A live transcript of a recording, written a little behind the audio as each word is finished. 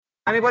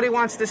Anybody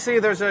wants to see,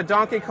 there's a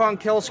Donkey Kong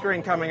kill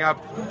screen coming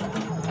up.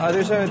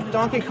 There's a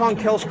Donkey Kong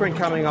kill screen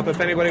coming up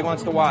if anybody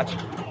wants to watch.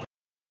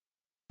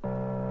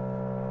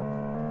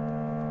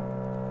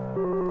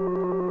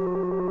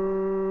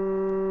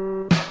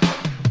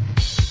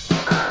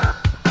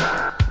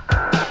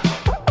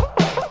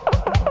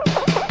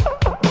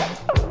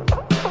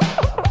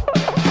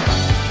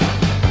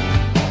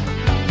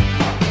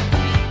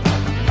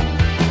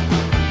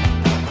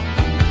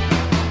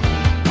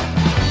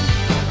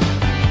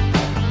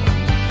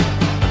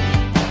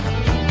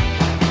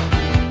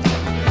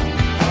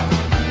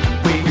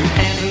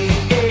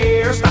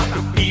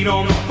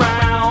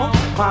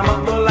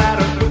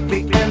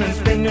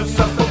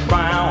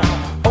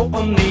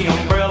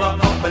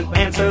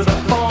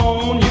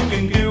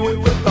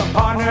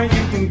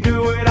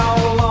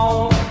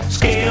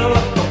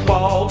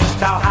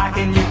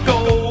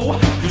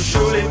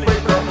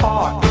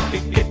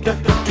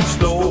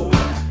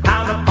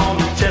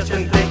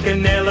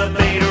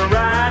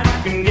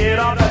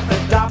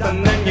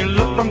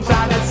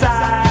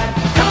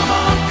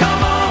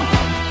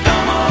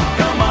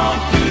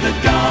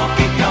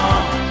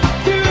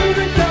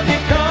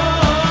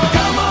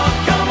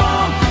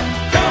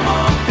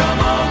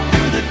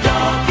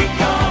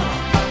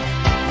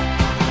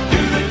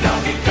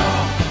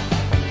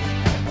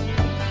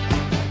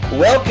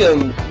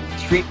 Welcome,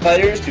 Street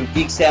Fighters, to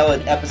Geek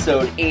Salad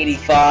episode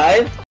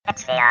 85.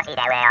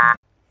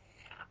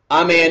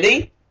 I'm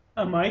Andy.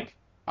 I'm Mike.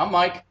 I'm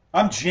Mike.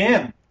 I'm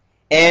Jim.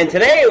 And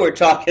today we're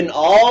talking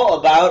all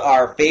about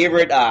our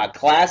favorite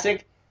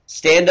classic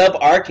stand-up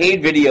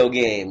arcade video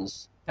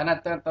games.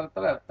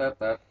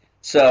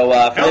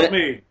 So, Help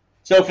me.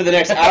 So for the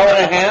next hour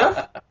and a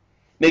half,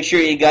 make sure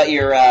you got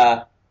your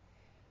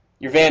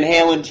Van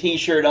Halen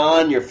t-shirt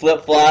on, your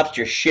flip-flops,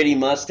 your shitty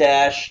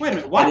mustache. Wait a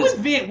minute. Why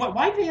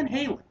Van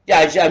Halen? Yeah,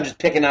 I'm just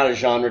picking out a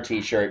genre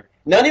t-shirt.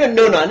 Not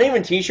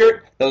even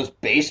t-shirt. Those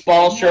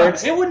baseball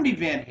shirts. No, it wouldn't be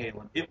Van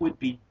Halen. It would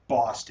be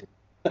Boston.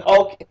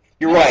 Okay,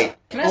 you're right.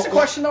 Can I ask a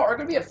question, though? Are we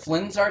going to be at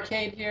Flynn's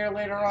Arcade here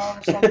later on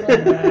or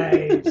something?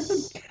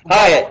 Nice.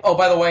 Hi. Oh,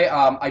 by the way,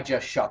 I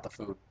just shot the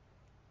food.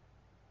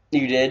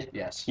 You did?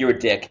 Yes. You're a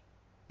dick.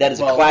 That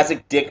is a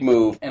classic dick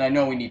move. And I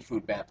know we need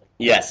food badly.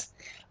 Yes.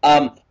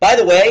 By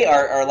the way,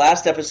 our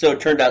last episode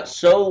turned out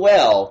so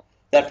well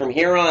that from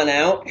here on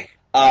out,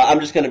 I'm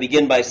just going to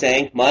begin by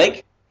saying,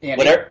 Mike,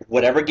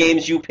 whatever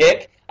games you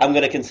pick, I'm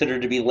going to consider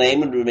to be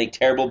lame and to make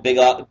terrible, big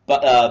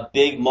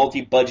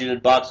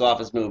multi-budgeted box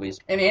office movies.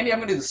 And Andy, I'm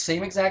going to do the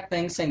same exact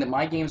thing, saying that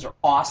my games are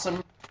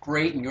awesome,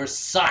 great, and yours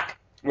suck.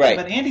 Right.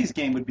 But Andy's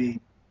game would be,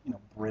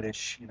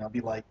 British.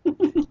 Be like,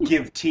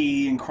 give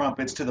tea and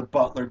crumpets to the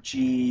butler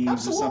Jeeves.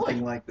 Absolutely. Or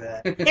something like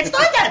that. It's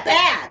not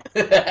that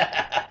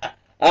bad!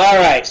 All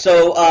right,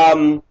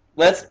 so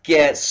let's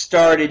get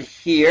started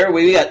here.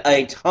 We got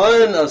a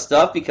ton of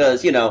stuff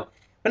because,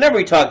 whenever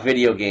we talk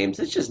video games,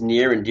 it's just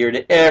near and dear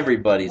to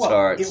everybody's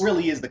hearts. It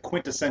really is the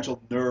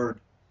quintessential nerd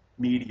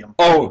medium.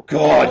 Oh,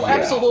 God, Oh,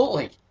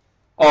 absolutely.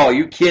 Oh,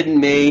 you kidding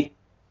me?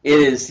 It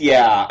is,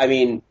 yeah. I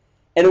mean,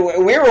 and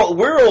we're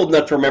old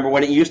enough to remember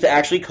when it used to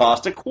actually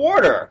cost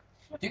 $0.25.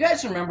 Do you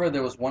guys remember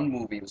there was one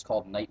movie, it was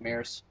called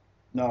Nightmares?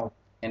 No.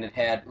 And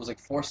it was like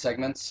 4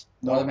 segments.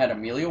 No. One of them had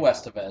Emilio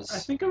Estevez. I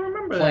think I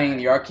remember playing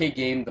the arcade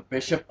game The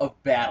Bishop of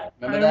Battle.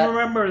 Remember I that?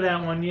 remember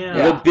that one,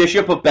 yeah. The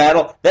Bishop of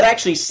Battle? That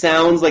actually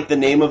sounds like the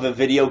name of a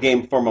video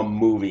game from a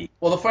movie.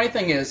 Well, the funny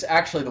thing is,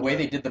 actually, the way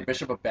they did the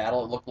Bishop of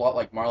Battle, it looked a lot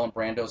like Marlon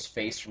Brando's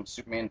face from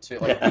Superman 2.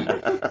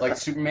 Like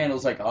Superman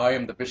was like, I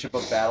am the Bishop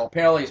of Battle.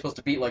 Apparently, he's supposed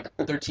to beat like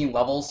 13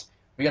 levels.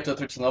 When you got to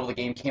the 13th level, the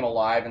game came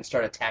alive and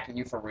started attacking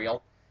you for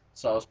real.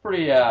 So it was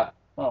pretty, it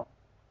was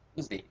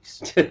the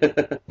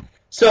 80s.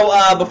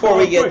 So before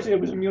we get... Of course, it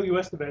was Emilio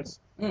Estevez.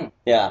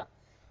 Yeah.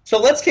 So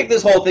let's kick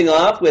this whole thing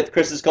off with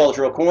Chris's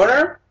Cultural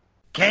Corner.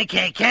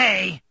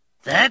 KKK,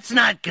 that's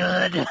not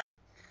good.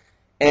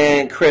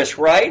 And Chris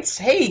writes,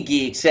 Hey,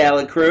 Geek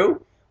Salad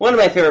Crew. One of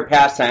my favorite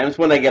pastimes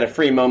when I get a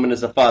free moment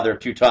as a father of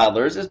 2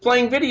 toddlers is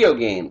playing video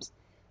games.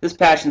 This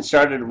passion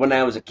started when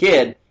I was a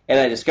kid and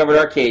I discovered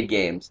arcade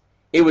games.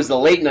 It was the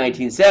late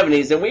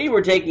 1970s and we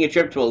were taking a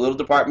trip to a little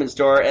department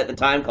store at the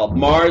time called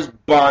Mars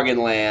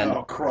Bargain Land.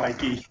 Oh,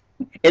 crikey.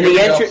 In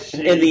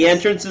the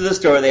entrance of the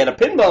store, they had a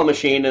pinball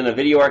machine and a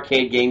video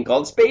arcade game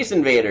called Space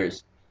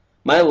Invaders.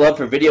 My love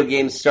for video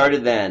games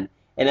started then,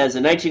 and as the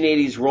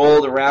 1980s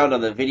rolled around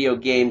on the video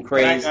game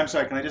craze... I'm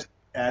sorry, can I just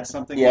add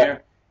something Yeah.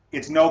 there?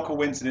 It's no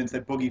coincidence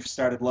that Boogie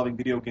started loving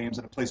video games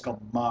at a place called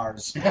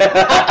Mars.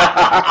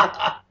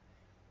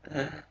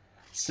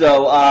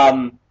 So,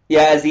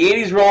 as the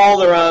 80s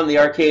rolled around, the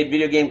arcade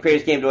video game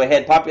craze came to a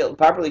head,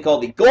 popularly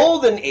called the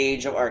golden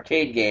age of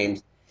arcade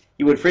games.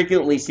 You would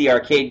frequently see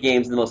arcade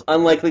games in the most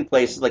unlikely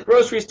places like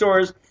grocery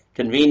stores,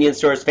 convenience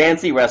stores,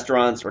 fancy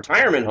restaurants,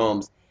 retirement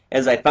homes.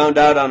 As I found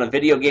out on a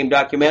video game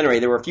documentary,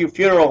 there were a few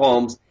funeral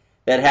homes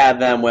that had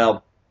them.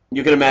 Well,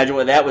 you can imagine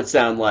what that would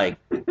sound like.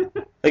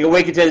 Like a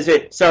wake attendant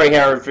say, sorry,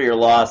 Howard, for your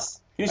loss.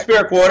 Can you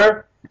spare a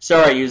quarter?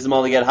 Sorry, I used them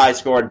all to get high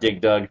score, Dig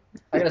Dug.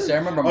 I gotta say, I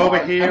remember Over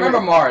Mars. here. I remember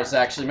Mars,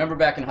 actually. Remember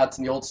back in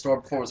Hudson, the old store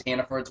before it was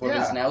Hannaford's, what it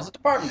is Yeah. now? It was a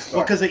department store.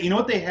 Well, because you know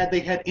what they had? They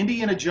had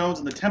Indiana Jones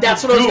and the Temple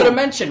That's of what I was Doom. going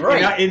to mention,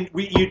 right.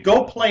 You'd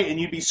go play and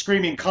you'd be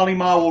screaming,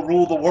 Kalima will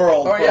rule the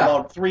world Oh, for yeah.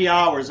 about 3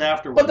 hours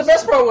afterwards. But the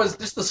best part was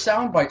just the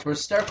sound bites were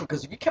hysterical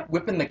because if you kept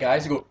whipping the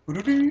guys, you go,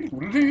 "Doodly,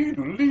 doodly,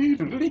 doodly,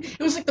 doodly."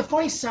 It was like the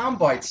funny sound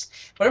bites.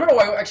 But I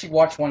remember I actually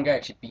watched one guy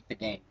actually beat the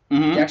game.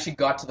 Mhm. He actually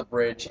got to the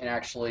bridge and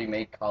actually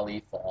made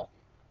Kali fall.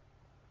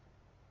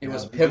 It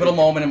was a Yeah, pivotal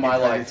moment in my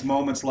It's life.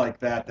 moments like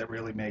that that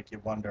really make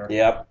you wonder.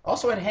 Yep.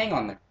 Also had Hang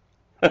on there.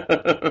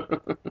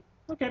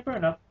 Okay, fair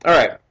enough. All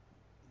right.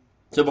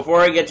 So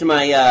before I get to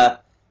my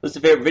list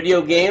of favorite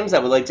video games, I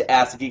would like to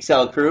ask the Geek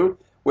Salad crew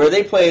where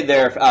they played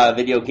their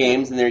video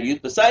games in their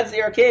youth besides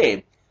the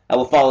arcade. I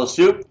will follow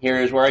suit. Here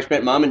is where I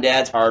spent Mom and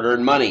Dad's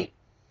hard-earned money.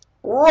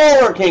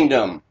 Roller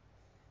Kingdom.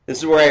 This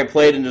is where I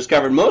played and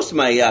discovered most of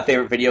my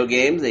favorite video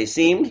games. They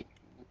seemed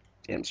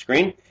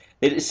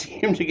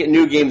to get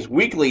new games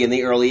weekly in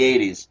the early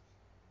 80s.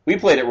 We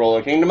played at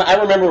Roller Kingdom. I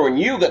remember when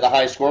you got the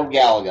high score of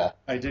Galaga.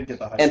 I did get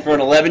the high And for an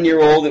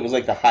 11-year-old, it was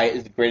like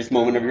the greatest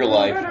moment of your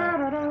life.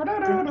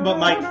 But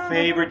my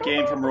favorite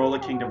game from Roller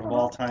Kingdom of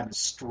all time is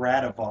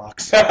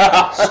Stratovox.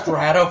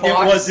 Stratovox.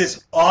 It was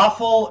this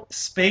awful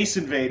Space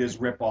Invaders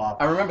ripoff.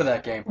 I remember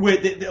that game. Where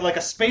like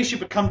a spaceship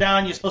would come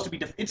down, you're supposed to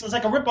be... it's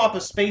like a ripoff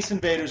of Space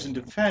Invaders and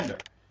Defender.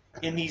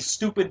 In these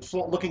stupid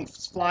looking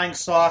flying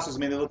saucers, I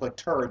mean, they look like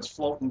turds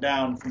floating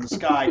down from the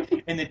sky,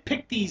 and they'd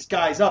pick these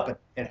guys up, and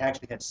it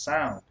actually had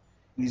sound.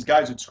 And these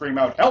guys would scream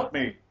out, "Help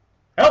me!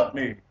 Help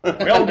me!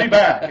 We'll be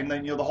back!" And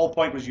then, the whole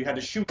point was you had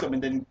to shoot them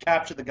and then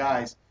capture the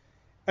guys.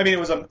 I mean, it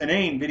was an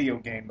AIM video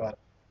game, but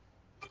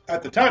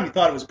at the time you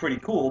thought it was pretty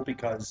cool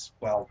because,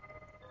 well,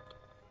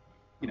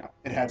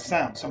 it had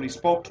sound. Somebody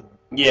spoke to them.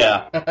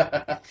 Yeah.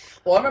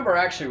 Well, I remember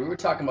actually, we were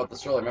talking about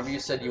this earlier. Remember you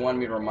said you wanted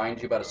me to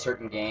remind you about a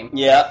certain game?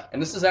 Yeah.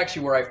 And this is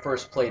actually where I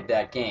first played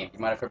that game. You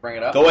mind if I bring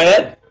it up? Go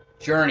ahead.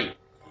 Journey.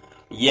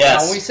 Yes.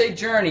 Now, when we say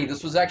Journey,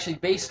 this was actually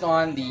based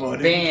on the What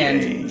a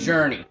band game.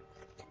 Journey.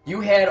 You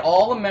had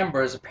all the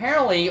members,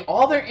 apparently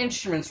all their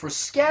instruments were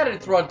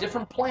scattered throughout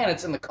different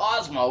planets in the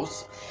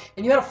cosmos,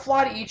 and you had to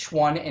fly to each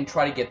one and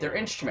try to get their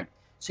instrument.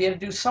 So you had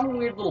to do some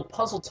weird little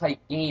puzzle-type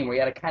game where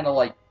you had to kind of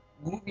like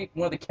move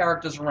one of the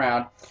characters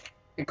around.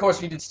 Of course,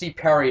 if you did Steve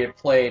Perry, it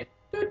played...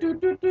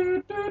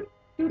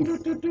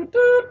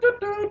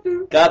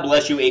 God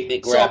bless you,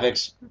 8-bit So-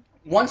 graphics.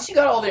 Once you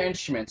got all their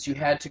instruments, you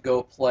had to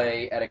go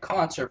play at a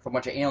concert for a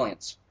bunch of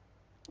aliens.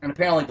 And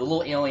apparently the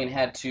little alien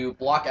had to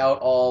block out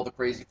all the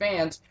crazy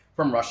fans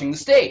from rushing the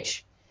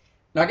stage.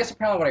 Now, I guess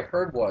apparently what I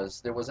heard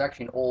was there was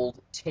actually an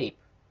old tape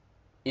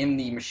in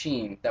the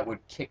machine that would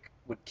kick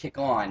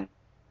on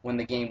when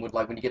the game would,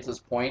 like, when you get to this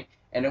point,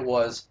 and it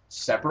was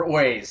Separate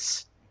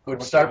Ways. Would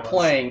course start it was.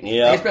 playing.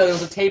 Yeah. I guess apparently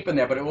there was a tape in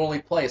there, but it would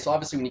only play. So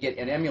obviously when you get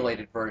an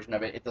emulated version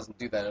of it, it doesn't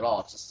do that at all.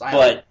 It's just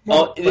silent.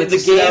 But But it's the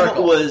game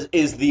hysterical.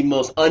 is the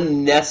most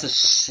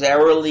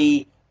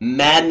unnecessarily,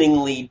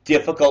 maddeningly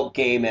difficult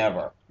game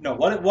ever. No,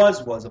 what it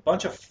was a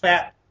bunch of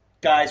fat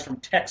guys from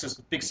Texas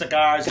with big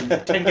cigars and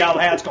 10-gallon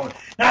hats going,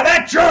 "Now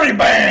that Journey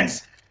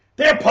bands,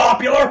 they're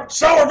popular,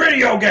 so are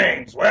video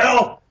games.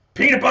 Well,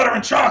 peanut butter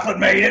and chocolate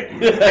made it.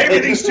 Maybe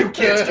these two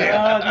kids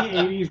can."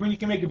 The 80s, when you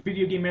can make a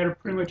video game out of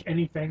pretty much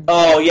anything.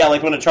 Oh, yeah,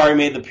 like when Atari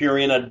made the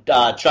Purina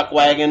Chuck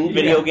Wagon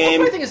video Yeah. The game.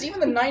 funny thing is, even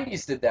the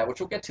 90s did that, which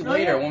we'll get to Oh,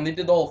 later yeah. when they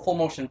did the whole full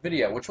motion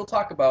video, which we'll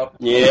talk about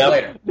Yep.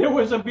 later. There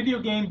was a video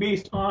game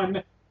based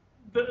on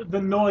the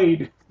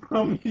Noid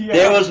from the...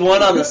 There was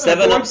one on the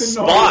 7-Up Avoid the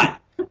Spot.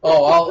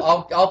 Oh,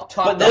 I'll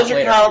talk But about those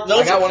that are later.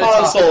 those I got are one to talk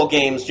console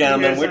games,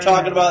 gentlemen. Yes, We're I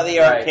talking know. about the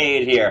Right.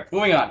 arcade here.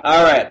 Moving on.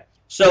 All right.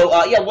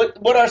 So, yeah,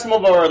 what are some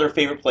of our other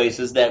favorite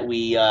places that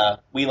we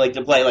like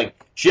to play? Like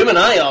Jim and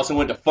I also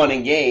went to Fun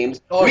and Games.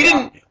 Oh, we yeah.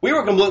 didn't. We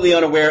were completely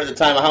unaware at the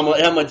time of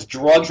how much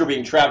drugs were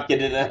being trafficked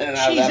in and out of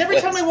Jeez, that every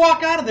place. time I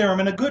walk out of there, I'm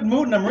in a good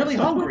mood and I'm really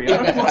hungry. I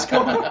don't know what's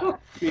going on.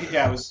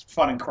 Yeah, it was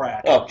fun and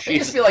crack. Oh, I used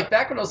jeez. to feel like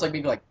back when I was like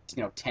maybe like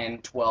 10,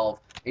 12.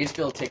 I used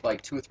to be able to take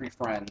like 2 or 3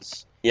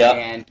 friends, Yep.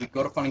 and we'd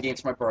go to Fun and Games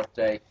for my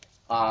birthday.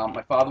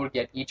 My father would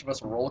get each of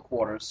us a roll of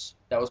quarters.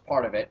 That was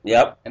part of it,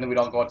 Yep. and then we'd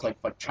all go out to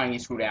like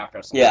Chinese food after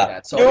or something Yeah. like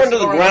that. So you I went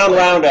used to the go around ground and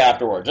play. round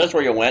afterwards. That's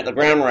where you went. The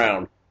ground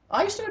round.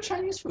 I used to go to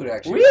Chinese food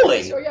actually.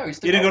 Really? So yeah, we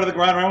used to You didn't go to the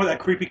ground round with that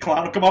creepy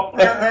clown come up?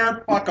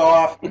 Fuck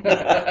off. No,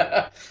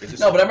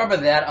 but I remember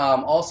that.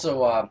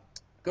 Also,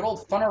 good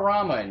old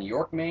Funorama in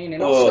York, Maine,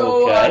 and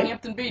also Okay.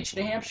 Hampton Beach,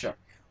 New Hampshire.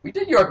 We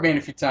did York, Maine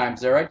a few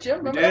times there, right, Jim?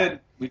 We Remember that? did.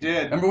 We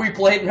did. Remember we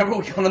played? Remember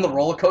we got on the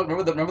roller coaster?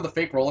 Remember the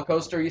fake roller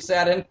coaster you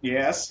sat in?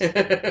 Yes. And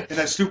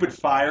that stupid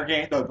fire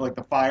game, like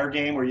the fire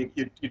game where you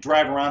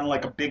drive around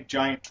like a big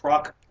giant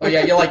truck. Oh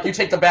yeah, you're like you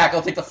take the back,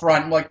 I'll take the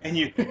front. I'm like, And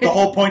the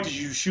whole point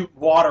is you shoot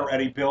water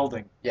at a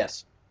building.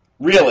 yes.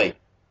 Really?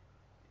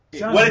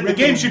 Sounds What the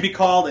riveting. game should be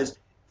called is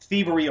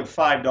Thievery of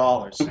 $5.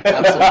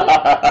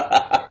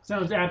 Absolutely.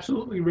 Sounds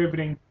absolutely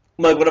riveting.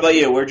 Mike, what about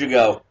you? Where'd you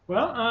go?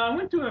 Well, I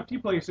went to a few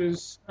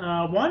places.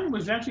 One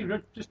was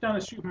actually just down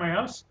the street from my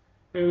house.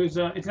 It was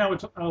it's now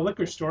a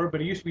liquor store,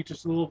 but it used to be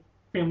just a little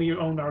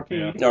family-owned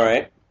arcade. All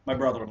right. My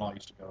brother-in-law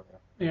used to go there.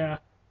 Yeah.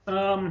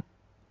 So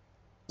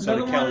did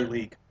Another Kelly one-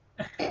 League.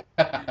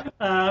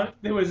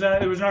 There was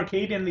an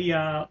arcade in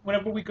the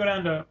whenever we go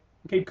down to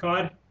Cape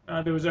Cod,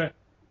 there was an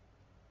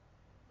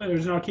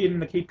arcade in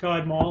the Cape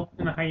Cod Mall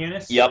in the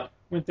Hyannis. Yep.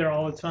 Went there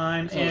all the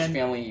time, So those and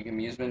family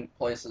amusement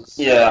places.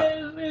 Yeah.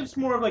 it's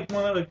more of like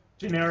one of the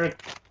generic,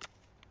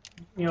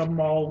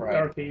 mall Right.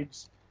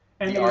 arcades.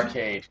 And The there was-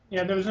 arcade.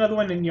 Yeah, there was another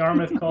one in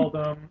Yarmouth called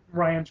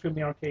Ryan's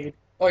Grimley Arcade.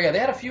 Oh yeah, they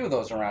had a few of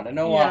those around. I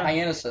know Yeah.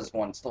 Hyannis has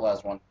one, still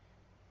has one.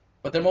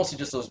 But they're mostly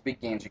just those big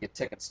games you get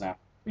tickets now.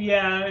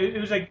 Yeah, it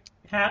was like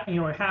half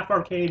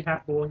arcade,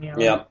 half bowling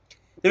alley. Yeah.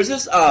 There's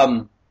this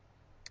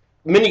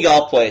mini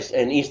golf place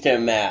in East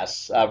End,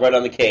 Mass, right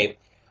on the Cape.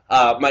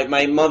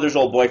 My mother's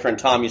old boyfriend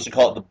Tom used to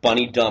call it the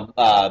Bunny Dump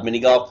mini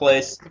golf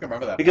place I can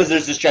remember that. because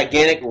there's this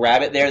gigantic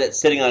rabbit there that's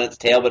sitting on its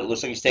tail, but it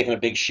looks like he's taking a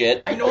big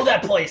shit. I know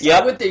that place.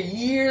 Yep. I went there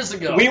years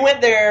ago. We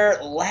went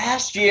there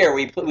last year.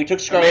 We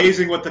took Scarlett.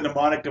 Amazing what the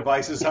mnemonic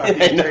devices are.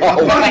 I know.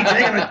 I'm funny,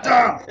 taking a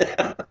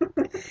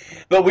dump.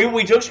 But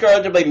we took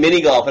Scarlett to play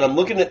mini golf, and I'm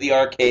looking at the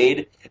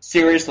arcade.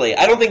 Seriously,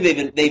 I don't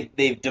think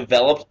they've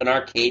developed an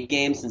arcade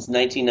game since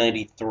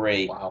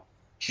 1993. Wow.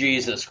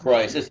 Jesus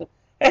Christ!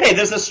 Hey,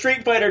 there's a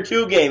Street Fighter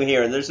 2 game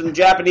here, and there's some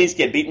Japanese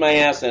kid beating my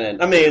ass in it.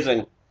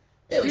 Amazing.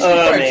 Yeah, at least Street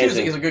Fighter 2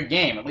 Amazing. is a good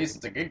game. At least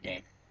it's a good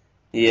game.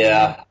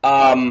 Yeah.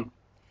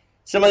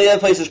 Some of the other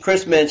places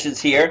Chris mentions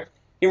here.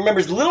 He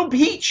remembers Little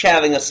Peach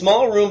having a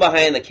small room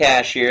behind the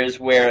cashiers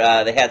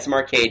where they had some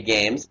arcade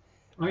games.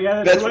 Oh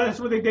yeah, That's- that's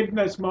what they did in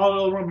that small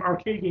little room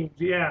arcade games.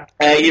 Yeah.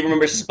 He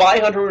remembers Spy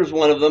Hunter was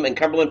one of them, and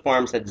Cumberland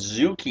Farms had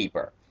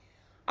Zookeeper.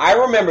 I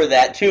remember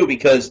that, too,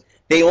 because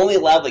they only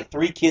allowed, like,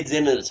 3 kids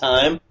in at a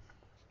time.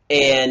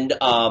 And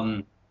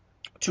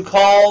to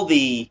call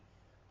the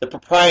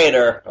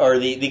proprietor, or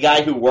the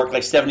guy who worked,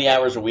 like, 70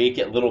 hours a week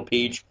at Little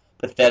Peach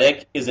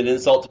pathetic is an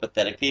insult to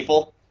pathetic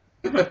people.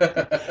 I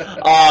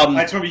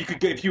just remember you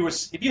could if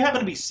you happen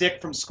to be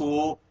sick from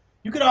school,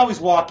 you could always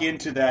walk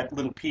into that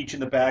Little Peach in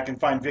the back and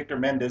find Victor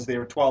Mendez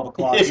there at 12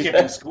 o'clock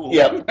skipping school.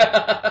 Yep.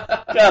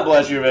 God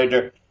bless you,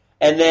 Victor.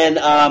 And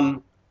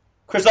then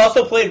Chris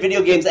also played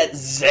video games at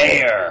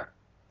Zaire.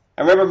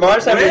 I remember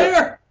Mars having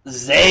Where?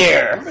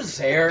 Zaire. Remember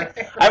Zaire?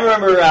 I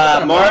remember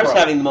What Mars number?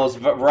 having the most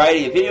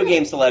variety of video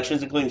game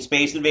selections, including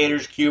Space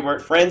Invaders,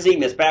 Q*bert, Frenzy,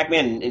 Miss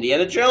Pac-Man,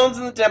 Indiana Jones,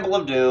 and the Temple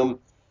of Doom.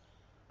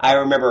 I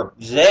remember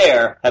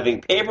Zaire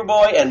having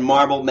Paperboy and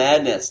Marble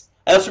Madness.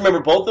 I also remember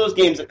both those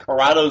games at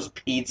Corrado's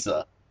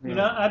Pizza.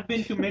 I've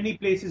been to many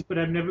places, but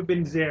I've never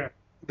been there.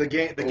 The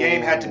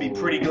game had to be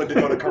pretty good to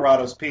go to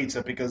Corrado's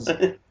Pizza because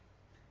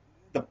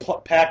the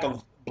pack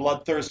of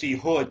bloodthirsty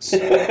hoods.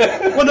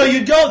 Well, no,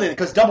 you'd go there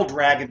because Double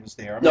Dragon was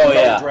there. I remember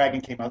yeah. Double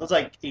Dragon came out. That was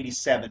like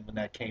 87 when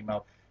that came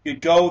out.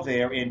 You'd go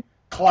there and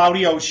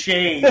Claudio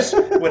Shays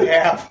would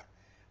have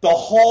the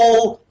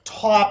whole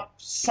top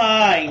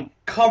sign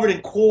covered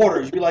in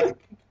quarters. You'd be like,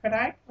 "Can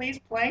I please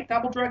play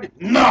Double Dragon?"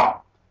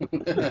 No. I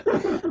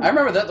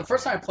remember that the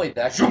first time I played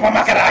that game. Super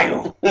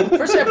Macarayo. The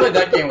first time I played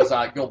that game was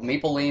the old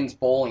Maple Lanes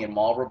Bowling in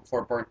Marlboro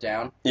before it burnt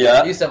down.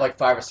 Yeah. They used to have like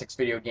 5 or 6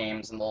 video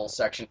games in the little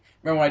section.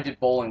 Remember when I did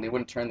bowling, they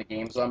wouldn't turn the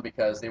games on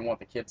because they didn't want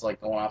the kids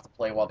like going off to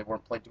play while they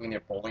weren't doing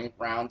their bowling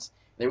rounds.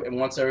 And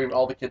once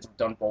all the kids were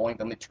done bowling,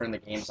 then they turned the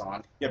games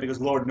on. Yeah,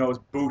 because Lord knows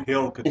Boot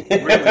Hill could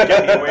really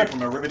get me away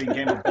from a riveting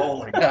game of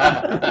bowling.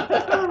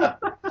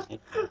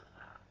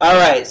 All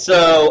right,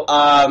 so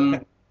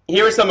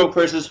here are some of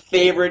Chris's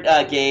favorite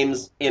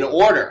games in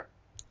order.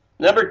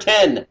 Number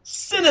 10,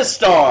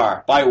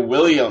 Sinistar by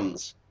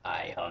Williams.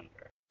 I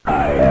hunger.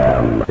 I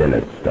am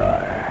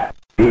Sinistar.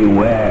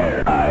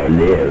 Beware, I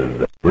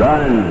live.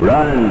 Run,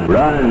 run,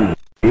 run.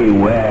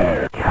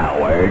 Beware,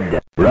 coward.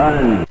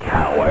 Run,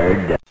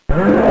 coward.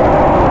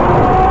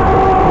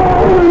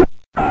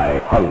 I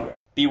hunger.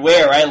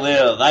 Beware, I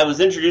live. I was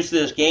introduced to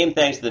this game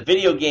thanks to the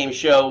video game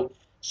show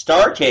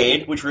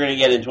Starcade, which we're going to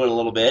get into in a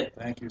little bit,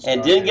 Thank you,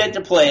 and didn't get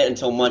to play it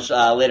until much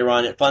later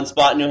on at Fun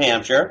Spot, New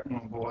Hampshire. Oh,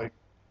 boy.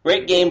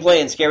 Great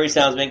gameplay and scary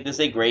sounds make this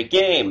a great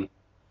game.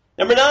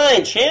 Number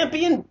 9,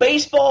 Champion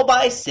Baseball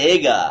by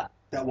Sega.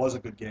 That was a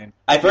good game.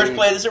 I first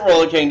played this at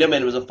Roller Kingdom,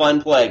 and it was a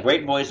fun play.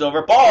 Great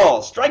voiceover.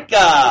 Ball, strike,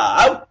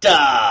 out,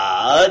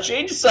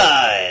 change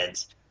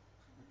sides.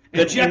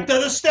 Inject the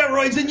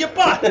steroids in your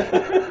butt.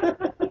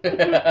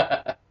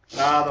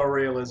 The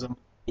realism.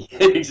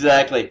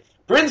 Exactly.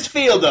 Prince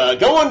Fielder,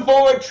 going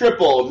for a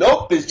triple.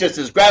 Nope, it's just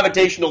his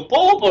gravitational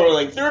pull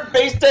pulling third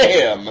base to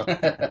him.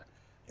 The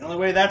only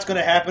way that's going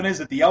to happen is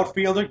that the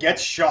outfielder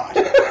gets shot.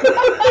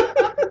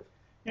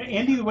 Yeah,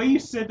 Andy, the way you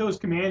said those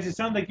commands, it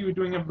sounded like you were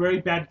doing a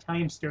very bad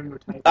Italian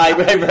stereotype. I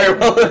very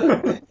well.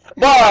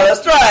 Ball, a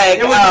strike.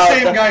 It was out. the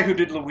same guy who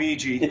did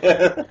Luigi.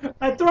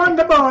 I thrown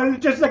the ball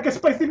just like a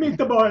spicy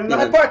meatball.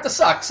 That part that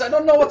sucks. I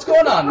don't know what's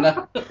going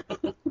on.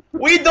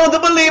 We don't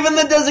believe in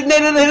the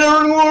designated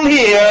hitter rule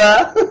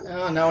here.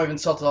 Oh, now we've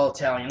insulted all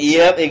Italians.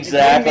 Yep,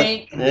 exactly.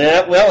 Mate.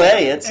 Yep, well,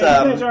 hey, it's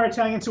And those are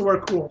Italians who are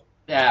cool.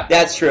 Yeah,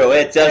 that's true.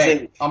 It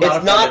doesn't. Hey, I'm not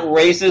it's not offended.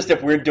 racist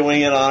if we're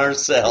doing it on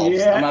ourselves.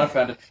 Yeah. I'm not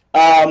offended.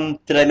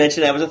 Did I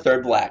mention I was a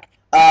third black?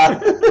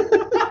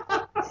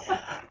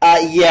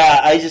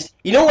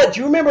 You know what? Do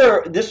you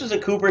remember, this was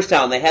at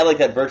Cooperstown, they had like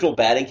that virtual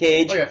batting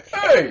cage? Oh, yeah.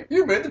 Hey,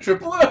 you made the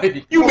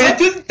AAA. You made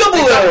the double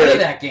They got rid A! of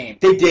that game.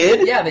 They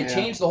did? Yeah, they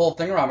changed the whole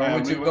thing around. Yeah,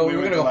 we we were were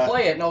going to go glad.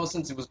 play it, and all of a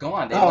sudden it was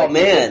gone. They, Oh,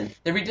 man.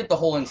 They redid the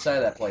whole inside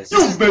of that place. You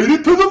made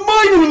it to the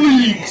minor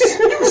leagues!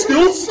 You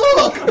still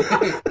suck!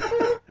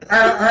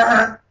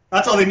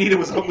 That's all they needed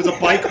was a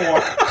bike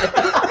horn.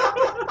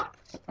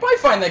 Probably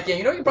find that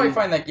game. You probably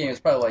find that game. It's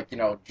probably like,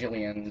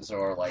 Jillian's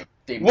or like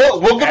David.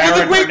 Welcome to the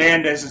Aaron great...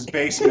 Hernandez's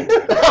basement.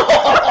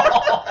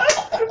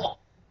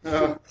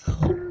 Well,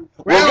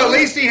 at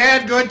least he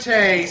had good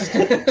taste.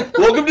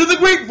 Welcome to the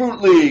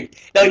Grapefruit League!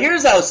 Now,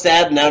 here's how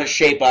sad and out of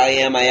shape I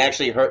am. I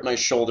actually hurt my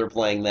shoulder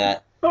playing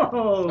that.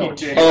 Oh, He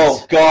did.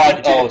 Oh, God.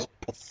 He did. Oh, it's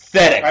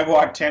pathetic. I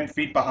walked 10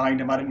 feet behind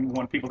him. I didn't even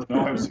want people to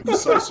know I was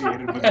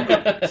associated with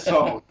him.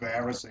 So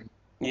embarrassing.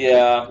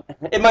 Yeah.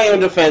 In my own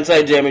defense,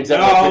 I damaged that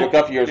my a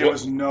couple years there ago.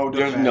 was no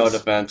defense. There's no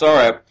defense. All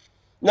right.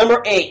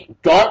 Number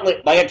 8,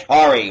 Gauntlet by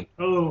Atari.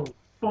 oh,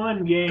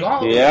 fun game.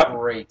 Gauntlet Yep. was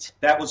great.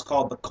 That was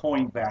called the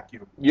coin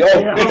vacuum. Yo,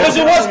 Yeah. because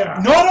it was... Yeah.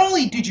 Not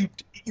only did you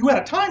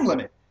had a time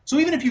limit, so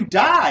even if you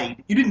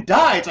died, you didn't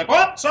die. It's like,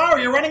 well,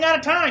 sorry, you're running out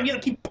of time. You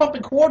got to keep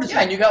pumping quarters. Yeah,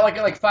 in. and you got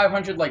like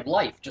 500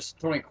 life just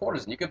throwing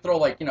quarters in. You could throw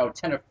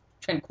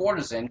 10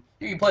 quarters in.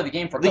 You can play the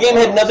game for a The couple game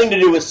had hours. nothing to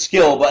do with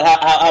skill, but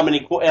how many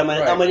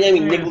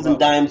nickels and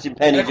dimes and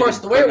pennies. And of course,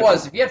 the way it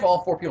was, if you had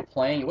all 4 people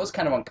playing, it was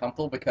kind of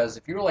uncomfortable because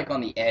if you were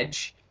on the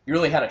edge, you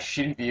really had a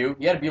shitty view.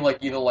 You had to be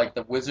either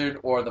the wizard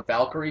or the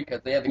Valkyrie because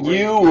they had the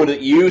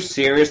greatest You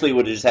seriously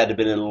would have just had to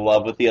been in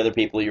love with the other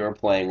people you were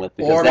playing with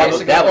because or that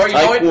was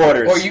tight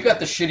quarters. Or you got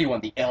the shitty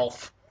one, the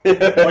elf.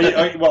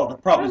 Well, the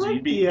problem is I like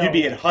you'd be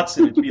BO. at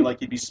Hudson. It'd be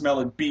like you'd be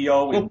smelling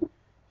BO and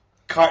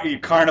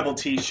carnival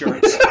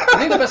T-shirts. I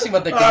think the best thing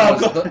about the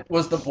game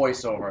was the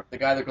voiceover. The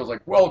guy that goes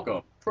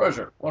 "Welcome,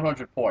 treasure,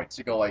 100 points."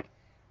 You go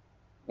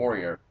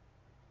 "Warrior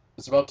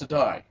is about to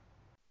die."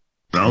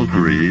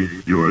 Valkyrie,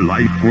 your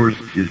life force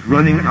is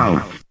running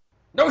out.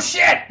 No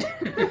shit.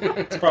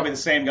 It's probably the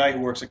same guy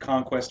who works at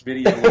Conquest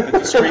Video with the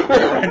discreet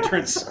rear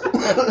entrance.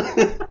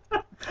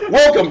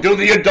 Welcome to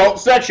the adult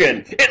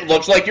section. It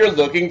looks like you're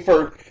looking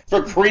for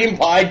cream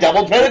pie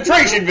double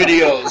penetration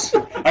videos.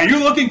 Are you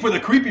looking for the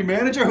creepy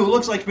manager who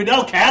looks like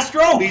Fidel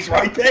Castro? He's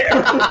right there.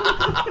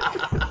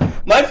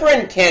 My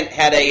friend Kent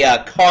had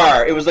a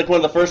car. It was one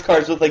of the first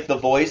cars with the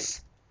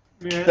voice,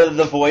 Yeah.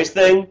 the voice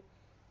thing.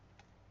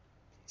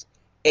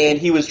 And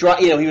he was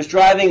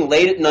driving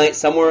late at night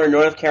somewhere in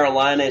North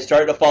Carolina. He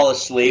started to fall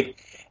asleep,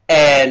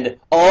 and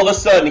all of a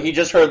sudden he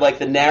just heard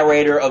the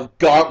narrator of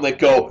Gauntlet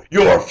go,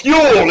 "Your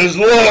fuel is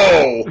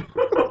low."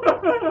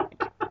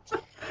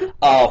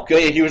 Oh,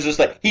 good. He was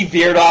just he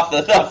veered off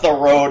the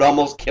road,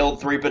 almost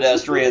killed 3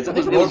 pedestrians. I It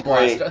was think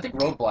great. I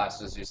think Road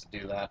Blasters used to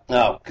do that.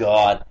 Oh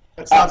God.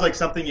 That sounds like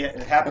something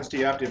that happens to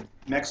you after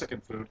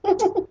Mexican food.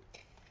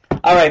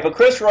 All right, but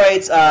Chris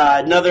writes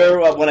another.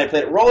 When I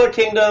played Roller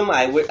Kingdom,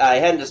 I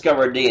hadn't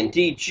discovered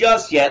D&D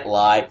just yet.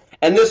 Lie,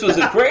 and this was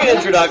a great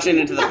introduction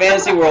into the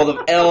fantasy world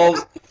of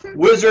elves,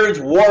 wizards,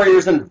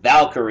 warriors, and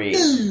Valkyries.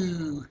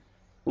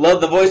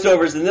 Love the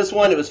voiceovers in this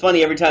one. It was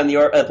funny every time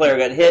the player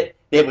got hit.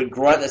 They would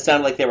grunt that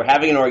sounded like they were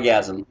having an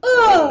orgasm.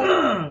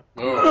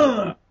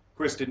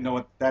 Chris didn't know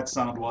what that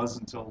sound was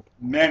until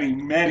many,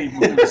 many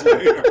movies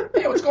later.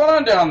 Hey, what's going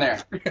on down there?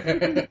 Yeah,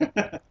 look at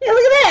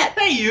that.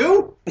 Hey,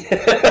 you!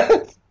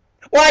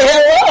 Why,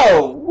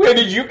 hello! Where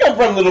did you come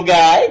from, little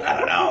guy? I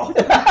don't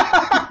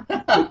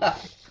know.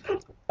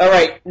 All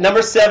right,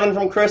 number 7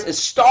 from Chris is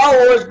Star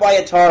Wars by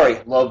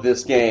Atari. Love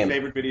this game.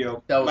 Favorite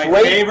video. That was My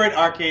great. favorite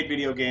arcade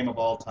video game of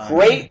all time.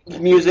 Great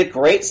music,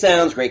 great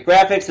sounds, great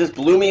graphics. This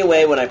blew me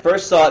away when I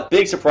first saw it.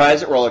 Big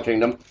surprise at Roller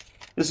Kingdom.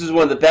 This is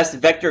one of the best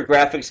vector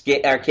graphics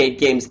arcade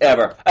games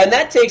ever. And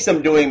that takes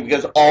some doing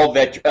because all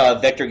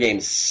vector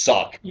games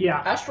suck.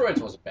 Yeah. Asteroids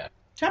wasn't bad.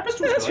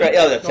 Tempest was That's good. right.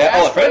 Oh, that's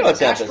I forgot about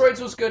Tempest.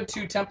 Asteroids was good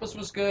too. Tempest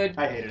was good.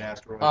 I hated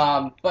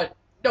Asteroids. But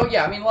no,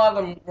 yeah, I mean a lot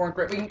of them weren't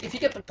great. I mean, if you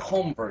get the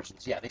home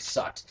versions, yeah, they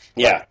sucked.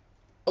 Yeah.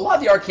 A lot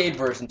of the arcade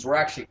versions were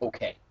actually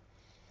okay.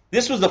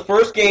 This was the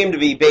first game to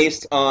be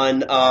based on,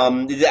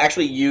 to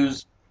actually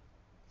use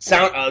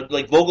sound,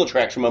 vocal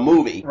tracks from a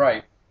movie.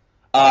 Right.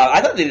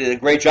 I thought they did a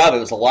great job. It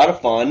was a lot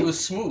of fun. It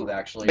was smooth,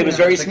 actually. It was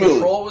very the smooth. The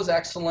control was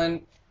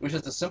excellent. It was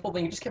just a simple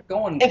thing. You just kept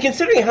going. And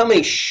considering how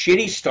many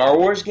shitty Star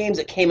Wars games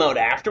that came out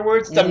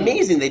afterwards, it's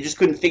amazing they just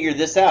couldn't figure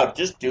this out.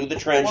 Just do the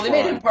trench Well, they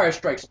made run. Empire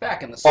Strikes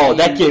Back in the same Oh,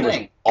 that game was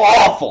thing.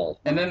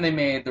 awful. And then they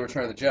made The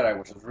Return of the Jedi,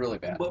 which was really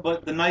bad.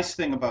 But the nice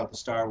thing about the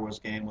Star Wars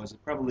game was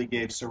it probably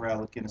gave Sir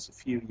Alec Guinness a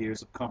few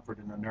years of comfort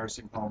in a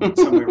nursing home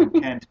somewhere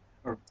in Kent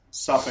or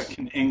Suffolk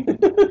in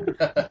England.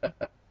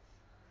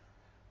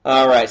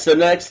 All right, so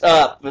next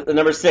up,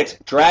 number 6,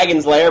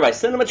 Dragon's Lair by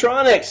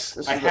Cinematronics.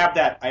 This I is have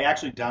that. I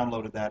actually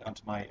downloaded that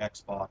onto my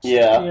Xbox.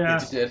 Yeah. Yeah.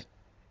 It did.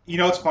 You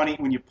know, it's funny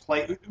when you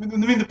play. I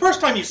mean, the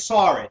first time you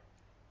saw it,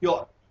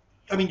 you're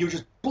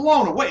just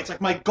blown away. It's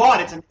like, my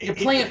God, You're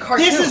playing a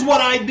cartoon. This is what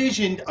I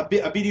envisioned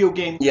a video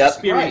game Yep.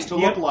 experience Right.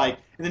 to look like.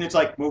 And then it's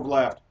like, move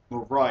left,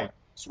 move right,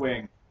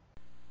 swing.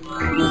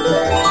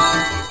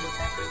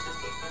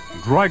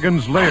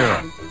 Dragon's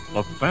Lair,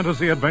 a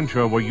fantasy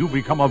adventure where you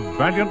become a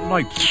valiant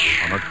knight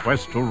on a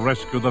quest to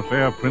rescue the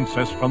fair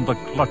princess from the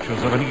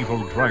clutches of an evil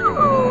dragon.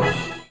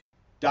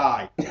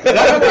 Die.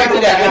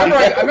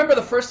 I remember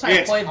the first time I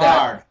It's played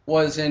hard. that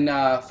was in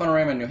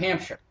Funorama, New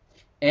Hampshire.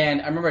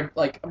 And I remember,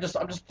 like, I'm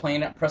just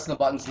playing it, pressing the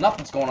buttons,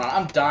 nothing's going on.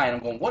 I'm dying. I'm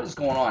going, what is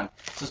going on?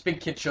 So this big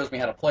kid shows me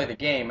how to play the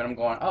game, and I'm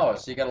going, oh,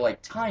 so you gotta,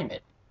 like, time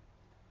it.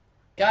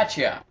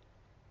 Gotcha.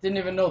 Didn't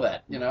even know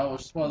that, you know? It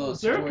was just one of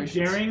those Dirk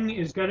situations. Daring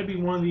is got to be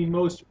one of the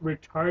most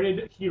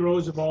retarded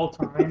heroes of all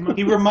time.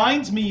 He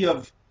reminds me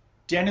of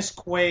Dennis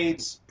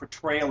Quaid's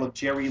portrayal of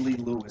Jerry Lee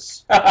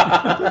Lewis.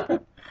 That's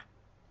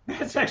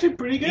actually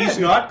pretty good. He's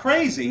not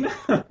crazy.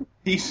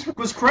 He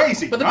was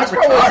crazy. But the not best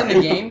part was in the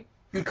retarded. game,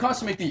 he would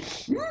constantly make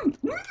the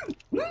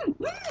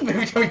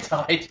every time he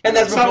died. And It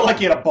that's sounded like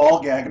he had a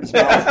ball gag in his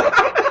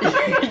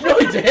mouth. He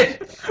really did.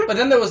 But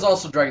then there was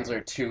also Dragon's Lair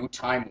 2,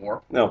 Time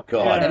Warp. Oh,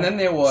 God. Yeah. And then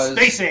there was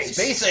Space Ace.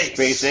 Space Ace.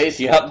 Space Ace,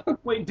 yep.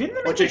 Wait, didn't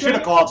they Which make they should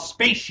have Dragon- called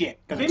Space Shit,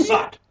 because it Didn't they-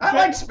 sucked. I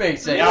like Space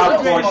Ace. They Yeah, made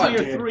of a Dragon's course Lair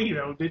they did. 3,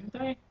 though, didn't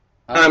they?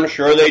 I'm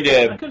sure they I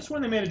did. could have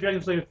sworn they made a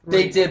Dragon's Lair 3.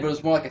 They did, but it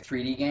was more like a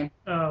 3D game.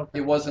 Oh,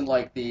 It wasn't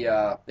like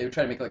the, they would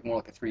try to make it like more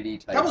like a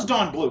 3D type. That was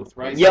Don Bluth,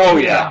 right? Yeah, oh,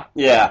 yeah.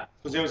 Yeah.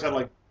 Because he always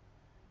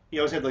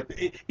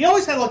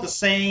had like the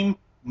same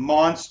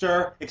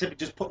monster, except he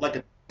just put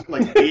like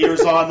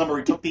ears on them, or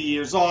he took the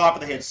ears off,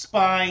 and they had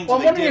spines. Well,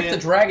 I'm and wondering they if the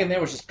did dragon there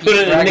was just Put it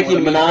in a Dragon Nicki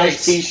with a Minaj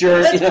face.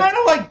 t-shirt. That's kind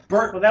of like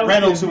Burt Well, that was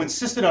Reynolds, Disney. who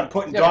insisted on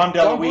putting Yeah, Dom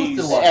but Don Bluth DeLuise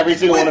did a lot. Every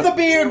single one with of the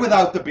beard,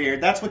 without the beard.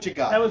 That's what you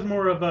got. that was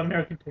more of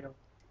American Tail.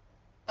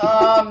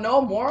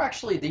 No, more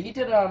actually. He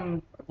did, I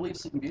believe,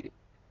 Sleeping Beauty.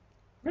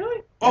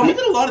 Really? Oh, he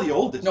did a lot of the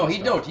old Disney No, he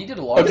stuff. did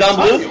a lot. Oh, of Don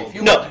stuff. Bluth? If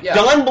you No, look- yeah.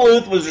 Don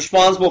Bluth was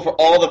responsible for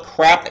all the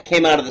crap that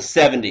came out of the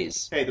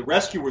 70s. Hey, The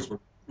Rescuers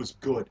was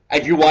good.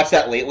 Have you watched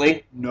that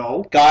lately?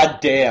 No, God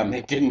damn,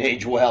 it didn't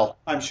age well.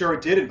 I'm sure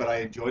it didn't, but I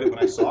enjoyed it when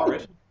I saw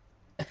it.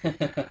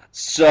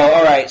 So,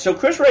 alright, so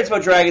Chris writes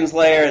about Dragon's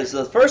Lair is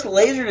the first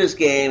Laserdisc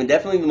game, and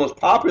definitely the most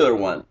popular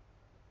one.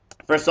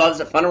 First saw this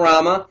at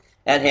Funorama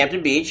at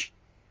Hampton Beach.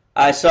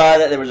 I saw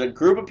that there was a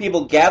group of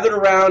people gathered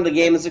around the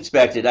game as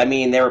expected. I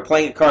mean, they were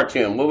playing a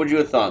cartoon. What would you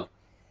have thunk?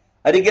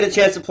 I didn't get a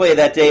chance to play it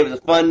that day. It was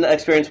a fun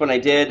experience when I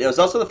did. It was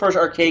also the first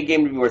arcade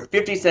game to be worth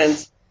 50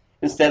 cents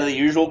instead of the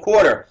usual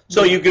quarter.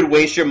 So you could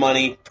waste your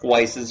money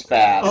twice as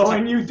fast. Oh,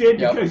 and you did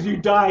Yep. because you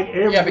died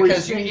every Yeah,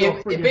 because single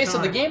freaking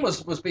basically time. the game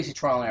was basically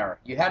trial and error.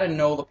 You had to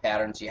know the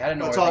patterns. You had to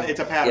know It's everything.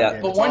 a pattern Yeah.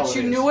 game. But It's all once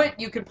you is. knew it,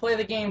 you could play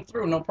the game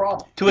through, no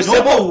problem. To a You know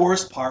what the simple...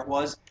 worst part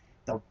was?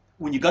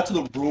 When you got to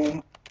the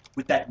room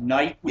with that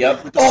knight with,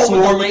 Yep. with the Oh,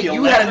 sword, with the, with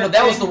you had to know electric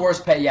that was thing. the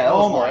worst pay. Yeah, that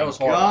Oh was my that was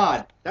horrible.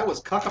 god, that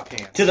was cucka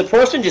pants. To the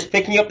person just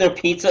picking up their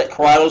pizza at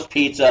Corrado's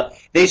Pizza,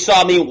 they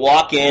saw me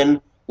walk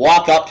in,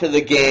 walk up to the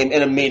game,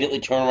 and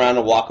immediately turn around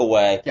and walk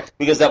away. Yeah.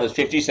 Because that was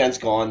 50 cents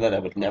gone that I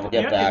would never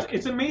get Yeah, back.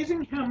 it's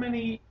amazing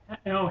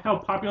how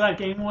popular that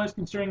game was,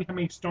 considering how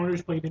many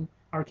stoners played in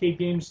arcade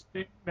games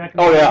back in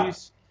Oh, the yeah.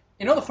 80s.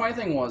 You know, the funny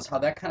thing was how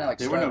that kind of like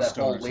There were started no that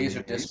whole stoners in the laser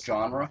 80s. disc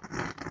genre,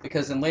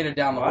 because then later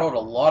down the What? road, a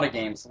lot of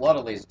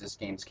laser disc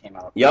games came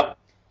out. Yep.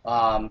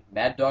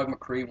 Mad Dog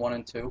McCree 1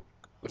 and 2,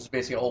 which is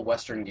basically a whole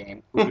Western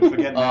game, Who could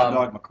forget Mad Um,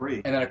 Dog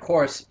McCree? and then of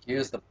course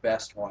here's the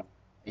best one.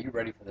 Are you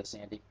ready for this,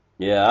 Andy?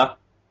 Yeah.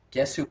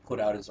 Guess who put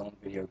out his own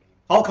video game?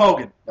 Hulk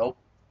Hogan. Nope.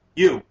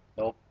 You.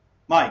 Nope.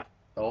 Mike.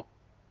 Nope.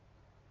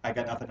 I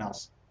got nothing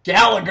else.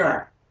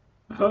 Gallagher.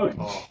 Oh,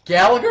 Oh.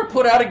 Gallagher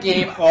put out a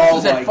game. Oh It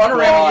was at my Funorama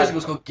God. years ago. It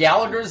was called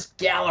Gallagher's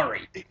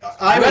Gallery.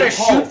 I You had to would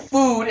shoot hope.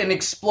 food and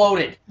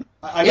exploded.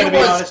 I gotta It be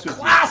was honest with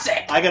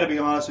classic. you. I gotta be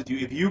honest with you.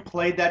 If you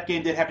played that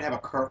game, they'd have to have a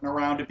curtain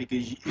around it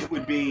because it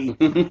would be.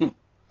 I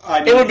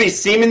mean, It would be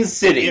Siemens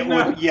City. It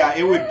would. Yeah,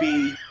 it would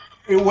be.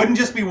 It wouldn't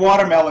just be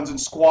watermelons and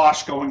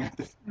squash going at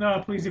the.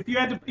 no, please! If you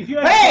had to Hey,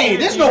 play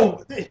there's that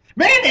no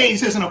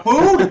mayonnaise. Isn't a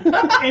food. game-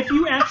 If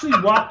you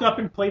actually walked up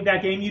and played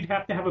that game, you'd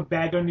have to have a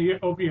bag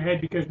over your head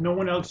because no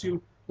one else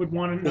would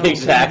want to know.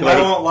 Exactly.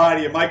 I won't lie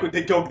to you, Mike.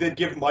 They'd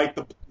give Mike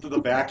the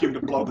vacuum to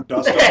blow the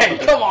dust Hey,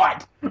 off. come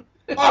on.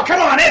 Oh,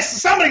 come on!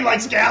 Somebody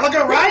likes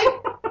Gallagher, right?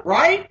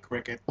 Right?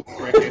 Cricket.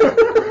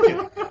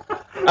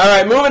 All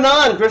right, moving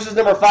on. Chris's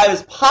number 5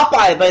 is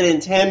Popeye by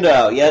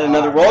Nintendo. Yet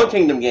another Roller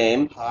Kingdom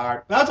game.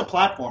 Hard. That's a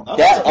platform.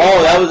 That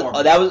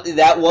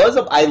was.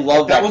 I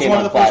love that That was game one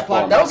on of the first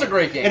platform. That was a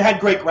great game. It had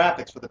great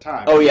graphics for the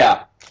time. Oh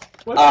yeah.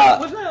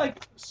 Wasn't that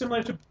like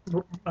similar to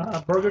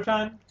Burger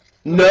Time?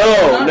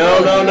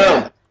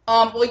 No.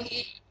 Well,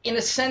 in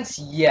a sense,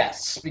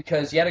 yes,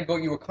 because you had to go.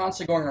 You were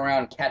constantly going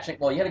around catching.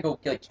 Well, you had to go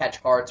like, catch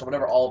hearts or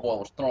whatever olive oil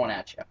was thrown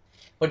at you,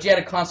 but you had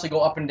to constantly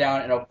go up and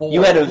down in a bowl.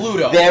 You had a of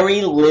Pluto.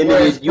 very limited.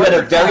 Whereas You had a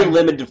Burger very Time-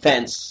 limited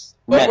defense.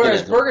 But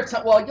whereas mechanism. Burger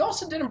Time, well, you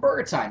also did in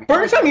Burger Time.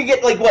 Burger Time, you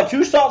get like what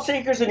 2 salt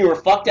shakers and you were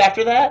fucked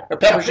after that, or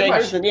pepper pretty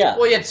much. shakers, and yeah.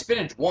 Well, you had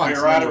spinach once.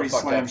 Your and then you were arteries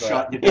fucked slam after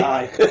shut that. and you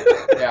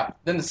die. Yeah.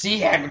 Then the sea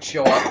hag would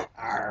show up.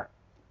 Arr.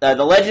 The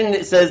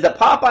legend says that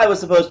Popeye was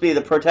supposed to be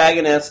the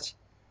protagonist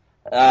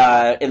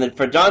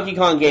for Donkey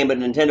Kong game, but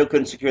Nintendo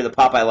couldn't secure the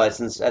Popeye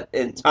license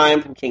in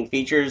time from King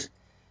Features.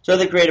 So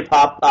they created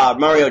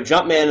Mario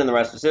Jumpman, and the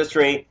rest is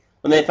history.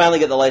 When they finally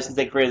get the license,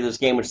 they created this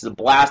game, which is a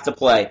blast to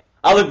play.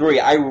 I'll agree,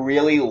 I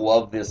really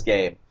love this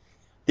game.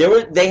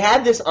 They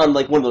had this on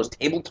like one of those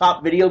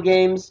tabletop video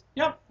games.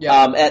 Yep.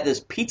 At this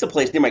pizza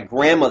place near my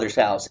grandmother's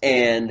house,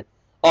 and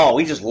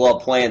we just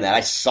loved playing that.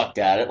 I sucked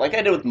at it, like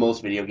I did with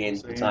most video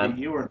games at the time.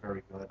 You weren't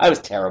very good. I was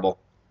terrible.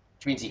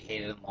 Which means he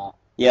hated them all.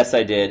 Yes,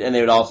 I did, and they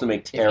would also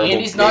make terrible. If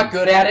Andy's not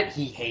good at it,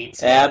 he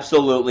hates it.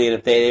 Absolutely, and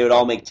if they would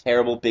all make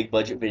terrible big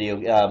budget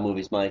video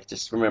movies, Mike.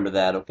 Just remember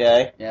that,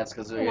 okay? Yeah, it's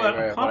because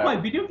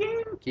Popeye video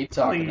game? Keep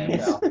talking, then,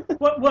 Please.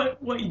 pal.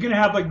 What you gonna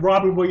have like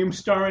Robin Williams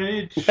starring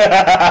in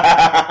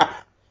it?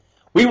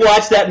 We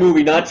watched that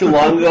movie not too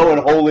long ago,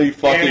 and holy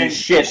fucking And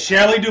shit!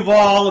 Shelley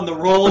Duvall in the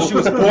role she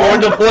was Born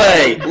born to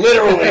play,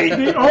 literally.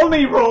 The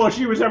only role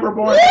she was ever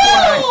born to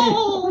play.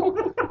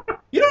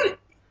 You know,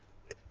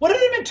 would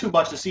it have been too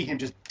much to see him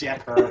just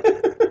deck her?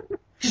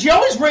 Because she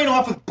always ran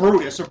off with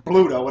Brutus or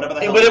Bluto, whatever the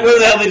hell. Whatever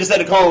the hell they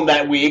decided to call him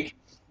that week.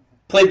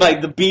 Played by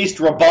the Beast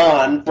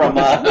Raban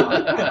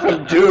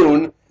from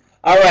Dune.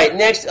 All right,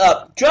 next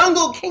up,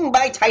 Jungle King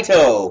by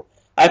Taito.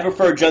 I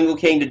prefer Jungle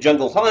King to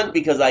Jungle Hunt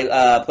because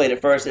I played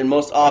it first, and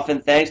most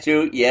often thanks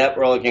to,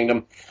 Roller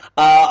Kingdom.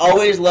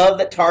 Always loved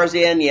that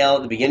Tarzan yell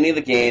at the beginning of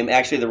the game.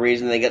 Actually, the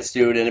reason they got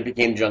sued and it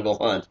became Jungle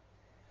Hunt.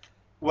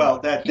 Well,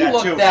 that You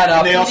looked too. that up.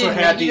 And they You also didn't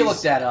had need- you these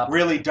looked that up.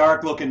 really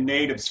dark-looking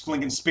natives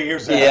flinging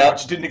spears at Yeah. her,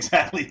 which didn't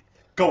exactly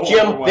go over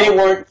Jim, well. they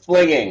weren't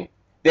flinging.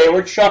 They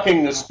were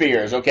chucking the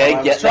spears, okay? I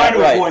was Get trying that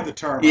to right. avoid the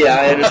term. Yeah,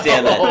 I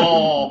understand that.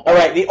 Oh. All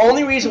right, the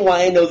only reason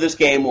why I know this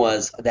game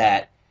was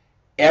that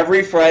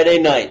every Friday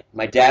night,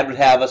 my dad would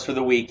have us for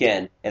the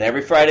weekend, and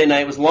every Friday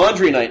night was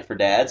laundry night for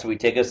Dad, so we'd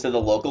take us to the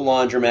local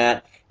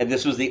laundromat, and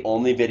this was the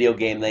only video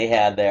game they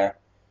had there.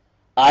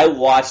 I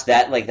watched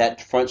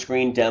that front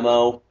screen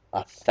demo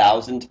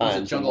 1,000 Was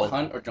times. it Jungle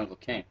Hunt or Jungle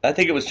King? I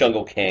think it was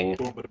Jungle King.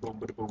 Boom, bada,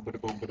 boom, bada, boom, bada,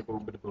 boom, bada,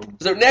 boom, bada, boom.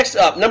 So next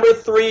up, number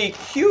 3,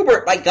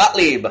 Hubert by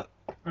Gottlieb.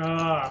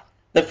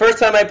 The first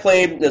time I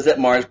played was at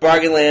Mars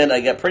Bargain Land. I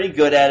got pretty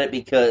good at it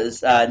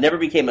because I never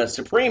became a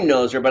supreme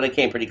noser, but I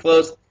came pretty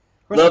close.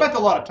 Chris spent a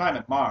lot of time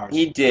at Mars.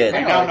 He did.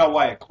 I now know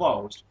why it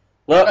closed.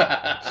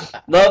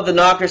 Love the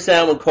knocker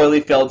sound when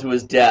Coily fell to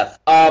his death.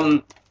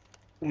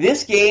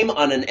 This game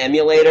on an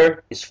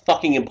emulator is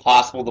fucking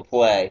impossible to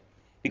play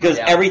because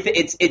everything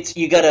it's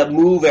you got to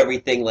move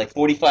everything like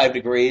 45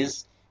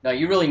 degrees. No,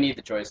 you really need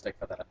the joystick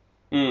for that.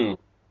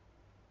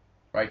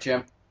 Right,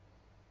 Jim?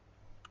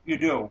 You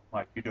do,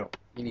 Mike, you do.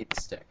 You need the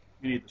stick.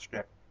 You need the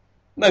stick.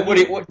 Mike,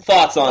 what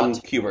thoughts on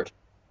Hubert?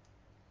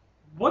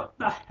 What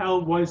the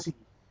hell was he?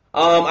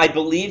 I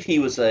believe he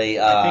was a.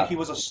 I think he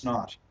was a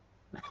snot.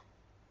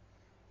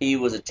 He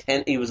was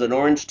an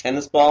orange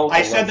tennis ball.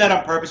 I said that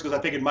on purpose because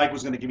I figured Mike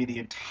was going to give me the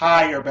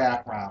entire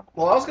background.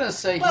 Well, I was going to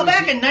say... Well,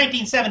 back in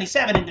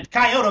 1977 in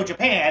Kyoto,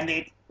 Japan,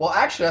 they... Well,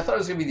 actually, I thought it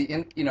was going to be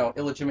the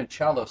illegitimate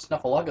child of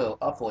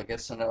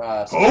Snuffleupagus and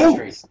Sesame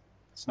Street.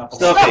 Snuffy.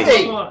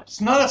 It's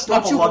not a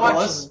Don't you watch...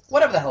 Snuffleupagus.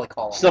 Whatever the hell they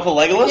call him.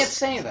 Snuffleupagus? I can't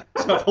say that.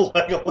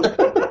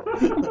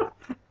 Snuffleupagus.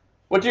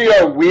 What do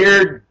your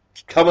weird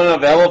coming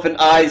of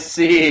elephant eyes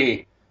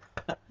see?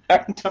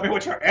 Tell me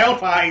what your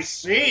elf eyes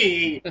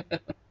see.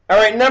 All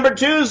right, number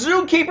 2,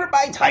 Zookeeper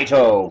by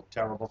Taito.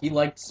 Terrible. He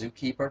liked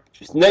Zookeeper.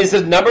 This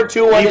is number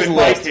 2 on his Even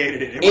list. Mike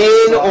hated it. It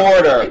In suck.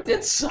 order. It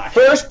did suck.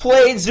 First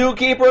played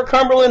Zookeeper,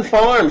 Cumberland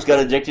Farms. Got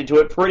addicted to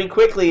it pretty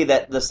quickly.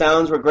 That the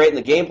sounds were great and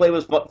the gameplay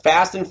was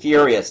fast and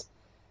furious.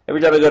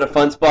 Every time I go to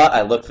Fun Spot,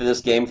 I look for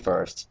this game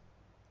first.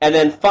 And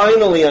then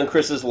finally on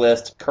Chris's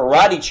list,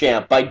 Karate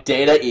Champ by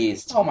Data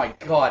East. Oh my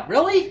god,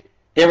 really?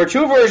 There were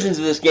 2 versions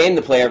of this game,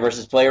 the player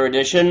versus player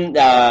edition,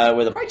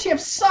 where the Karate Champ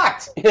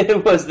sucked.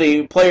 it was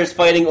the players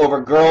fighting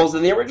over girls,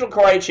 and the original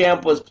Karate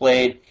Champ was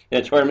played in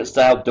a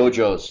tournament-style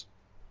dojos.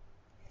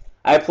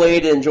 I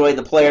played and enjoyed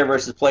the player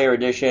versus player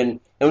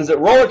edition. It was at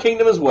Roller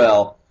Kingdom as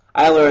well.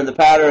 I learned the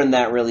pattern, and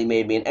that really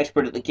made me an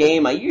expert at the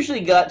game. I usually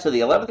got to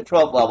the 11th or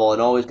 12th level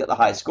and always got the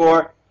high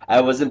score.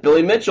 I wasn't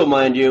Billy Mitchell,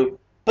 mind you,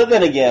 but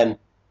then again,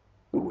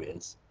 who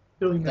is?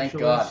 Billy Thank Mitchell.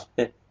 God.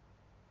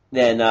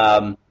 Then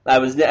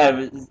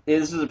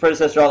this was a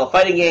predecessor to all the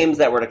fighting games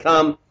that were to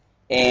come,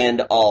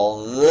 and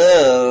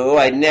although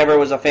I never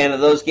was a fan of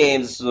those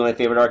games, this was one of my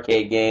favorite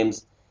arcade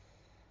games.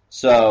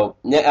 So,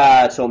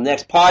 till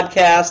next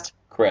podcast,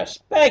 Chris.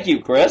 Thank you,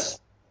 Chris.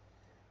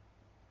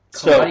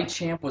 Karate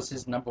Champ was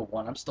his number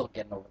 1. I'm still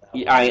getting over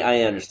that.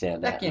 I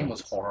understand that. That game was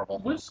horrible.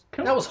 Was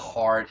That was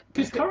hard.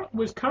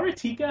 was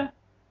Karateka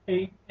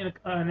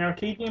an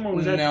arcade game, or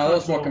was that? No, that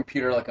was more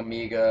computer, like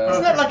Amiga.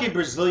 Isn't that like a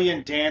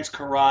Brazilian dance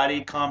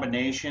karate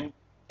combination?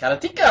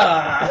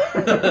 Karateka!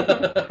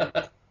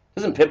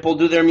 Doesn't Pitbull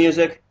do their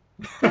music?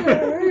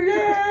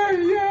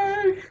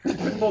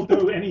 Pitbull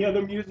do any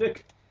other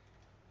music?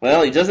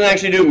 Well, he doesn't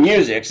actually do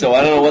music, so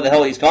I don't know what the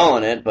hell he's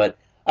calling it, but...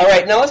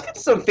 Alright, now let's get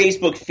to some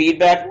Facebook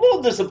feedback. A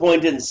little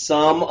disappointed in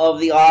some of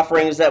the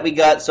offerings that we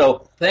got,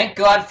 so... Thank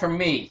God for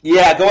me.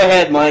 Yeah, go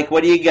ahead, Mike.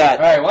 What do you got?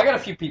 All right, well, I got a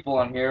few people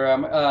on here.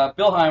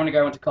 Bill Hyman, a guy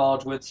I went to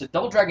college with, said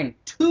Double Dragon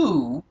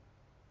 2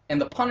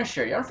 and the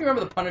Punisher. I don't know if you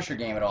remember the Punisher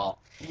game at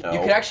all. No. You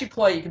could actually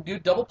play. You could do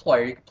double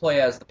player. You could play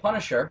as the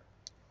Punisher,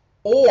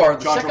 or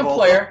the John second Travolta.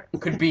 player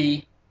could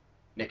be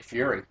Nick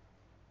Fury,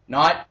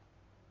 not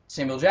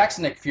Samuel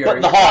Jackson. Nick Fury.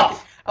 But the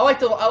Hawk. I like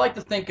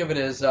to think of it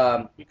as.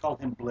 We called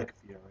him Blick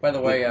Fury. By the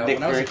way, Nick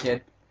when I was a Fury.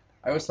 kid,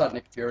 I always thought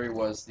Nick Fury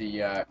was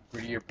the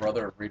grittier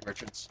brother of Reed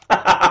Richards.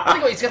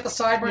 Anyway, he's got the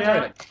sideburns and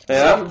everything.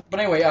 Yeah. So, but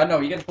anyway, no,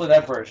 you get to play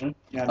that version.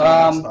 Yeah, no,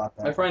 I thought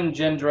that. My friend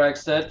Jen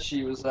Dragstead,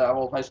 she was an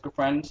old high school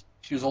friend.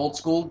 She was old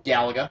school,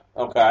 Galaga.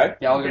 Okay.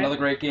 Galaga, Okay. another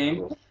great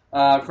game.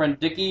 Friend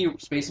Dickie,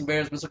 Space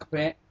Invaders Missile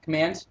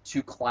Command,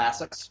 2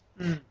 classics.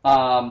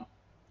 I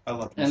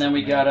love And then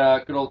we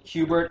got good old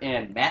Cubert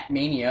and Matt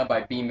Mania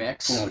by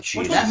B-Mix. Oh, Which jeez.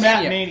 was Matt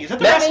Matt Mania. Mania? Is that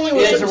the Matt wrestling Mania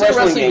was, Yeah, it it's was a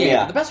wrestling game,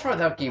 yeah. The best part of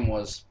that game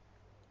was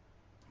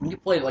when you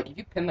played, like, if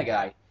you pin the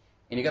guy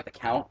and you got the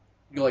count,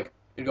 you'd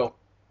go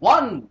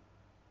 1,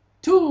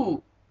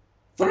 2,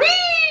 3.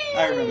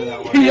 I remember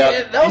that one. Yeah,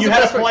 that was And you the had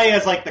best to part. play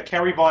as like the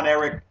Kerry Von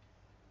Erich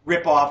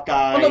rip-off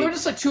guy. Oh, no, they were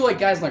just like 2 like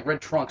guys in like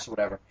red trunks or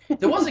whatever.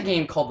 There was a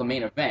game called The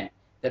Main Event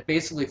that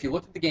basically, if you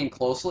looked at the game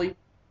closely,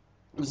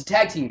 it was a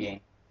tag team game.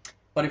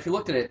 But if you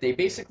looked at it, they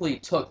basically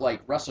took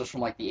like wrestlers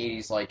from like the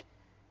 80s, like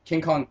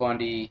King Kong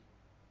Bundy,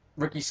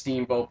 Ricky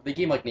Steamboat. They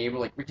gave like neighbor,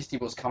 like Ricky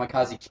Steamboat was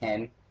Kamikaze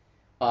Ken.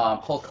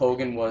 Hulk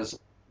Hogan was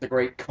the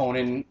Great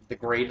Conan the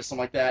Great or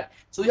something like that.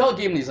 So they all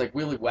gave him these like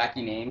really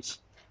wacky names.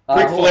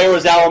 Ric Flair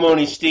was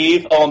Alimony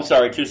Steve. Oh, I'm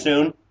sorry, too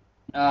soon.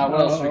 What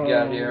else we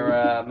got here?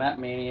 Matt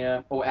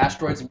Mania. Oh,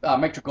 Asteroids.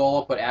 Mike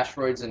Dragola put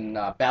Asteroids in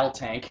Battle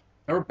Tank.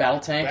 Remember Battle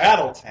Tank?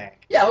 Battle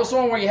Tank. Yeah, that was the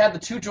one where you had the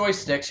 2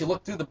 joysticks. You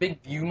looked through the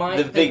big view mine.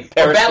 The big or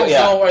periscope, Battle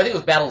yeah. Zone, or I think it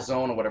was Battle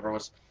Zone or whatever it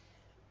was.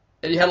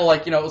 And you had to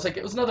like,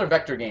 it was another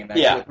vector game.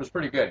 Actually. Yeah. It was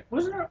pretty good.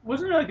 Wasn't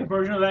there like a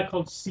version of that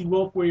called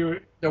Seawolf where you were?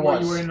 There where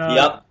was. You were in,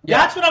 Yep. Yeah.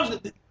 That's what I was.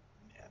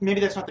 Maybe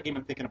that's not the game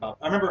I'm thinking about.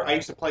 I remember I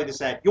used to play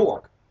this at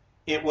York.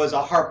 It was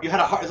a harp. You had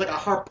it was like a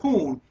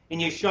harpoon,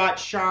 and you shot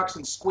sharks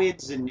and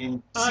squids and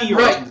sea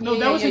right. urchins. No,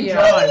 that was in yeah.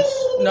 Jaws.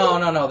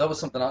 No, that was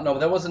something else. No,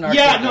 that wasn't arcade.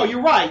 Yeah, no, game.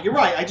 you're right. You're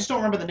right. I just don't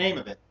remember the name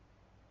of it.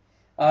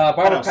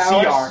 Barbara Sea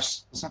Powers.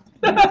 arse. Something.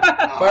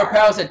 Barbara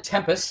Powers had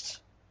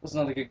Tempest. Was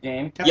another good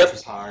game. Tempest Yep.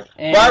 was hard.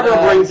 And, Barbara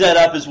brings that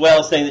up as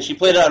well, saying that she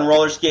played it on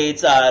roller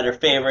skates at her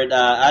favorite,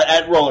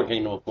 at Roller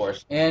Kingdom, of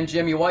course. And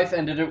Jim, your wife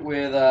ended it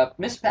with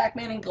Miss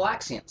Pac-Man and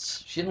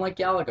Galaxians. She didn't like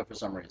Galaga for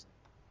some reason.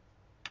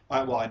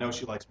 Well, I know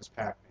she likes Miss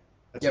Pac-Man.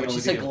 That's Yeah, the but she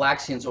only said video.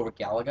 Galaxians over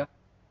Galaga.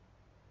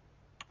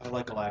 I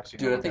like Galaxia.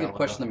 Dude, I think it'd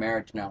question the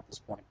marriage now at this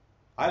point.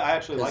 I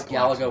actually Because like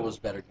Galaga was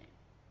a better game.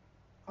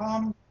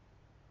 I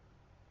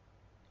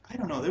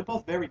don't know. They're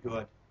both very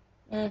good.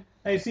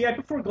 I see. I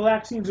prefer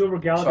Galaxians over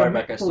Galaga Sorry,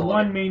 Becca, I still for love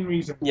one it. main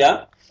reason.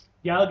 Yeah?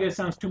 Galaga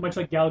sounds too much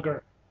like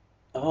Gallagher.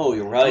 Oh,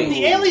 you're right.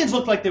 The aliens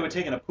looked like they were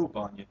taking a poop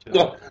on you too.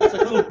 Oh. It's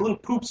like little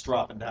poops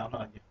dropping down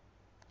on you.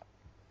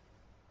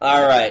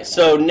 All right,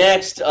 so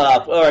next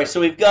up, so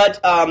we've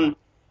got,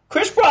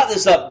 Chris brought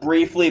this up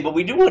briefly, but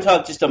we do want to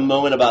talk just a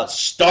moment about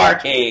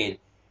Starcade,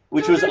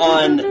 which was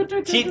on the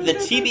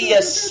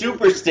TBS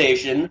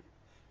Superstation.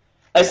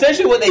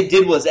 Essentially what they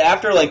did was,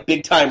 after, like,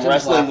 Big Time Jim's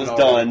Wrestling was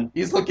laughing already. done...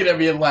 He's looking at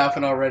me and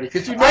laughing already.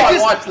 Because you know I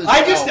watched this show.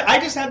 I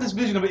just had this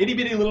vision of an itty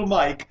bitty little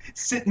Mike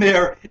sitting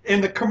there,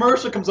 and the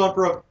commercial comes on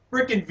for a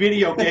freaking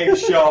video game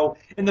show,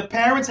 and the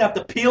parents have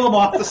to peel him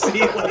off the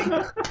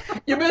ceiling.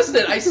 You missed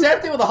it. I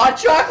sat there with a hot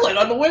chocolate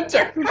on the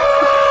winter.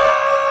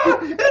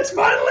 It's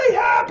finally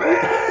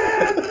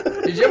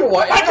happened! Did you ever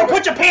watch? Michael,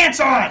 put your pants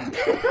on!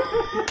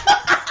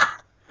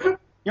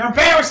 You're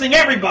embarrassing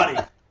everybody!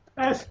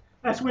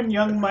 That's when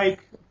young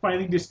Mike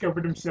finally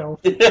discovered himself.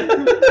 Yeah.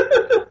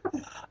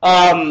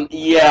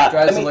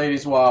 Drives the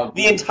ladies wild.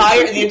 The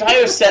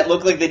entire set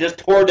looked like they just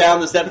tore down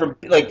the set from,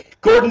 like,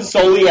 Gordon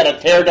Soley had to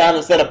tear down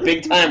the set of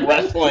Big Time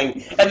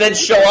Wrestling and then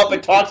show up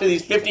and talk to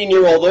these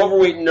 15-year-old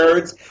overweight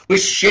nerds with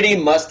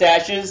shitty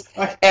mustaches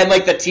and,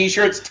 like, the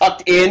t-shirts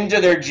tucked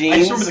into their jeans. I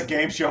just remember the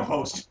game show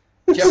host.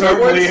 Jeff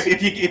Certainly,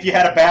 Edwards? if you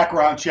had a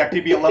background check,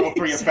 he'd be a level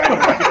 3 offender.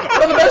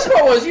 Well, the best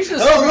part was you should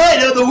have All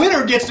right, the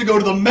winner gets to go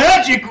to the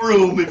magic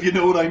room, if you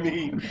know what I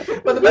mean.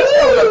 But the best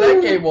part about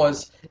that game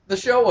was, the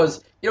show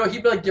was,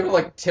 he'd be like giving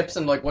like tips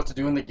and like what to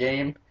do in the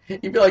game.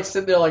 He'd be like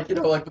sitting there like,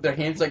 like with their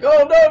hands like,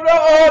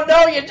 oh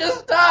no, you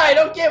just died.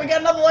 Okay, we got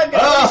another life,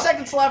 got 30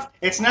 seconds left.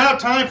 It's now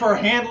time for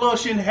Hand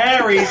Lotion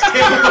Harry's.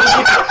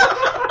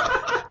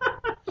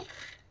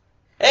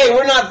 Hey,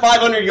 we're not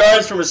 500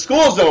 yards from a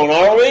school zone,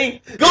 are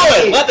we?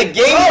 Good. Let the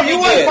game Oh, you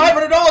won begin.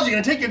 $500. You're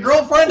gonna take your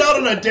girlfriend out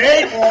on a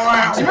date?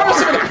 Wow. Do you remember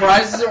some of the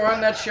prizes that were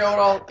on that show at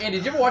all? Andy,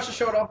 did you ever watch the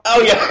show at all?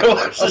 Oh yeah, I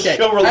watched the Okay,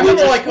 show I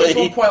remember like at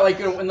religiously. one point, like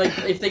when like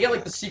if they get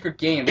like the secret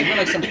game, they win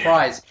like some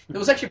prize. It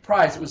was actually a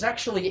prize. It was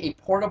actually a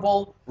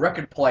portable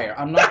record player.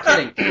 I'm not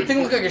kidding. The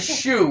thing looked like a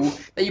shoe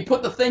that you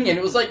put the thing in.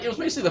 It was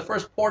basically the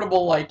first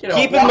portable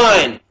Keep in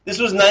mind, this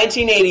was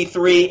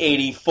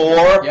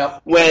 1983-84,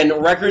 Yep.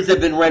 when records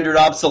had been rendered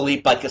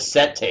obsolete by by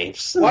cassette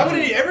tapes. Why would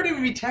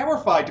everybody be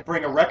terrified to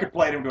bring a record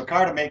player into a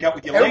car to make out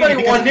with your Everybody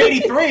lady? Because in wanted-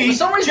 '83, for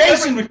some reason,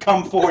 Jason would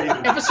come for you.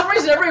 And for some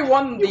reason, everyone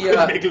won You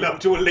couldn't the. make love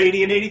to a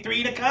lady in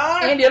 '83 in a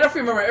car. Andy, I don't know if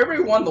you remember,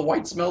 everyone won the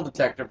white smell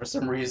detector for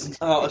some reason.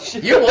 Oh,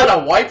 shit. You won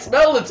a white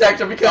smell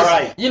detector because All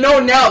right. you know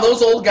now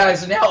those old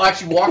guys are now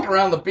actually walking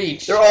around the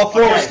beach. They're all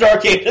former Okay.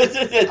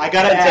 Starcade I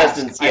gotta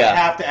contestants. ask. I Yeah.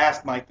 have to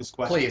ask Mike this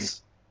question.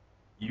 Please.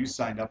 You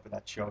signed up for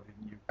that show,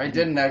 didn't you? I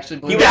didn't actually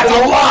He believe was- That's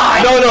a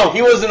lie! No,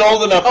 he wasn't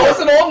old enough. I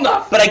wasn't old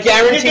enough! But I They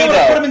guarantee, would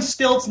have put him though. in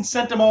stilts and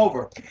sent him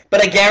over.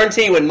 But I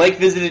guarantee, when Mike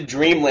visited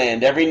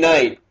Dreamland every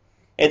night,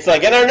 it's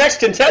like, and our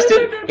next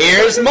contestant,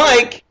 here's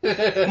Mike.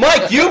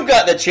 Mike, you've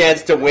got the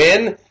chance to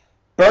win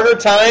Burger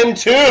Time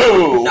 2.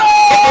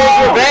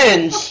 Hitler's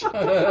Revenge.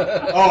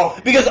 Oh,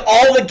 Because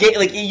all the game,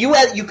 like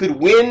you could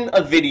win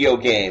a video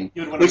game,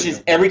 You would win a which video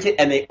is everything,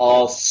 and they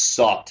all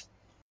sucked.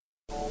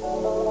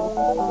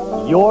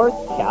 You're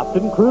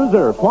Captain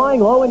Cruiser,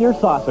 flying low in your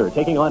saucer,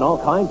 taking on all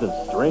kinds of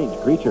strange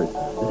creatures.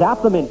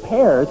 Zap them in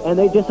pairs and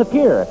they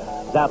disappear.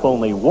 Zap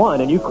only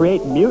one and you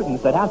create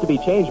mutants that have to be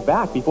changed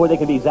back before they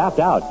can be zapped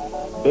out.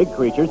 Big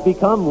creatures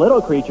become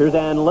little creatures,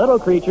 and little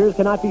creatures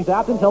cannot be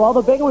zapped until all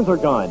the big ones are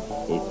gone.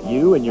 It's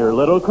you and your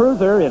little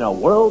cruiser in a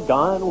world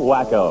gone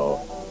wacko.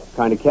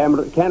 Kind of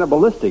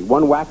cannibalistic,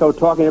 one wacko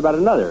talking about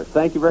another.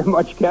 Thank you very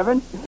much,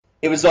 Kevin.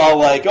 It was all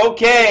like,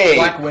 okay.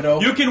 Black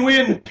Widow. you can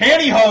win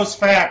Pantyhose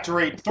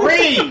Factory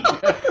 3.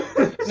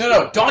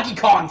 No, Donkey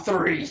Kong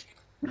 3.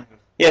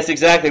 Yes,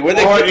 exactly. Where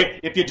they Or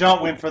if you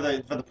don't win for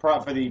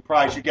the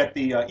prize, you get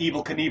the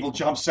Evil Knievel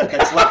jump set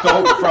that's left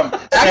over from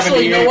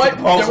Actually, you know 78 what?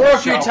 proposal There were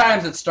a few show.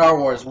 times that Star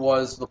Wars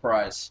was the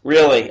prize.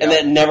 Really, and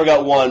that never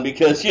got won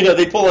because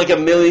they pull like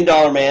 $1 million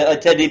man, a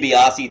Ted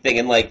DiBiase thing,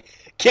 and like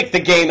kick the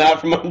game out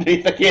from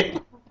underneath the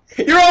game.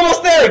 You're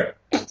almost there.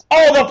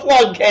 Oh, the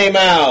plug came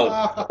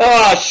out.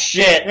 Oh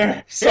shit!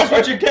 Here's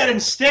what you get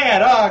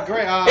instead. Oh,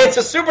 great. It's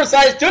a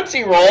supersized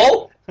Tootsie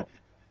Roll.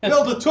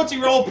 Build the Tootsie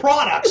Roll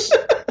products.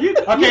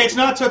 Okay, it's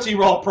not Tootsie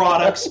Roll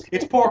products.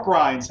 It's pork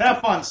rinds.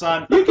 Have fun,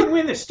 son. You can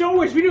win the Star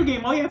Wars video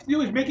game. All you have to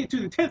do is make it to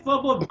the 10th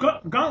level of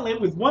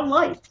Gauntlet with one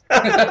life.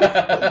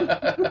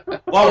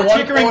 While we're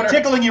One quarter.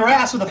 tickling your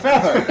ass with a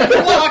feather.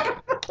 Good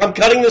luck. I'm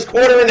cutting this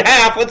quarter in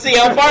half. Let's see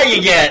how far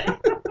you get.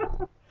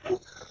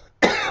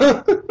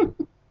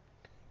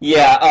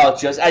 Yeah. Oh,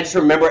 I just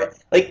remember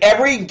like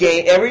every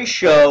game, every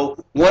show.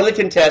 One of the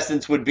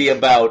contestants would be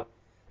about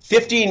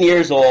 15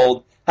 years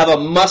old, have a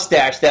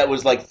mustache that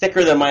was like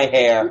thicker than my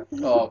hair,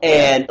 Oh,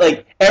 and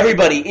like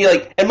everybody,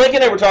 and Mike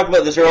and I were talking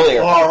about this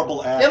earlier.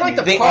 Horrible ass. They had like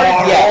the They-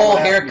 party yeah, bowl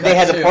haircut. They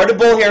had the too. parted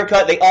bowl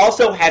haircut. They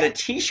also had a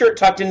T-shirt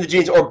tucked into the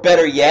jeans, or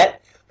better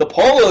yet, the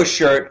polo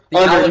shirt The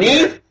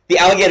underneath alligator. the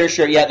alligator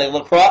shirt. Yeah, the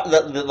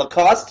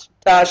Lacoste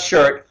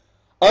shirt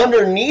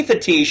underneath a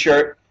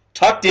T-shirt,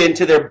 tucked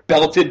into their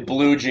belted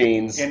blue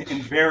jeans. And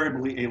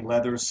invariably a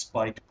leather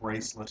spiked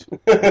bracelet.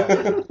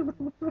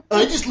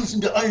 I just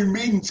listened to Iron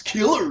Maiden's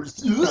Killers.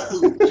 Jim,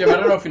 I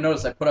don't know if you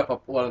noticed, I put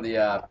up one of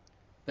the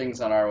things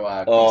on our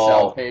Oh,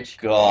 Excel page.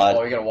 God.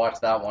 Oh, you gotta watch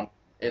that one.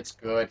 It's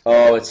good.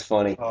 Oh, it's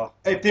funny.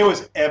 If there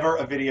was ever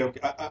a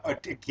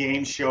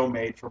game show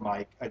made for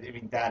Mike, I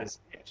mean, that is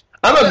it.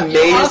 I'm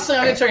amazed. Honestly,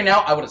 I'm gonna tell you now,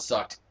 I would have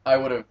sucked. I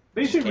would have.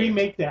 They should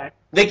remake that.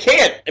 They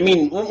can't. I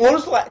mean, when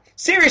was the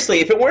seriously,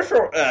 if it weren't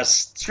for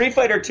Street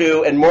Fighter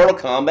 2 and Mortal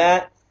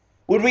Kombat,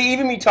 would we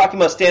even be talking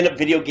about stand-up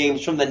video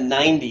games from the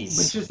 90s?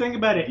 But just think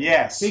about it.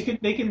 Yes. They can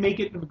make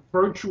it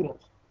virtual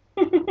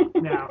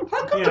now.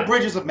 How come the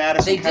Bridges of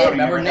Madison They did, County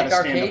remember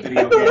never had Nick a stand-up Arcade?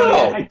 video game?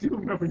 No. I do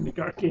remember Nick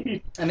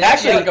Arcade. And they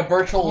Actually, actually like a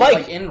virtual Mike,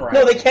 like in-run.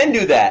 no, they can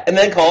do that, and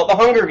then call it the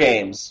Hunger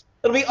Games.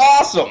 It'll be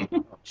awesome.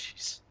 Oh,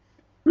 jeez.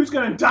 Who's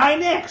gonna die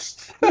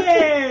next?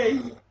 Yay!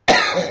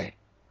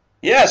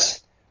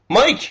 Yes,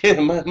 Mike.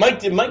 Mike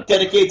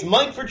dedicates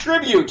Mike for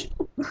tribute.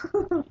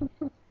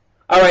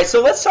 All right,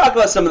 so let's talk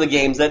about some of the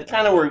games that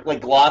kind of were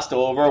like glossed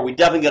over. We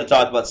definitely got to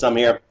talk about some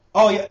here.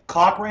 Oh, yeah,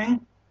 Cock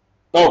Ring?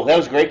 Oh, that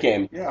was a great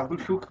game. Yeah.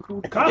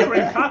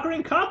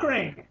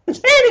 Cockring!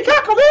 Sandy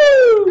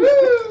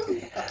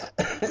Cockaboo!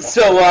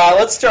 So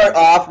let's start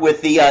off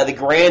with the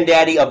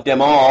granddaddy of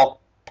them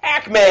all,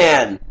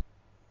 Pac-Man.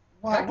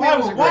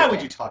 Why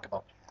would you talk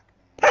about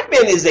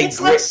Pac-Man is a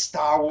It's like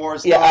Star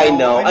Wars. Yeah,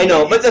 though. I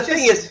know. But the it's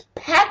thing just- is,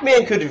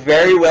 Pac-Man could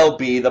very well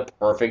be the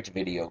perfect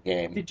video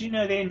game. Did you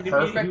know he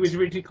Perfect. was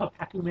originally called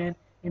Pac-Man,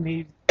 and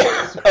they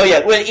Oh yeah,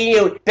 well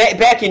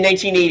back in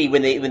 1980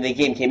 when the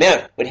game came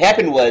out, what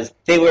happened was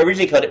they were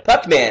originally called it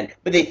Puck-Man,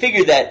 but they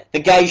figured that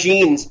the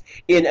gaijins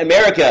in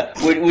America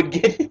would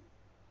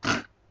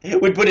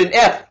put an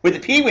F where the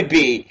P would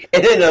be,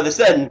 and then all of a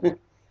sudden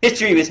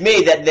history was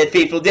made that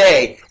fateful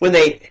day when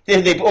they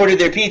ordered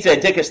their pizza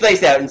and took a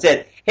slice out and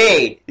said,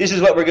 "Hey, this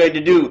is what we're going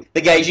to do.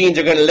 The gaijins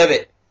are going to love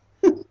it."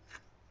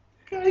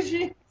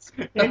 Gaijins.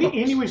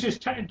 Andy was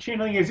just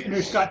channeling his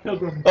inner Scott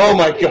Pilgrim. Oh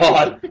my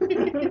God.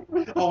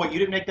 Oh, wait, you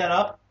didn't make that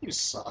up? You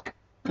suck.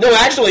 No,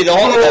 actually,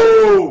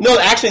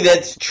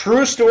 that's a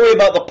true story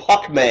about the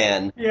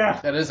Puck-Man. Yeah.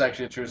 That is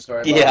actually a true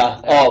story. Yeah.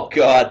 About Oh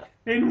God.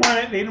 They didn't want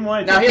it. They didn't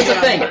want it. Now here's the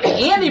thing.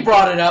 Andy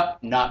brought it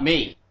up, not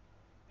me.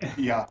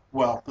 Yeah,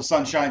 well, the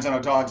sun shines on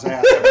a dog's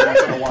ass every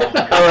once in a while.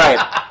 All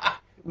right.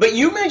 But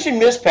you mentioned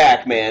Miss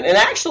Pac-Man, and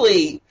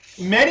actually,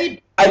 I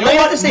might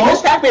have to say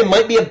Miss Pac-Man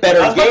might be a better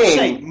I was about to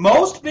say, game.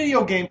 most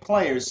video game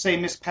players say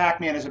Miss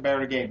Pac-Man is a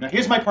better game. Now,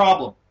 here's my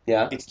problem.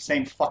 Yeah. It's the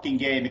same fucking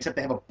game, except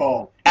they have a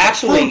bow.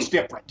 Actually, the fruit's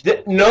different.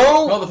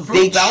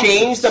 They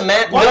changed the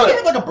map. Why No, do they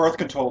have like a birth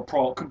control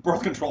pill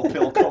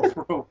go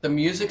through? The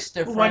music's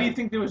different. Why do you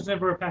think there was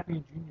never a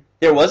Pac-Man Jr.?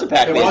 there was a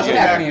Pac-Man. There was a Jr.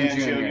 Pac-Man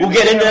Jr. We'll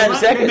get into that in a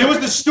second. There was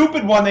the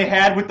stupid one they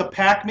had with the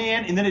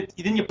Pac-Man, and then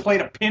you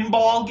played a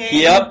pinball game.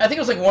 Yep. I think it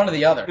was like one or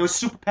the other. It was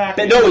Super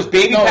Pac-Man. No, it was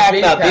Baby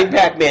Pac-Man. Big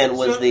Pac-Man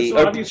was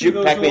So obviously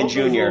those Pac-Man those Jr.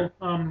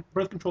 little,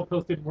 birth control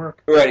pills didn't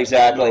work. Right,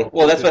 exactly.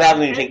 Well, that's what happens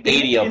when you take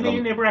 80 of And them.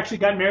 they never actually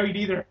got married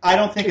either. I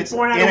don't think it's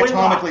born out of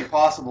anatomically wedlock.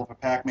 possible for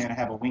Pac-Man to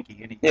have a winky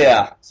anyway.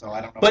 Yeah. So I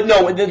don't know. But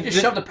no, You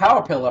just shoved a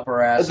power pill up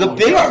her ass. the and-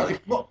 big...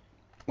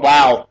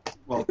 Wow.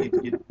 Well, okay,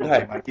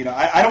 Mike,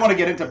 I don't want to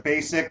get into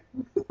basic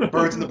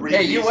birds in the breeze.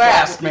 Hey, you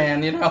asked,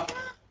 man, you know.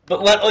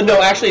 But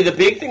no, actually, the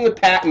big thing with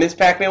Miss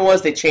Pac-Man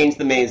was they changed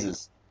the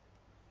mazes.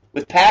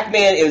 With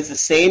Pac-Man, it was the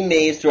same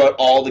maze throughout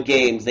all the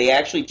games. They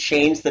actually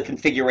changed the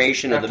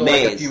configuration of the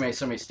maze. After like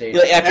so many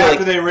stages.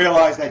 After they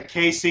realized that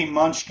Casey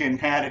Munchkin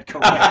had it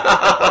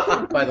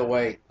correct. By the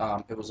way,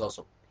 it was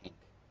also pink.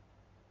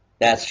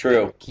 That's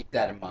true. Keep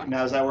that in mind.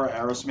 Now, is that where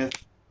Aerosmith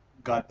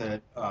got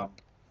the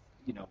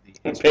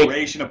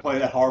inspiration to play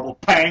that horrible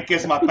 "Pink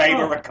is my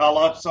favorite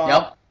color" song?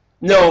 Yep.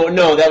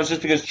 No, that was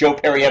just because Joe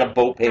Perry had a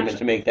boat payment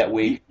to make that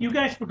week. You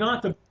guys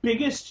forgot the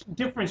biggest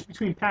difference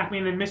between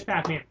Pac-Man and Miss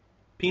Pac-Man.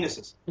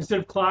 Penises. Instead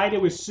of Clyde,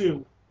 it was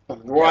Sue.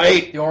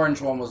 Right. The orange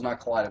one was not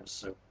Clyde, it was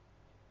Sue.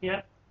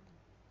 Yeah.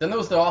 Then there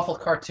was the awful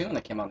cartoon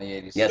that came out in the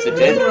 80s. Yes, it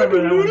did.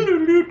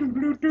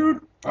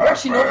 I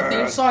actually know the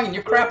theme song, and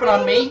you're crapping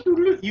on me?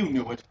 You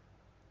knew it.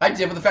 I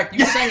did, but the fact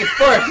you sang it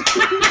first.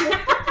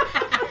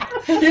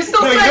 You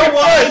still No, sang you know it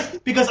why?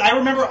 first. Because I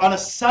remember on a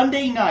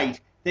Sunday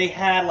night, they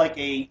had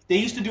they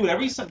used to do it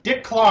every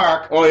Dick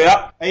Clark. Oh,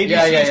 yeah.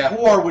 ABC's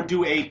Core would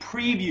do a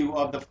preview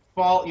of the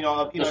fall,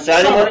 The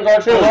Saturday morning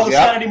cartoons, all the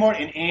yeah. Saturday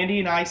morning, and Andy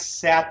and I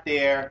sat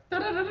there,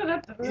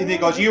 and they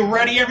goes, "You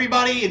ready,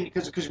 everybody?" And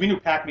because we knew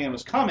Pac-Man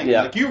was coming,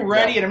 Yeah. like, "You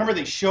ready?" And I remember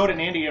they showed it,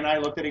 and Andy and I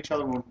looked at each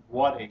other and went,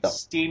 "What a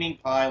steaming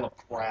pile of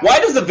crap!" Why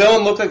does the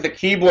villain look like the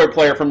keyboard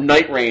player from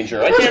Night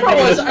Ranger? I The worst can't part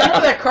believe was, this. I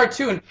remember that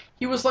cartoon.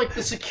 He was like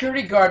the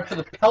security guard for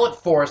the pellet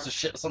forest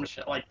or some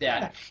shit like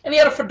that. And he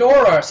had a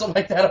fedora or something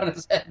like that on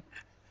his head.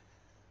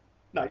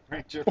 Night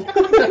Ranger. All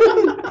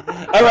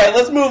right,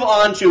 let's move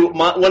on to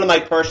one of my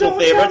personal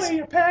favorites, Tell me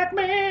you're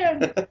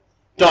Pac-Man.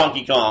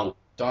 Donkey Kong.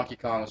 Donkey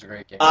Kong was a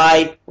great game.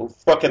 I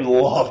fucking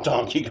love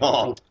Donkey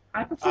Kong.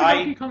 I prefer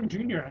Donkey Kong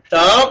Jr. actually.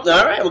 Oh,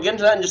 all right, we'll get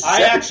into that in just a I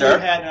second, actually sir.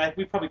 had, and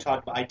we probably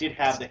talked about. I did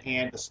have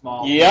the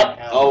small. Yep.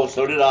 handheld. Oh,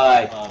 so did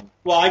I.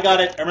 Well, I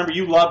got it. I remember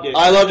you loved it.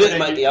 I loved it. And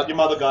then your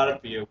mother got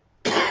it for you.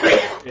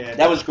 And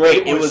That was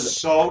great. It was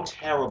so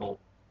terrible.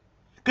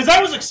 Because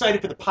I was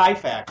excited for the Pie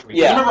Factory.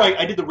 Yeah. Remember,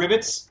 I did the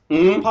rivets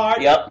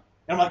part. Yep.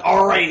 And I'm like,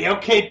 all right,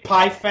 okay,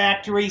 Pie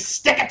Factory,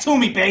 stick it to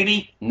me,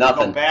 baby.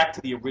 Nothing. Go back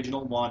to the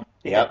original one.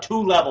 They Yep. had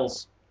 2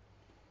 levels.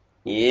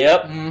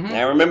 Yep.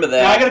 I remember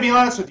that. Now, I got to be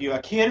honest with you.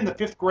 A kid in the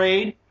 5th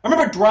grade. I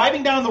remember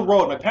driving down the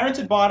road. My parents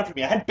had bought it for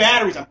me. I had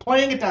batteries. I'm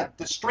playing it.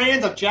 The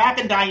strands of Jack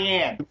and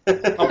Diane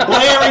are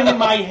blaring in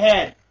my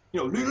head.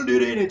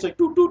 It's like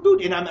doot doot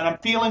doot, and I'm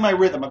feeling my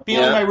rhythm. I'm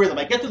feeling my rhythm.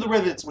 I get to the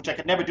rivets, which I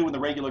could never do in the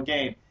regular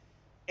game,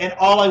 and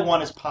all I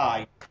want is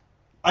pie.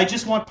 I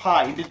just want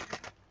pie.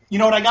 You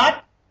know what I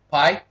got?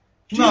 Pie?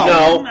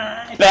 No.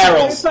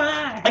 Barrels.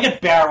 I got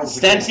barrels.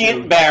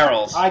 Sentient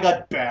barrels. I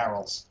got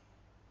barrels.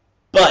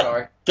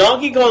 But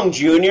Donkey Kong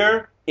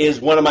Jr. is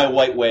one of my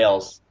white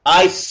whales.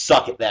 I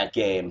suck at that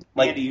game.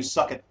 Like, Andy, you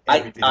suck at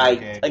everything.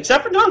 Okay?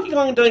 Except for Donkey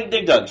Kong and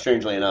Dig Dug,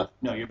 strangely enough.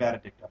 No, you're bad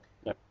at Dig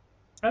Dug.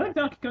 I like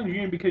Donkey Kong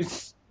Jr.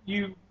 because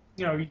you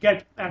get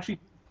to actually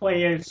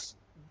play as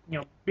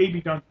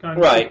baby Donkey Kong.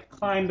 Right.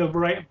 Climb the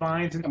right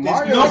vines and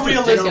There's no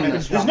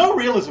realism. There's no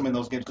realism in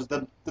those games because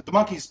the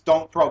monkeys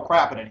don't throw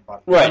crap at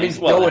anybody. Right. I mean,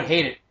 Bill would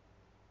hate it.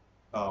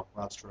 Oh,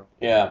 that's true.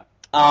 Yeah.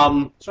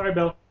 Sorry,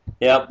 Bill.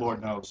 Yep.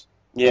 Lord knows.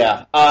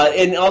 Yeah.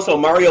 And also,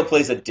 Mario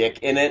plays a dick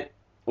in it,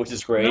 which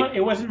is great. No,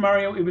 it wasn't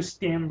Mario. It was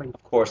Stanley.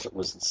 Of course it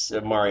was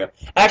Mario.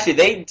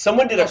 Actually,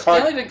 someone did a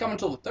Stanley didn't come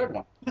until the 3rd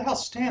one. Who the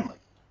hell's Stanley?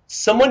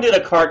 Someone did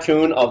a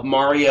cartoon of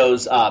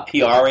Mario's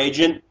PR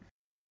agent.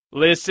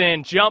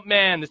 Listen,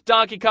 Jumpman, this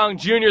Donkey Kong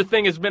Jr.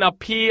 thing has been a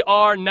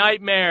PR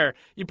nightmare.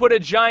 You put a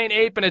giant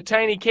ape in a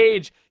tiny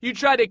cage. You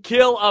try to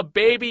kill a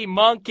baby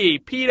monkey.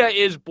 PETA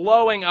is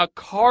blowing a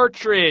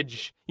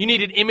cartridge. You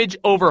need an image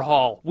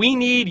overhaul. We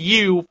need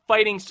you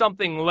fighting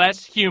something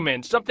less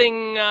human.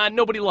 Something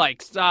nobody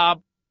likes.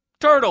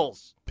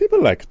 Turtles.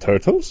 People like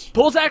turtles.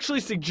 Polls actually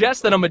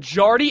suggest that a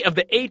majority of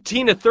the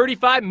 18 to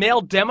 35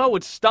 male demo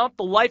would stomp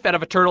the life out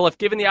of a turtle if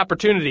given the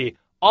opportunity.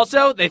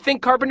 Also, they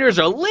think carpenters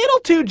are a little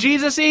too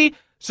Jesus-y,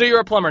 so you're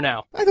a plumber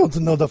now. I don't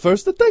know the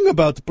first thing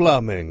about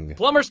plumbing.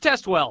 Plumbers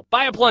test well.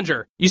 Buy a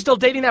plunger. You still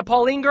dating that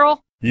Pauline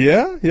girl?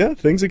 Yeah,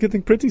 things are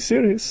getting pretty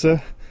serious.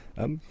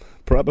 I'm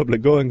probably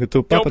going to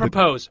Don't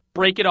propose.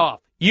 Break it off.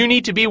 You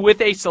need to be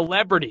with a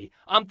celebrity.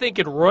 I'm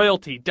thinking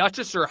royalty,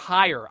 duchess or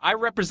higher. I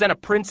represent a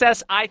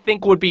princess I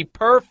think would be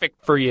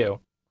perfect for you.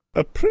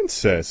 A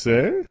princess,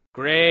 eh?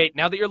 Great.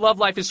 Now that your love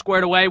life is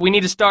squared away, we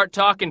need to start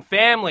talking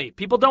family.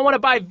 People don't want to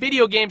buy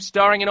video games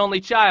starring an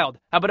only child.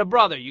 How about a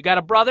brother? You got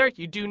a brother?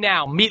 You do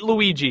now. Meet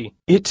Luigi.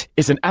 It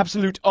is an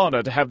absolute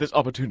honor to have this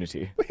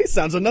opportunity. He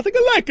sounds nothing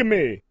alike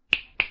me.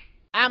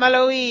 I'm a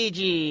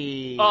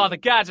Luigi. Oh, the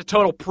guy's a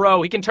total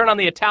pro. He can turn on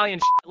the Italian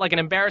shit like an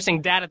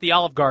embarrassing dad at the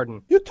Olive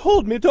Garden. You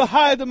told me to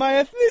hide my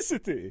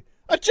ethnicity.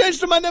 I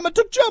changed my name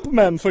to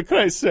Jumpman, for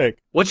Christ's sake.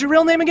 What's your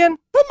real name again?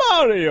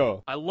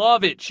 Mario. I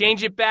love it.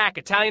 Change it back.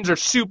 Italians are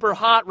super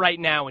hot right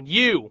now, and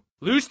you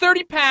lose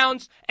 30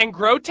 pounds and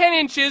grow 10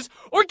 inches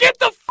or get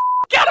the f***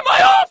 out of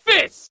my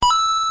office!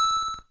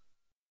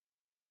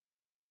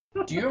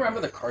 Do you remember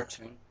the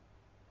cartoon?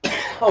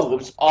 Oh, it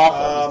was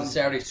awful. It was the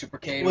Saturday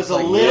Supercade. It was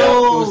like, a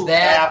little it was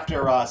that.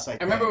 after us, I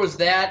think. I remember it was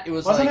that. It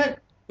was Wasn't like it?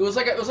 It was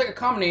like a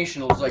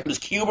combination. It was like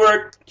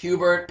Cubert,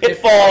 Pitfall,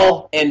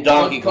 Pitfall, and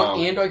Donkey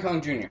Kong. and Donkey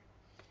Kong Jr.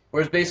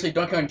 Whereas basically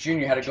Donkey Kong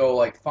Jr. had to go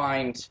like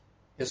find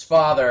his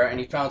father, and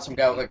he found some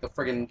guy with like the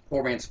friggin'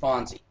 poor man's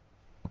Fonzie.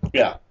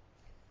 Yeah.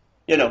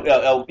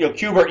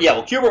 Cubert. Yeah,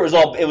 well, Cubert was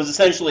all. It was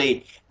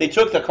essentially they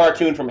took the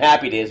cartoon from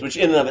Happy Days, which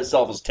in and of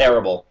itself is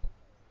terrible,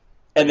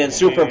 and then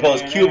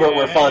superimposed Cubert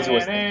where Fonzie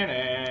was.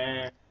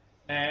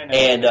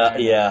 And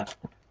yeah.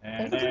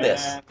 Look at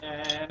this.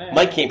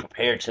 Mike came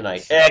prepared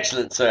tonight.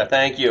 Excellent, sir.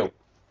 Thank you.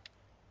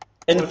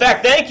 In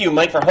fact, thank you,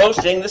 Mike, for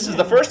hosting. This is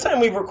the first time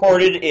we've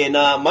recorded in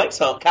Mike's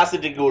home, Casa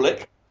de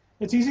Gulick.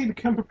 It's easy to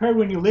come prepared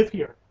when you live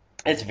here.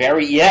 It's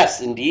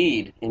yes,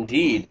 indeed.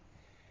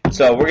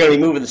 So we're going to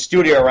be moving the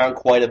studio around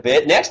quite a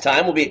bit. Next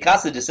time we'll be at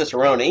Casa de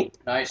Cicerone.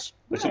 Nice.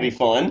 Which will be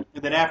fun.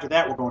 And then after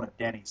that, we're going to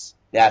Denny's.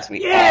 That's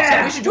going to be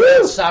awesome. We should do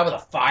it outside with a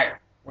fire.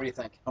 What do you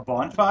think? A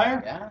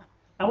bonfire? Yeah.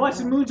 I want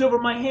some moons over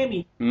my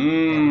hammy.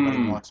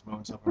 Everybody wants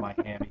moons over my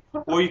hammy.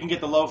 Or you can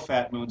get the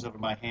low-fat moons over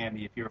my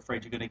hammy if you're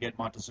afraid you're going to get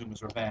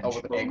Montezuma's revenge. Oh,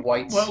 with egg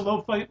whites. Well,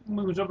 low-fat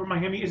moons over my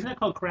hammy. Isn't that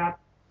called crap?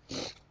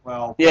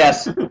 Well,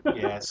 yes.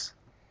 Yes.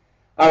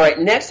 All right,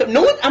 next up.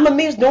 I'm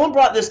amazed no one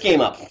brought this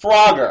game up.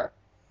 Frogger.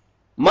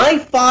 My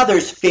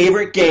father's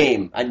favorite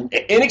game,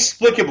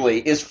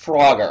 inexplicably, is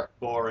Frogger.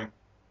 Boring.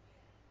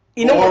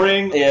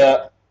 Boring?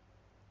 Yeah.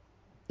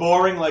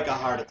 Boring like a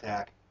heart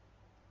attack.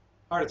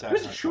 Heart attack.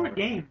 It's a short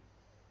game.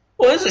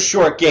 Well, it's a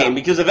short game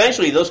because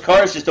eventually those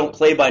cars just don't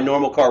play by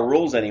normal car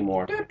rules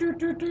anymore. All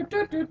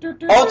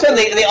of a sudden,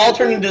 they all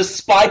turn into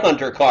Spy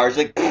Hunter cars.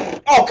 Like,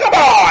 oh, come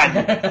on!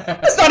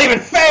 That's not even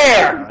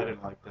fair! I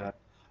didn't like that.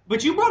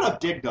 But you brought up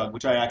Dig Dug,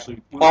 which I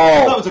actually thought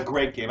that was a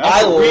great game.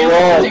 I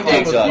love Dig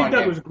Dug. Dig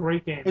Dug was a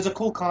great game. It was a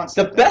cool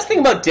concept. The best thing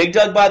about Dig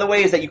Dug, by the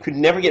way, is that you could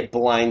never get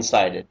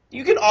blindsided.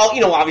 You could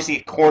obviously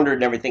get cornered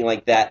and everything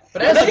like that.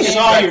 But as you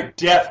saw your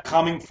death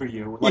coming for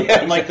you, like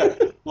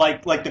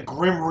the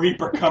Grim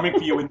Reaper coming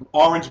for you in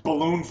orange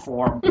balloon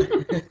form.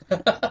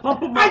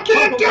 I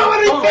can't do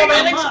anything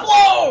and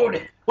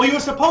explode. Well, you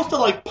were supposed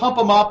to pump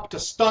them up to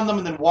stun them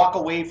and then walk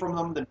away from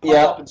them, then pump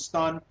up and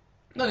stun.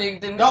 No,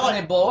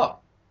 they blow up.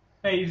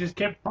 Hey, you just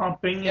kept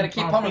pumping. You gotta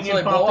keep pumping until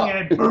they blow up.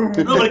 and boom.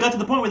 No, but it got to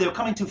the point where they were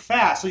coming too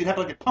fast, so you'd have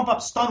to pump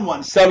up, stun one,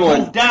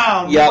 move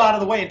down, move out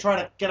of the way, and try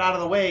to get out of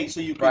the way so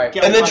you could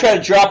get. And then try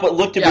to drop what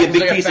looked to be a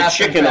big piece of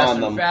chicken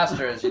on them.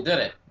 Faster as you did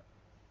it.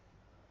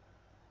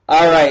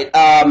 All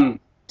right,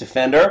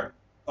 Defender.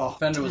 Oh,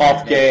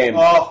 tough game.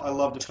 Oh, I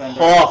love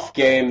Defender. Tough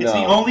game, It's though.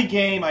 the only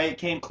game I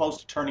came close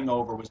to turning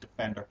over was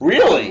Defender.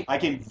 Really? I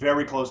came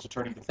very close to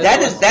turning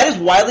Defender. That is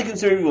widely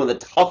considered one of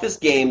the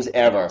toughest games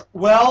ever.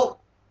 Well,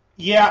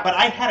 yeah, but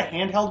I had a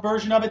handheld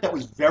version of it that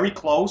was very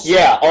close.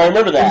 Yeah, I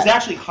remember that. It was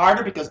actually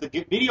harder because the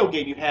video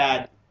game you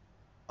had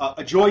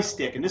a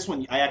joystick, and this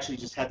one I actually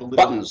just had the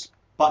little buttons.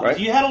 Buttons. Right?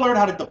 You had to learn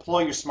how to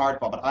deploy your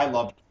smartphone, but I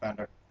loved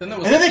Defender. Then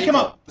and then they came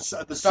out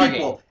the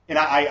sequel, and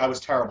I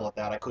was terrible at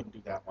that. I couldn't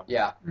do that one.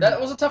 Yeah,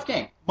 that was a tough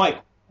game. Mike,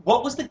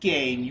 what was the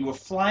game you were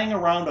flying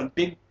around on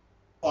big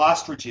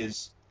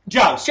ostriches?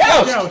 Joust.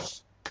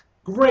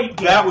 Great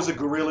game. That was a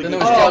really Then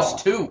good there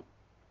was game. Joust 2.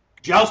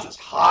 Joust was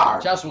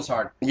hard. Joust was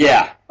hard.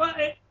 Yeah.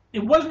 But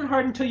it wasn't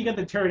hard until you got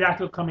the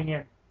pterodactyl coming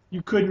in.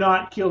 You could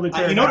not kill the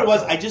pterodactyl. You know what it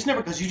was? I just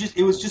never, because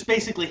it was just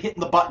basically hitting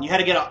the button. You had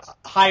to get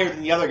higher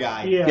than the other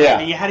guy. Yeah.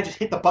 And you had to just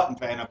hit the button,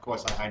 and of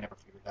course I never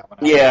figured that one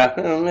out. Yeah,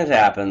 it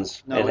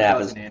happens. No, it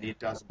happens. doesn't, Andy. It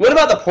doesn't. What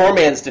about the poor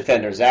man's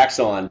Defender,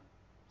 Zaxxon?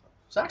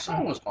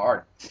 Zaxxon was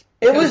hard.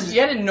 It was. You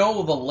had to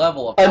know the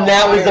level of. And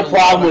that was the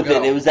problem with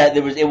go. it. It was that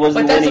it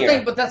wasn't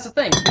linear. But that's the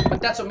thing.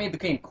 But that's what made the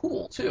game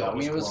cool too. I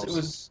mean, it was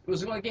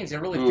one of the games you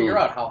really figure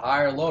out how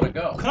high or low to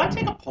go. Could I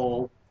take a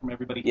poll from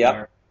everybody Yep.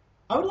 here?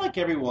 I would like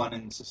everyone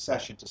in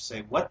succession to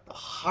say what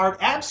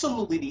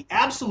the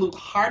absolute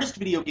hardest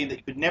video game that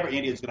you could never.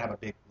 Andy is going to have a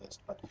big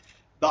list, but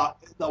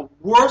the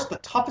worst, the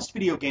toughest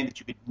video game that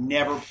you could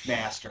never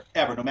master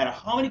ever, no matter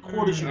how many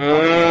quarters you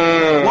put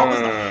in. What was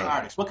the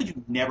hardest? What could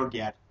you never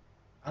get?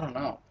 I don't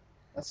know.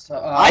 That's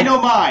I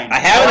know mine. I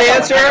have an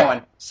answer.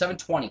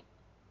 720.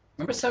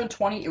 Remember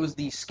 720? It was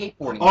the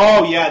skateboarding.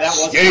 Oh yeah, that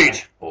was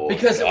Skate.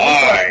 Because it was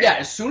die. like,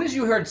 as soon as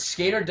you heard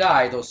skate or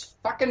die, those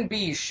fucking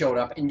bees showed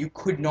up, and you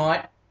could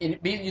not.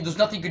 There's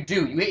nothing you could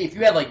do. If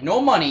you had like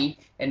no money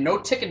and no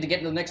ticket to get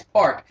into the next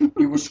park,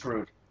 you were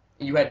screwed.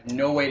 You had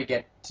no way to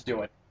get to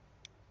do it.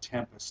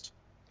 Tempest.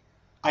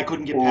 I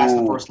couldn't get past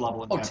the first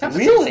level in Tempest.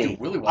 Really?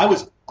 Did really well. I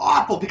was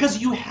awful because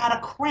you had a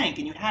crank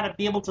and you had to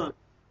be able to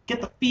get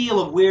the feel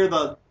of where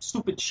the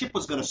stupid ship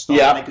was going to start.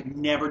 Yeah. And I could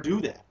never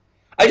do that.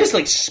 I just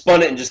like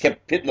spun it and just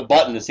kept hitting the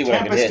button to see what I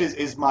could Tempest hit.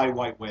 is my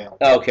white whale.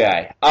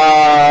 Okay.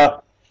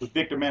 With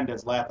Victor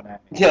Mendez laughing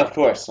at me. Yeah, of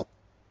course.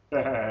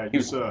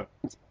 You suck.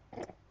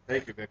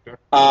 Thank you, Victor.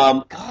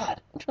 God,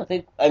 I'm trying to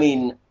think. I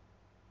mean,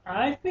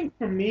 I think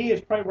for me,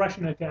 it's probably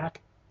Russian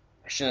Attack.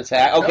 Russian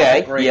Attack.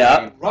 Okay,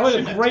 yeah. That was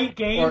a great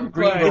game. Or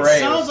Green but- It Berets.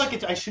 sounds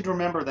like I should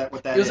remember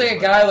what that He was is. like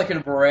a guy like in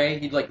a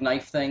beret. He'd like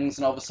knife things,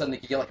 and all of a sudden he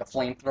could get like a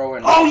flamethrower.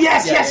 And Oh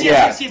yes, Yeah, yes, yeah.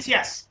 yes, yes, yes,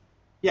 yes.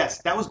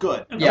 Yes, that was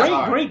good. A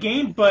Yeah. great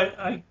game, but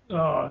I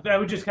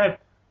would just have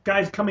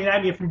guys coming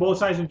at me from both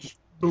sides and just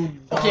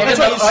boom. Okay, I That's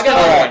got why you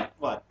another one.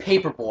 What?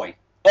 Paperboy.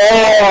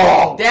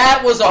 Oh!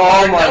 That was a Oh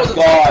hard. my That was a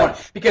God. tough one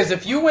because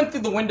if you went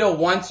through the window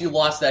once, you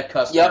lost that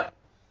customer. Yep.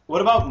 What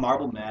about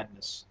Marble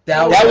Madness?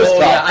 That That was was tough.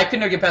 Yeah, I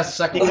couldn't get past the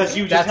second one. Because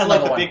you just That's had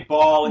like the another big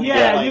ball. And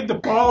Yeah, like, you had the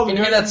ball. And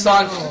you hear that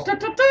song.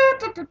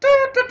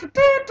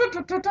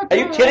 Are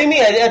you kidding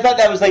me? I thought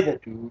that was like the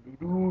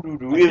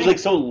doo-doo-doo-doo-doo. It was like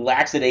so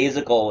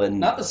lackadaisical and.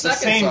 Not the the second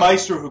same song.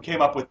 maestro who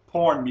came up with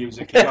porn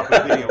music came up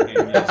with video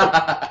game music.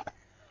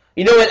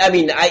 You know what? I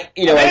mean,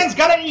 Man's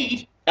gotta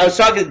eat. I was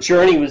talking.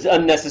 Journey was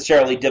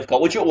unnecessarily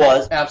difficult, which it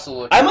was.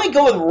 Absolutely. I might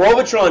go with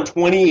Robotron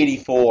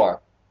 2084.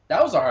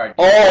 That was a hard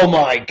game. Oh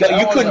my god! That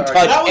You was couldn't hard.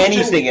 touch That was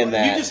anything just, in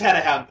that. You just had to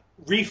have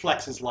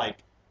reflexes like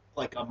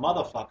a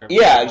motherfucker.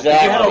 Yeah,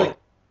 exactly. You had to, like,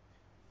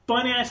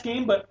 Fun ass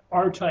game, but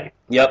R-Type.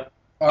 Yep.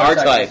 R-Type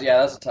R-Type. was- Yeah,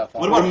 that's a tough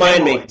one. what about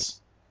Remind me.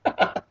 hemorrhoids?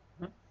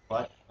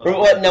 What?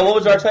 Now, what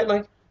was R-Type,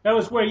 Mike? That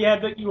was where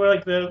you were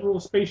like the little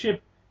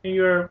spaceship, and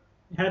you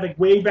had like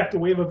wave after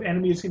wave of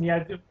enemies, and you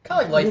had to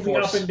Kinda like Light moving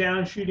Force. up and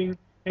down, shooting.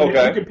 And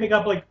Okay. you could pick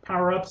up like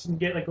power ups and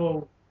get like a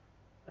little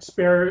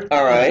spare.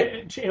 All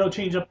right. It'll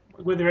change up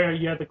whether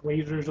you had like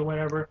lasers or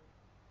whatever.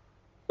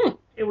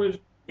 It was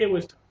tough. It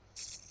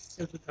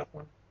was a tough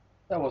one.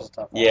 That was a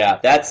tough one. Yeah,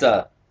 that's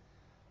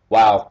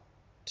wow.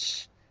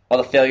 All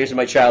the failures of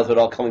my childhood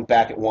all coming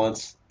back at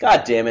once.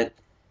 God damn it.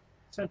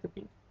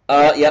 Centipede.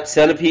 Yep,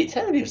 Centipede.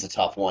 Centipede was a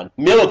tough one.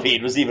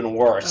 Millipede was even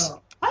worse.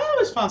 Oh. I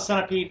always found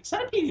Centipede.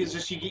 Centipede is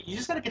just you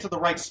just got to get to the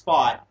right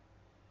spot.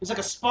 There's like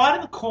a spot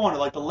in the corner,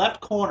 like the left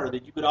corner,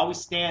 that you could always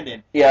stand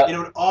in. Yeah. And it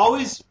would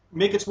always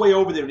make its way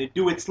over there, and it'd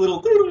do its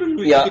little.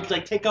 Yeah. You could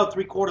like take out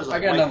 3/4 of it. I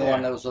got right another there.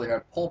 one that was really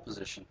hard. Pole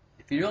position.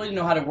 If you really didn't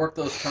know how to work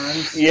those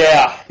turns,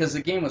 Yeah. because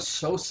the game was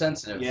so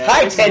sensitive. Yeah.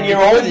 Hi,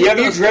 10-year-old. Have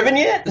you driven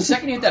yet? The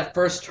second you hit that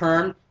first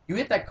turn, you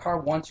hit that car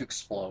once, you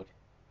explode.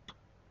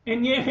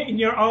 And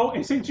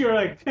since you're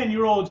like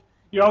 10-year-old,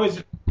 you're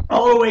always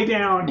all the way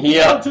down.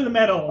 Yeah. Out to the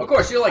metal. Of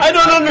course, you're like. I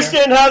don't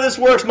understand how this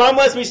works. Mom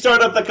lets me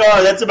start up the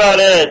car. That's about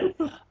it.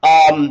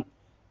 All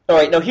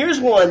right, now here's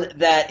one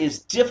that is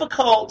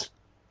difficult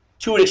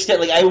to an extent.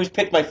 Like, I always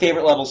pick my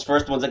favorite levels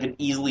first, the ones I could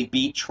easily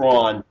beat.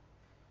 Tron.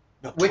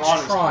 No, Which Tron?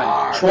 is Tron?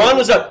 hard. Tron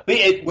was the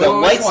which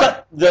lights one?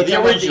 up,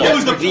 the original. It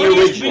was the the prettiest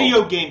original.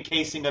 video game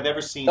casing I've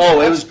ever seen. Oh,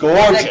 it was That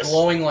gorgeous.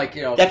 glowing like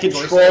That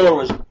controller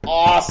was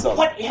awesome.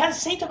 What? It had the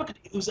same type of.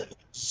 It was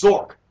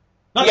Zork.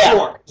 Not Yeah.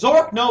 Zork.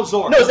 Zork? No,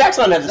 Zork. No,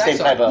 Zaxxon had the same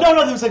Zaxxon. type of. No,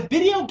 there was a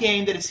video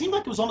game that it seemed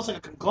like it was almost like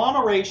a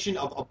conglomeration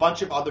of a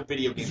bunch of other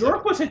video games.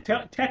 Zork was a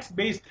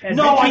text-based.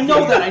 No, I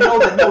know that. No,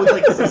 it's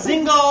like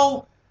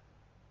Zingo.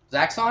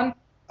 Zaxxon?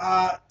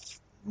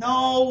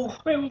 No.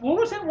 Wait, what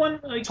was that one?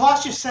 Like,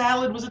 Toss Your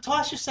Salad. Was it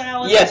Toss Your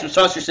Salad? Yes, it was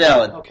Toss Your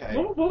Salad. Okay.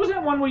 what was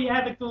that one where you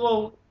had like the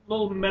little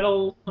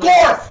metal?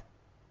 Gorf!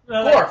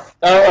 Gorf.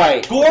 All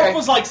right. Gorf Okay.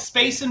 was like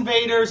Space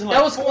Invaders and like.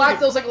 That was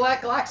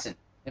Galaxin,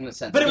 in a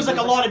sense. But it was like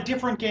a lot of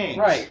different games.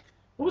 Right.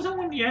 What was that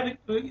one? You had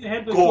the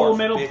Gorf, little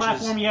metal bitches.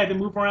 platform. You had to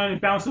move around and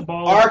bounce the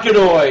ball.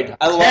 Arkanoid.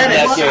 I love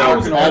that game. That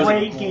was That a was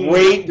great a game.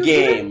 great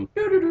game.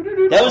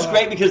 That was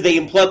great because they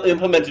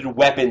implemented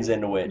weapons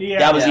into it. Yeah.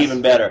 That was Yes.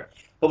 even better.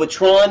 But with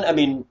Tron, I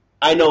mean,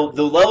 I know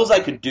the levels I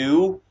could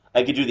do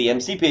the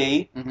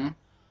MCP. Mm-hmm.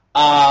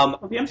 Well,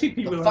 the MCP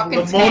The was fucking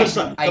The tank.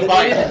 motorcycle. I The hated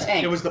bike. the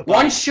tank. It was the bike.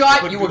 One I shot,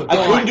 couldn't you do were the I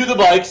bike. couldn't gone. do the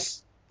bikes.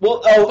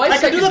 Well, oh, Bikes I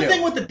could do could the do.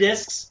 thing with the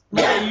discs.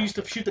 Remember you used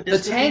to shoot the The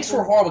discs. at tanks people?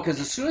 were horrible because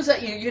as soon as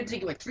that you had to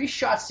take like 3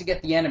 shots to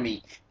get the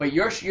enemy, but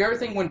your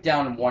thing went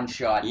down in 1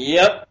 shot.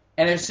 yep.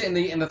 And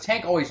the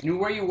tank always knew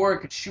where you were,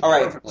 could shoot All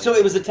right. perfectly. So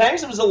it was the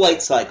tanks. It was the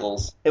light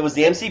cycles. It was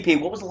the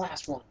MCP. What was the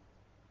last one?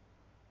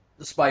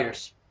 the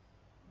spiders.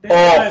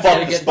 Oh, fuck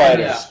the get-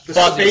 spiders. yeah. The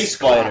Fuck the space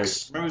spiders.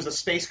 cocks. Remember it was the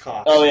space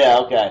cocks. Oh yeah.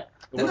 Okay.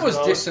 Then there was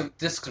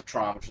Discs of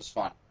Tron, which was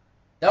fun.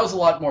 That was a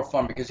lot more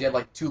fun because you had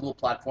like 2 little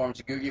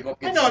platforms. You go up.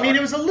 I against know. I mean, Stark.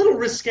 it was a little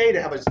risque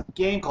to have a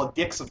game called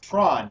Dicks of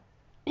Tron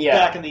Yeah.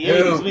 back in the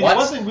Dude, 80s. I mean, what? it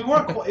wasn't. We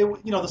weren't.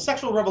 The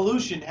sexual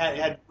revolution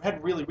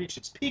hadn't really reached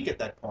its peak at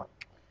that point.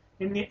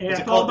 And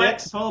it called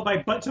Dicks? followed by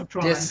Butts of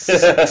Tron.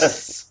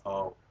 Discs.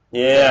 Oh.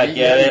 Yeah, You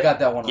get it. got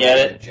that one Get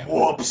right, it. Jim.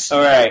 Whoops.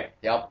 All right.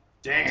 Yep.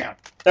 Damn.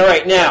 All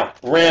right, now,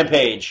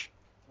 Rampage.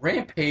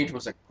 Rampage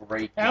was a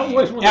great That game.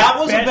 was one of That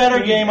the was a best better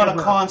games game on a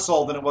ever.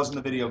 console than it was in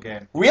the video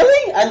game.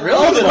 Really? I Really?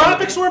 Oh, loved the it on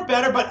graphics weren't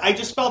better, but I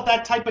just felt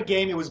that type of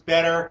game. It was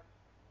better.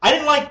 I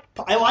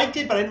liked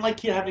it, but I didn't like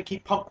having to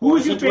keep pump Who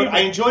was quarters your into it. favorite?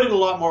 I enjoyed it a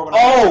lot more when I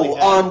actually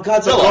had the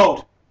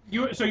Godzilla.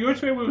 goat. So your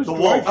favorite was The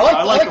George? wolf.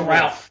 I like the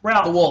Ralph.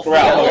 Ralph. The wolf.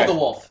 Ralph, Yeah, I okay. love the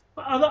wolf.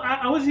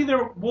 I was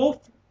either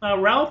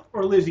Ralph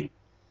or Lizzie.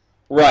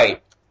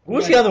 Right. Who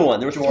was the other one?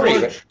 There was George.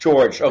 three.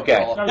 George,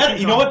 okay.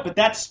 You know what? But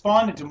that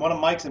spawned into one of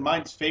Mike's and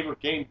mine's favorite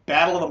game,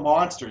 Battle of the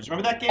Monsters.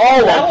 Remember that game?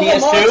 Oh, Battle on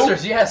of the PS2?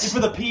 Monsters, yes.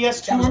 For the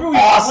PS2. That was Remember we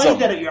awesome. played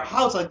that at your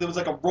house? Like there was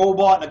like a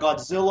robot and a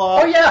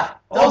Godzilla. Oh, yeah. That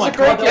Oh was my a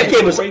great God, game. That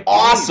game was Great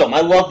awesome.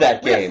 I love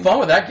that We had game. fun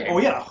with that game. Oh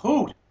yeah,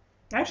 hoot.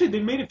 Actually, they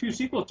made a few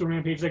sequels to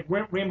Rampage, like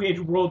Rampage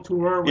World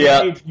Tour, Yeah.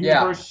 Rampage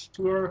Universe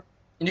Tour.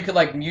 And you could,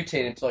 like,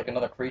 mutate into, like,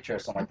 another creature or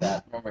something like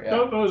that. Remember?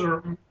 Yeah. Those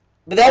are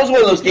But that was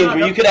one of those games Yeah,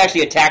 where you could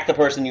actually attack the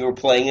person you were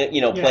playing it,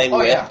 playing Oh,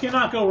 with. yeah.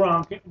 cannot go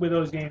wrong with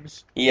those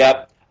games.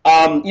 Yep.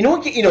 You know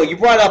what? You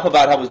brought up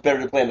about how it was better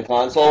to play on the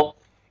console.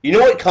 You know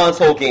what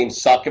console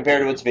games suck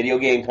compared to its video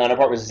game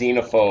counterpart was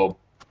Xenophobe.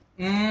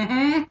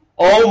 Mm-hmm.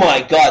 Oh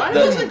my God!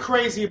 I wasn't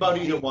crazy about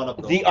either one of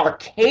them. The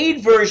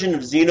arcade version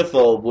of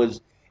Xenophobe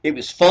was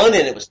fun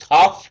and it was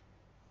tough.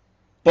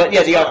 But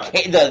yeah, the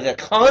arcade, the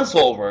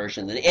console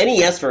version, the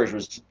NES version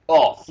was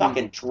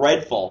fucking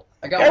dreadful.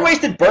 I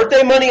wasted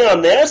birthday money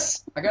on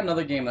this. I got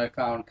another game that I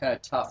found kind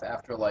of tough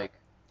after, like,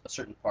 a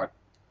certain part.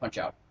 Punch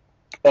Out.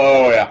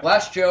 Oh yeah,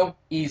 Last Joe,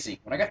 easy.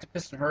 When I got to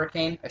Piston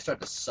Hurricane, I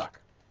started to suck.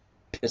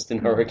 Piston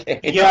Hurricane.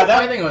 Yeah, The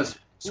funny thing was,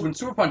 so when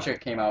Super Punch Out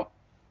came out,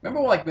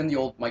 remember like in the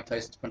old Mike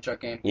Tyson's Punch Out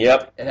game?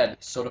 Yep. It had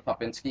Soda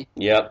Popinski.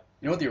 Yep.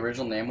 You know what the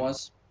original name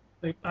was?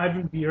 Like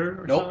Ivan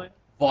Beer or Nope. something.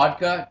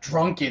 Vodka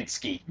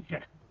Drunkinski. Yeah.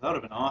 That would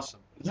have been awesome.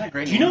 Isn't that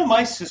great? Do you know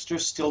my sister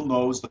still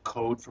knows the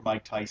code for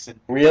Mike Tyson?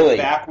 Really?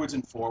 Backwards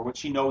and forwards.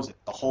 She knows it,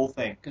 the whole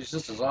thing. Because your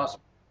sister's awesome.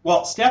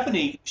 Well,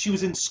 Stephanie, she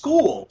was in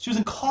school. She was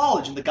in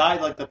college, and the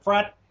guy, like the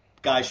frat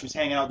guy she was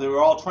hanging out, they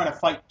were all trying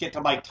to get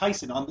to Mike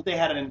Tyson. They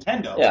had a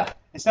Nintendo. Yeah.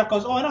 And Steph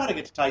goes, "Oh, I know how to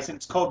get to Tyson.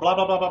 It's code blah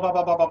blah blah blah blah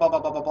blah blah blah blah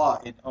blah blah blah."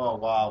 And, oh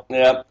wow.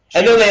 Yep.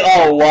 And then they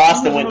all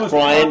lost and He was went the most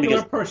crying popular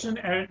because person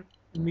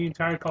in the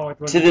entire college.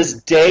 to this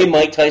day,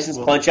 Mike Tyson's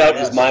Punch Out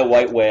is my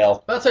white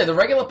whale. But I'll tell you, the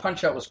regular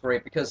Punch Out was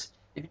great because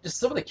just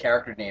some of the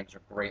character names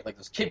are great. Like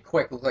this Kid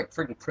Quick looked like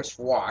freaking Chris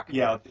Rock.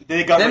 Yeah,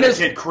 they got Then rid of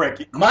there's Kid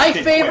Quick. my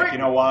Kid favorite- Quick, you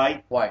know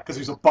why? Why? Because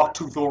he was a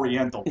bucktooth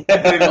Oriental.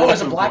 No,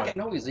 he's a black guy.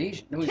 No, he's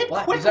Asian. No, he's Kid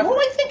black. Quick, He's who am Afro-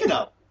 I thinking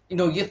of? You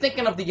know, you're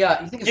thinking of the you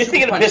think of You're Super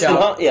thinking of Punch Piston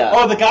Out. Hunt? Yeah.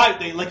 Oh, the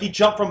guy, like he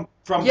jumped from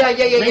Yeah.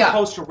 ring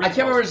post to ring I can't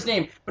remember post. his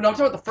name, but no, I'm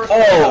talking about the first.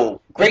 Punch Oh,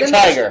 Out. But Great then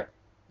there's- Tiger.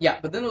 Yeah,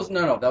 but then there was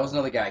no, that was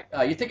another guy.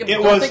 You're thinking. It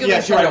don't was, think of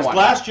yes, the you're right. It Nintendo was one.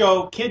 Blast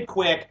Joe, Kid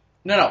Quick.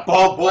 No.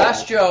 Bob Bull.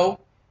 Blast Joe.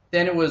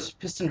 Then it was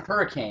Piston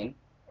Hurricane.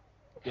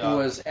 Yeah. Who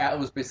was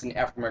basically an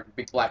African American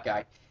big black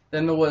guy.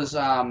 Then there was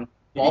Ball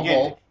He became,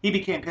 Bull. he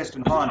became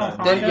Piston Honda.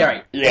 Then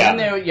right. Yeah. Then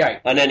there, right.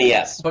 On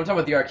NES. But I'm talking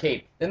about the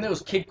arcade. Then there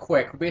was Kid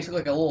Quick, who basically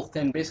like a little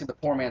thin, basically the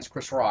poor man's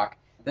Chris Rock.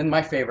 Then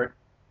my favorite,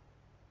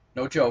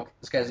 no joke,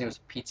 this guy's name was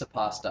Pizza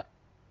Pasta.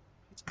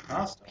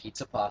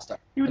 Pizza Pasta.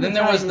 He was And then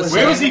there was the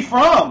Where was he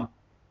from?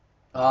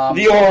 The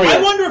Orient.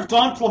 I wonder if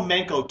Don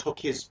Flamenco took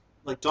his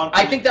Don.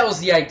 I think that was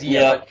the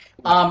idea.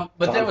 Yeah.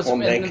 But Don there was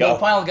and Flamenco. the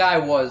final guy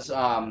was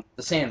the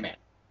Sandman.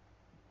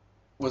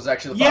 Was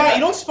actually the Yeah, final guy. you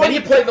know what's Then funny?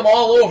 he played them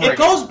all over. It again.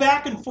 goes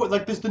back and forth.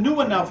 Like there's the new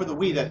one now for the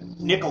Wii that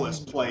Nicholas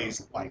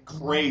plays like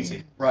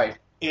crazy, Right.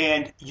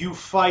 and you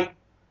fight.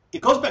 It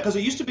goes back because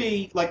it used to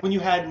be like when you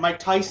had Mike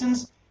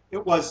Tyson's.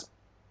 It was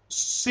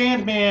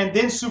Sandman,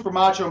 then Super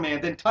Macho Man,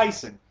 then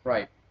Tyson.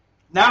 Right.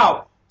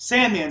 Now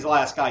Sandman's the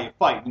last guy you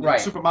fight. And Right.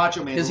 Super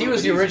Macho Man. Because he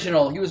was the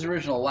original. He was the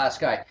original last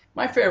guy.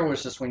 My favorite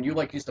was just when you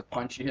used to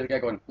punch. You hear the guy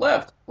going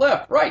left,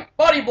 right,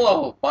 body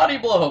blow, body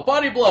blow,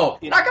 body blow.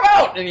 Knock him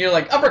out, and you're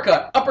like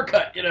uppercut,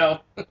 uppercut. You know.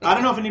 I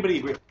don't know if anybody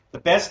agrees. The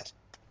best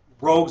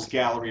rogues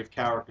gallery of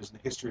characters in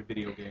the history of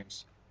video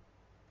games.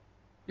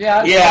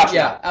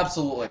 Yeah,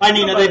 absolutely. I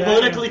mean, are they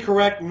politically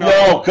correct? No.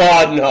 No,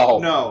 God,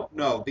 no.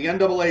 No. The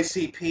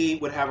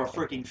NAACP would have a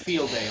freaking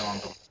field day on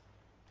them.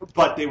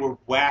 But they were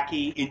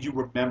wacky, and you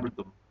remembered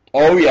them.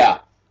 Oh, yeah.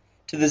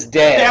 To this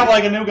day. They have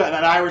like a new guy,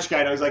 an Irish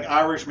guy. He's like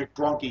Irish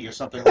McDrunky or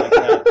something like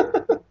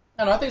that.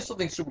 I still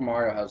think Super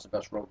Mario has the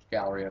best rogues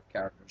gallery of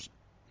characters.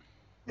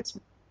 It's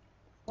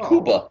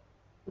Koopa.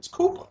 It's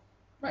Koopa.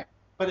 Right.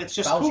 But it's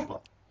just Bowser. Koopa.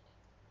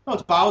 No,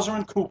 it's Bowser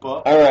and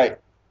Koopa. All right.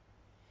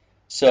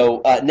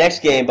 So, next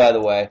game, by the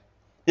way.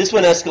 This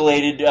one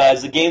escalated.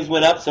 As the games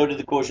went up, so did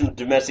the quotient of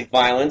domestic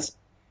violence.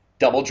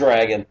 Double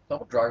Dragon.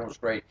 Double Dragon was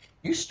great.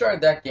 You started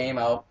that game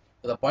out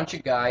with a bunch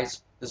of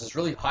guys. There's this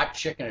really hot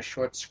chick in a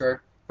short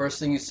skirt. First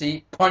thing you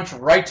see, punch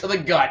right to the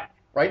gut,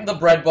 right in the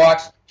bread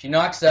box. She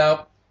knocks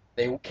out.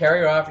 They carry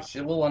her off. You see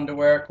a little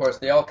underwear. Of course,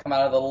 they all come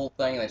out of the little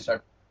thing and they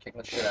start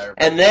kicking the shit out of her.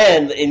 And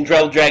then, in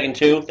Double Dragon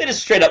 2, they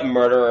just straight up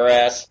murder her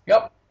ass.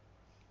 Yep.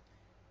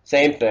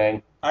 Same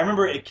thing. I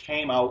remember it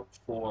came out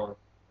for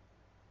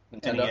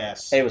Nintendo.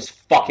 NES. It was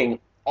fucking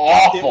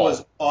awful. It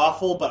was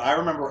awful, but I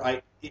remember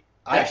I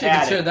actually had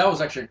considered it. that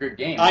was actually a good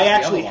game. I The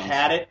actually other ones.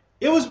 had it.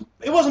 It wasn't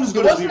as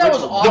good It as the wasn't that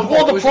was original.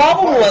 awful. The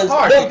problem was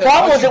hard the because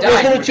problem once was you it died,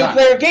 wasn't you a were done.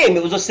 two-player game.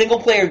 It was a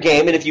single-player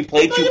game, and if you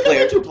played No, you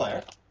two-player, can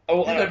play two-player.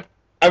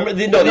 the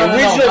original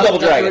No, Double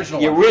the Dragon. original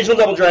The one. original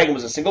Double Dragon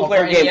was a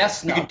single-player for game.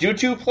 NES, no. You could do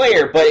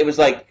two-player, but it was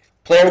like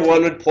player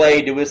one would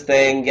play, do his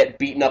thing, get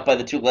beaten up by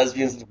the two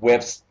lesbians with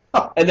whips,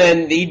 and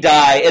then he'd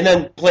die, and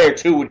then player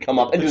two would come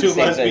up and The do two the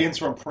same lesbians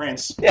from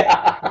Prince. thing.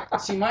 Yeah.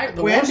 See, the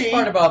Wendy. worst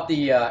part about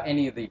the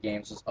any of the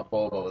games was a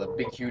Bobo, the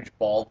big, huge,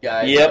 bald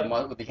guy Yep.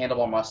 with the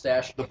handlebar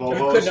mustache. The You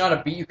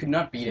Bobos. could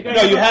not beat it.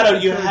 No, you had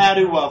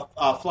to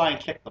fly and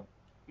kick them.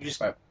 You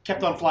just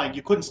kept on flying.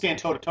 You couldn't stand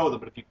toe to toe with them,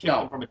 but if you kicked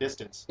them from a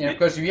distance. And of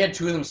course, if you had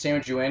two of them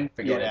sandwich you in,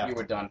 forget Yeah. it, you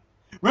were done.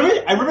 I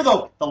remember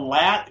though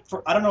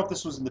I don't know if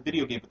this was in the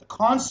video game, but the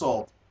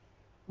console,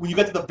 when you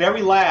got to the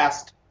very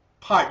last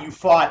part, you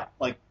fought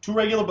like two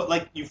regular, but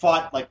like you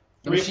fought like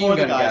The 3 or 4 of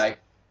the machine gun guys. guy.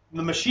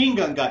 The machine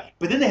gun guy.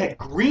 But then they had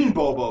green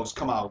Bobos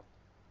come out.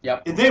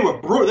 Yep. And they were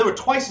brutal. They were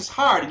twice as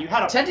hard, and you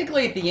had to.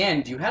 Technically, at the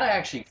end, you had to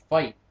actually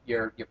fight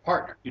your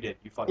partner. You did.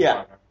 You fought Yeah. your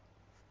partner.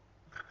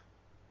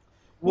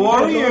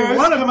 Warriors,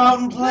 come out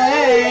and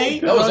play.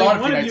 That was on a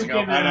few One of nights you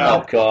ago. can, I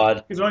know. Oh,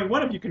 God. Because only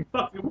one of you can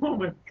fuck the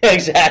woman.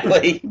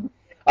 Exactly.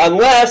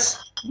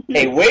 Unless,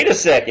 hey, wait a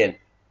second.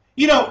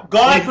 You know,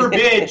 God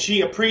forbid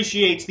she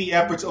appreciates the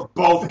efforts of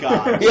both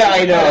guys. Yeah,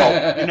 I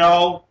know. You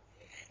know?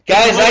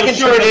 Guys, I can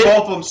turn it.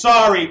 both of them.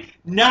 Sorry.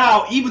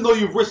 Now, even though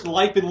you've risked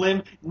life and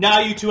limb, now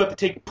you two have to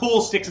take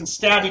pool sticks and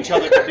stab each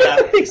other to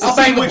death. I'll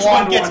See bang the which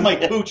one blonde gets one. my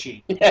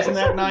coochie. Yes. Isn't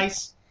that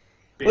nice?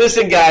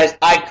 Listen, guys,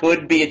 I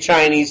could be a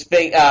Chinese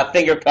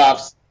finger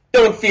cuffs.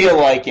 Don't feel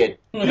like it.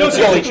 You know,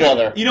 Kill each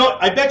other. You know,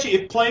 I bet you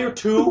if player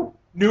 2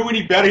 knew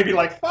any better, he'd be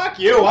like, "Fuck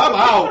you, I'm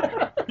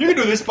out. You can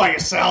do this by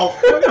yourself."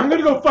 I'm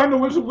gonna go find the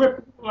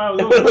whip.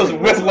 Those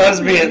whip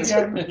lesbians.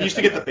 You used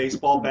to get the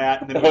baseball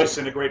bat and then it would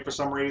disintegrate for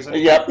some reason.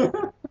 Yep.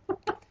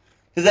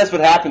 Because that's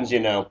what happens, you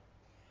know.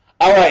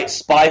 All right,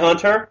 Spy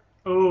Hunter.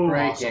 Oh,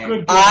 Great game. good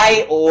game.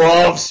 I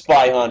love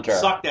Spy Hunter.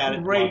 Sucked at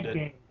it. Great Loved it.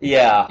 game.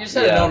 Yeah. You just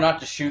had to know not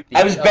to shoot the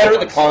I was other better at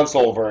the ones.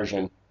 console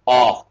version.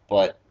 Oh,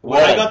 but When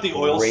I what a got the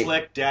oil great-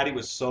 slick, Daddy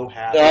was so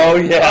happy. Oh, All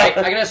right, I yeah.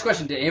 gotta ask a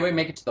question. Did anybody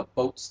make it to the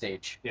boat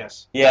stage?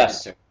 Yes.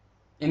 Yes.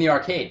 In the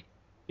arcade?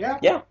 Yeah.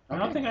 Yeah. I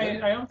don't think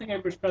I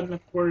ever spent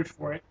enough quarters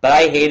for it. But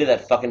I hated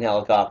that fucking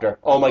helicopter.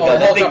 Oh, my Oh,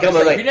 God. That thing helicopter's comes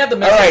like- like, if you didn't have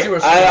the all missiles, right, you were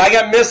screwed. I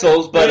got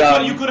missiles,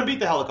 but... you couldn't beat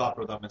the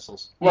helicopter without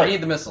missiles. You Right.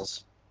 need the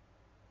missiles.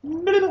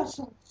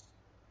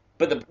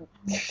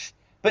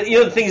 But you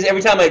know the thing is,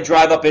 every time I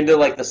drive up into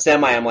like the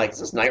semi, I'm like, is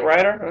this Knight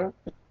Rider?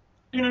 Huh?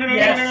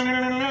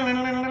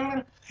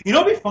 Yes. You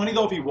know, it'd be funny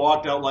though if he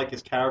walked out like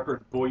his character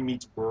in Boy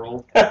Meets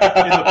World, in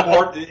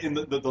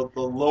the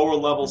lower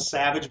level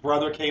Savage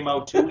Brother came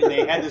out too, and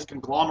they had this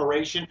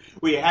conglomeration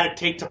where you had to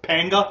take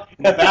Topanga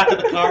in the back of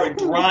the car and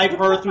drive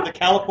her through the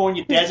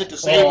California desert to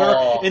save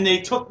her, and they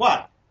took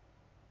what?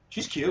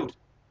 She's cute.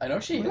 I know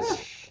she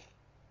is.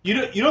 You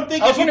don't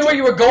think I was wondering where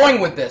you were going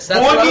with this.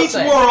 That's what Boy I was Meets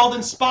saying. World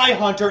and Spy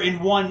Hunter in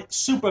one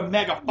super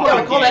mega fucking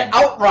Yeah, we call game. that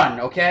Outrun,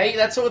 okay?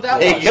 That's what that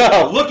There was. you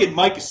go. Look at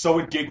Mike is so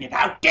indignant.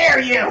 How dare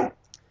you?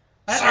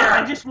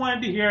 I just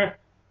wanted to hear,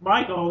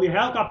 Michael, the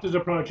helicopter's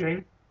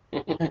approaching.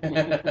 You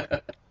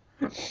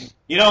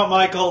know what,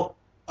 Michael?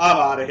 I'm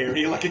out of here.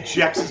 He like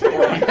ejects his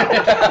brain.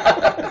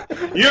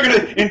 You're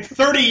gonna in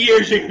 30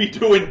 years you're gonna be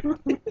doing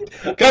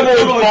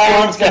Cumberland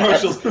Farms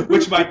commercials,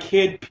 which my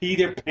kid pee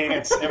their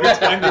pants every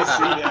time they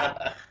see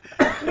that.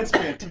 It's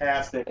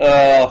fantastic.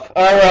 All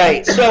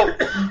right. So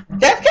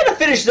that kind of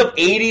finishes up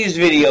 80s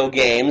video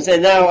games,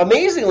 and now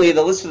amazingly,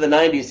 the list for the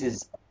 90s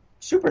is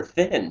super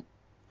thin.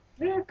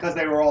 Because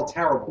they were all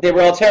terrible. They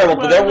were all terrible,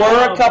 but there were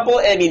Well, a couple.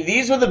 I mean,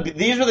 these were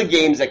the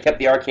games that kept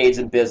the arcades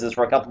in business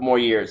for a couple more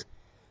years.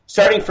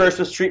 Starting first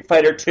with Street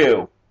Fighter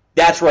 2.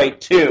 That's right,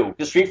 2.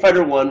 Because Street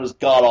Fighter 1 was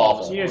god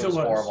awful. Yes, it was.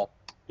 horrible.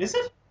 Is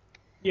it?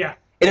 Yeah.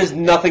 It has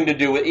nothing to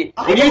do with it.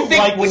 I When you don't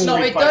think like the when, No,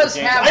 Street it Fighter does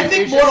games. have I it.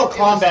 think It's just- Mortal it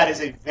was- Kombat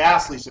is a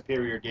vastly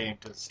superior game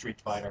to Street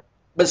Fighter.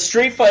 but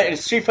Street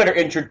Fighter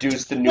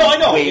introduced the new No, I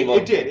know wave it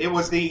of did. It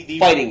was the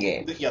fighting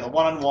game. the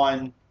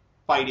one-on-one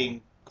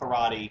fighting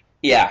karate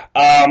Yeah.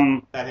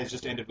 that has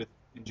just ended with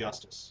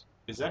Injustice.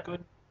 Is that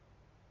good?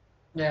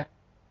 Yeah.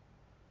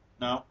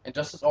 No.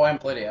 Injustice? Oh, I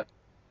haven't played it yet.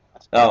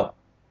 Oh.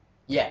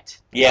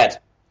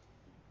 Yet.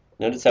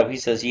 Notice how he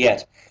says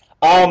yet.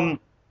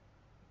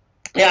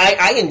 Yeah,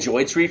 I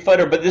enjoyed Street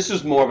Fighter, but this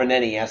was more of an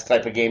NES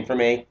type of game for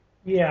me.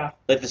 Yeah.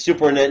 Like the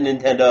Super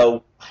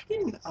Nintendo. I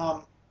didn't.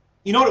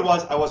 You know what it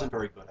was? I wasn't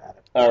very good at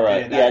it. All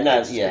right. And Yeah,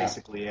 that's yeah.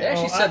 basically They it.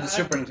 actually Oh, said I- the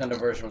Super Nintendo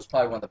version was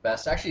probably one of the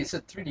best. Actually, it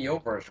said 3DO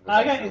version was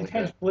I got actually really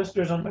intense good.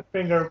 blisters on my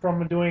finger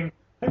from doing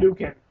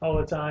Hadouken all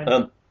the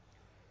time.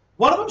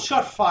 One of them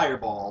shot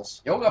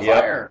fireballs. Yoga Yep.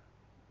 Fire.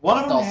 One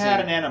of them I'll had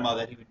see. an enema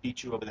that he would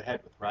beat you over the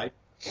head with, right?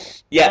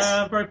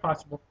 Yes. Very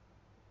possible.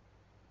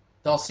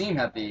 Dalsim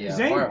had the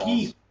Zangief,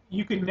 fireballs.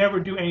 you could never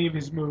do any of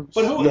his moves.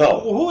 But who No.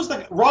 was the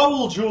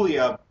Raul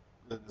Julia?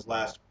 His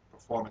last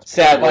performance.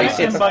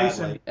 Sadly. And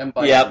Bison. And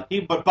Bison.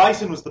 Yep. But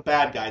Bison was the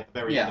bad guy at the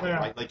very end, Yeah.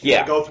 right? Like you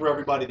had to go through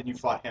everybody, then you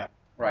fought him.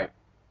 Right.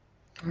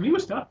 He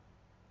was tough.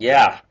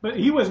 Yeah. But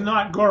he was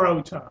not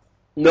Goro tough.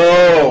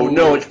 No,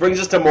 which brings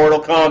us to Mortal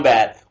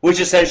Kombat, which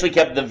essentially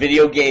kept the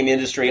video game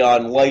industry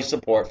on life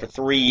support for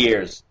 3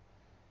 years.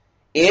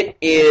 It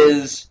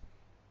is...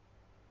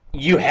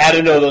 You had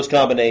to know those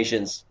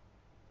combinations.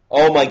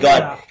 Oh my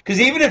god. Because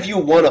even if you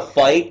won a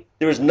fight,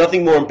 there was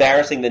nothing more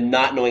embarrassing than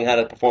not knowing how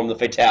to perform the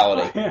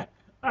fatality.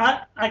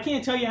 I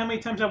can't tell you how many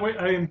times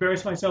I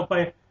embarrassed myself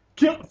by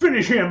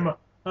finish him.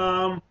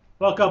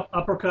 Walk up,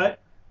 uppercut.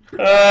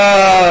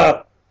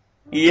 I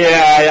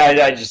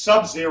just...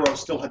 Sub-Zero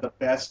still had the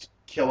best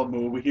killer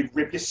move. He'd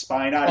rip your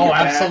spine out of Oh, your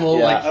back. absolutely.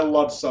 Yeah. I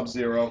love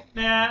Sub-Zero.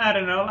 Nah, I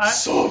don't know.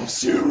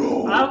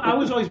 Sub-Zero! I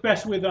was always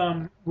best with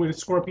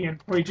Scorpion,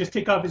 where he just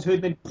take off his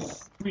hood and then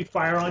breathe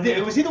fire on Yeah,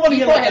 him. was he the one He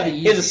who probably had had the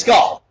He has a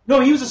skull. No,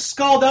 he was a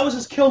skull. That was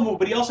his kill move,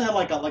 but he also had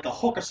like a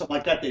hook or something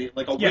like that,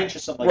 like a winch or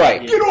something like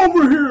Right. that. Get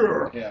over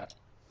here! Yeah.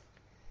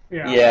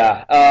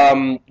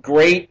 Yeah.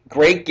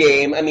 Great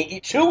game. I mean,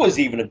 2 was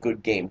even a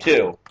good game,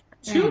 too.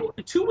 Two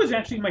was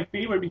actually my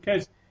favorite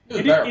because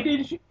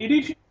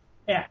it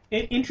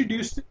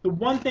introduced the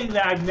one thing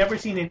that I've never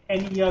seen in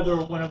any other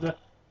one of the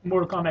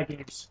Mortal Kombat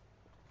games: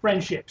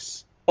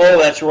 friendships. Oh,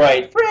 that's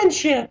right.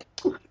 Friendship.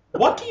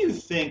 What do you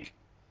think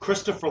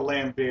Christopher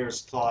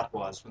Lambert's thought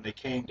was when they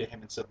came to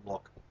him and said,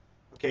 look,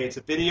 okay, it's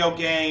a video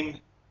game.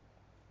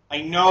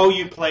 I know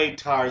you played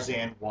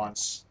Tarzan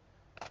once,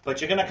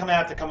 but you're going to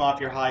have to come off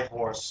your high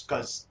horse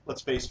because,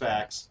 let's face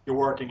facts, you're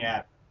working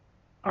at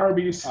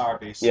Arby's.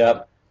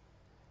 Yep.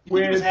 You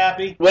think he was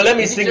happy? Well, let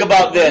me think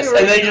about this.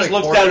 And then he just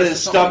looks down at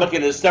his stomach,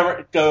 and his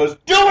stomach goes,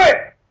 Do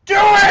it! Do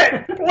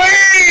it!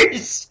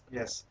 Please!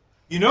 Yes.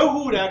 You know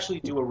who would actually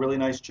do a really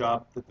nice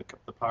job,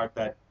 the part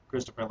that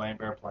Christopher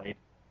Lambert played?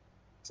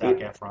 Zac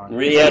Efron.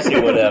 Yes, he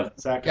would have.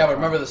 Zac Yeah, but Efron.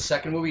 remember the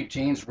second movie?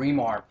 James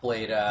Remar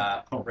played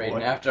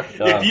Raiden after.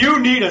 If you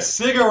need a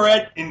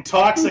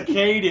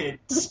cigarette-intoxicated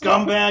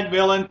scumbag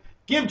villain,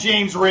 give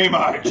James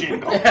Remar a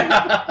jingle.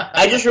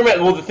 I just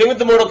remember, well, the thing with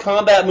the Mortal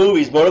Kombat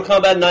movies, Mortal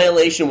Kombat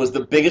Annihilation was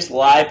the biggest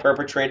lie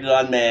perpetrated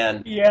on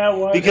man. Yeah, it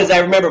was. Because I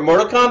remember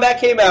Mortal Kombat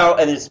came out,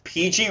 and it's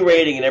PG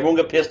rating, and everyone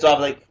got pissed off,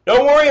 like,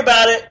 don't worry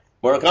about it.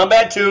 Mortal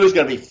Kombat 2 is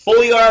going to be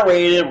fully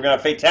R-rated. We're going to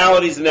have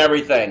fatalities and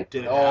everything.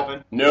 Did it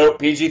happen? Nope,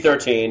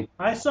 PG-13.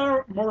 I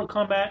saw Mortal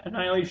Kombat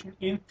Annihilation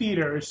in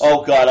theaters.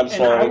 Oh, God, I'm and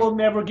sorry. I will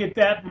never get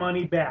that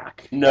money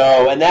back.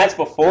 No, and that's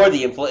before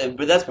the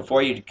but that's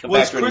before you come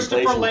Was back to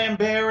Christopher inflation.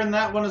 Lambert in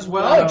that one as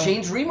well? No,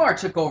 James Remar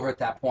took over at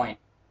that point.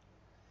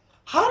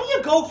 How do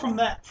you go from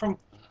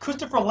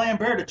Christopher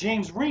Lambert to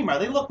James Remar?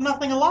 They look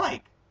nothing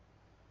alike.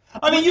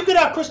 I mean, you could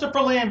have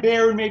Christopher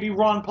Lambert and maybe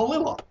Ron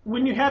Palillo.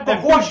 When you have The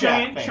that big Horsejack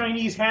giant fan.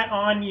 Chinese hat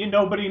on,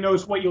 nobody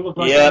knows what you look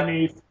like Yep.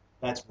 underneath.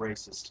 That's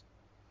racist.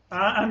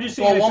 I'm just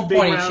saying Well, at it's a one big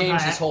point he round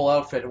changed hat. his whole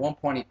outfit. At one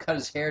point he cut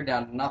his hair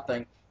down to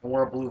nothing and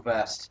wore a blue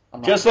vest.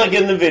 I'm not- Just like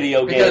in the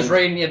video game. Because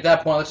Raiden, at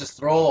that point, let's just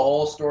throw the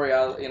whole story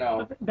out,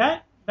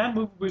 That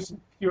movie was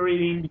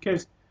infuriating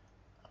because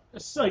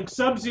it's like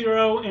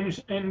Sub-Zero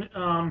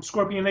and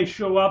Scorpion, they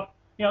show up.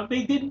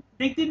 They didn't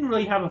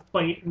really have a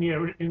fight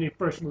in the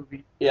first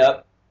movie.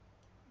 Yep.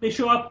 They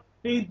show up,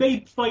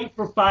 they fight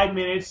for 5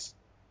 minutes,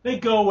 they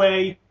go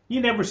away, you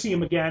never see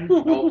them again.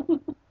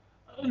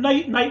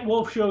 Night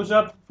Wolf shows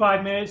up for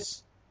 5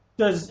 minutes,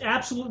 does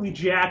absolutely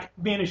jack,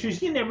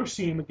 vanishes, you never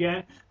see him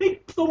again.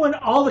 They throw in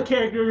all the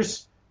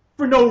characters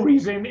for no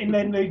reason, and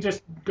then they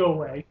just go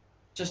away.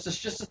 Just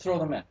to throw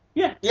them in.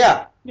 Yeah.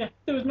 Yeah. Yeah,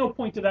 there was no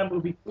point to that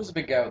movie. Who's the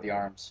big guy with the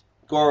arms?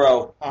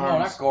 Goro. No,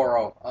 not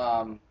Goro.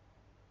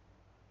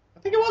 I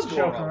think it was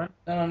Shao Goro.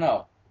 Kahn.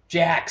 No.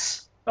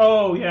 Jax.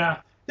 Oh, yeah.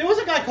 There was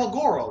a guy called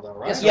Goro, though,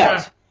 right? Yes,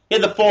 Yes. He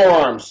had the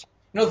forearms.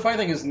 The funny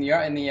thing is in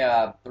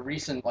the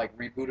recent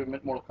reboot of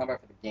Mortal Kombat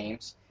for the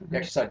games, you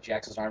actually saw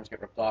Jax's arms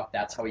get ripped off.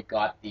 That's how he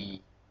got the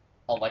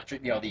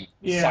electric, the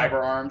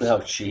cyber arms. Oh,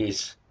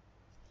 jeez.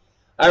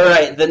 All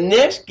right, the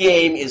next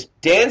game is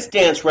Dance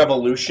Dance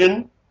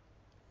Revolution.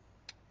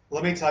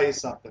 Let me tell you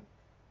something.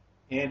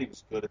 Andy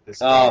was good at this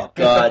Oh,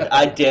 game. God.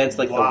 I danced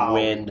like Wow. the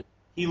wind.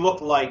 He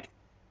looked like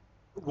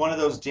one of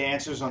those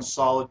dancers on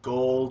Solid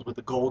Gold with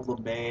the gold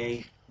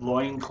lame,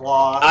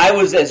 loincloth. I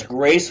was as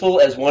graceful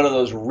as one of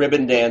those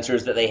ribbon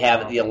dancers that they have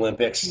at the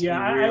Olympics. Yeah,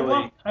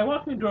 I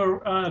walked into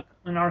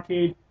an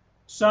arcade,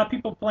 saw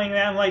people playing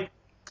that, I'm like,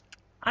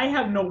 I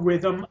have no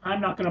rhythm. I'm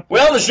not going to play.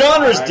 Well, the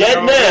genre's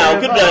dead now.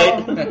 Good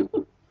night.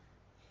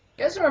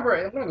 You guys remember?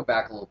 I'm going to go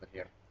back a little bit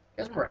here.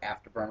 You guys remember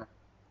Afterburner?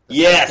 The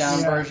Yes.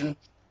 down version.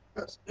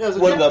 It was a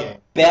One of jet the game.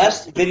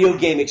 best video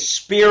game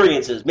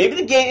experiences. Maybe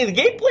the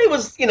gameplay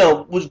was,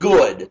 was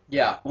good.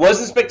 Yeah.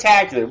 Wasn't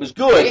spectacular. It was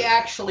good. They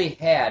actually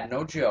had,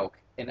 no joke,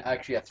 a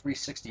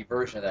 360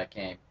 version of that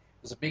game.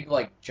 It was a big,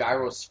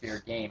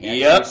 gyrosphere game. You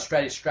Yep.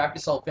 strap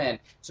yourself in.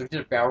 So if you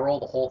did a barrel roll,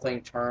 the whole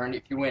thing turned.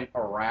 If you went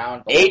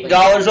around... the whole thing-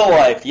 $8 a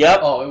life. Yep.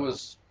 Oh, it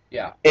was...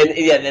 Yeah.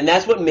 And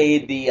that's what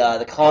made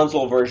the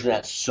console version of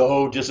that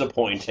so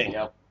disappointing.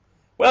 Yep.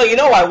 Well, you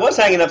know, I was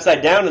hanging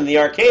upside down in the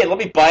arcade. Let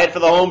me buy it for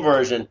the home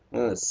version.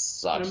 This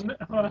sucks.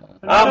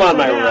 I'm on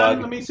my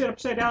rug. Let me sit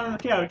upside down on the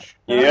couch.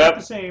 Yep. Not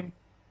the same.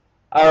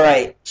 All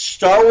right,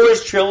 Star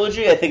Wars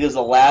Trilogy. I think is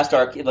the last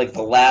arcade, like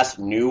the last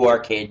new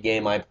arcade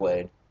game I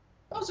played.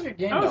 That was a good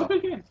game. That was though. a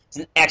good game. It's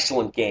an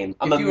excellent game.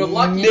 I'm If you were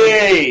lucky-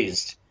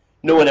 amazed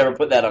no one ever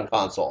put that on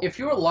console. If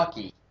you were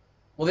lucky,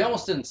 well, they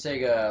almost didn't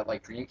Sega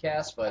like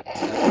Dreamcast, but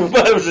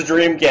But it was a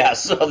Dreamcast,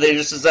 so they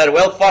just decided,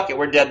 well, fuck it,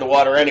 we're dead in the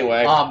water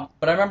anyway.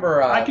 but I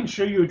remember I can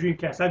show you a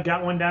Dreamcast. I've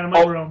got one down in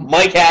my room.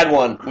 Mike had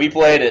one. We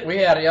played it. we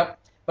had it. Yep.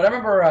 But I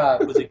remember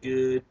Was it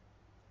good?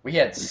 we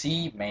had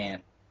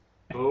Seaman.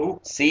 Oh.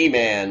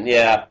 Seaman,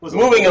 yeah. Was it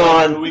Moving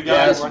one on. we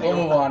got Yes, running we'll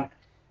move over? on.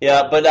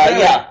 Yeah, but Anyway,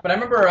 yeah. But I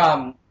remember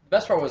the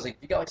best part was like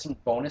you got like some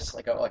bonus,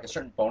 like a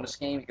certain bonus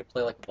game you could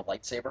play like with a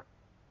lightsaber,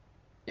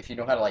 if you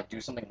know how to like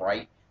do something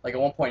right. Like at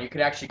one point you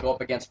could actually go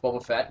up against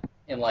Boba Fett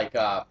in like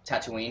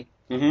Tatooine.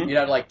 Mhm. You'd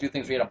have to like do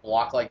things where you had to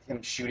block like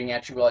him shooting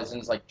at you while he's in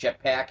his like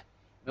jetpack,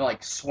 and then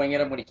like swing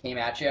at him when he came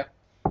at you.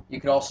 You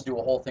could also do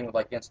a whole thing with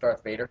like against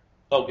Darth Vader.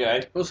 Okay.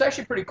 It was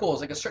actually pretty cool. It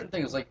was like a certain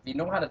thing. It was like if you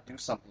know how to do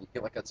something, you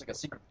get like it's like a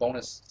secret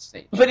bonus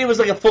stage. But it was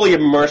like a fully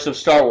immersive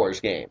Star Wars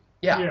game,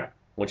 Yeah. Yeah.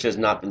 which has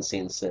not been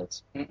seen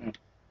since. Mm-mm.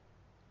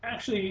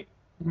 Actually,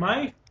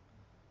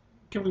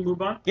 can we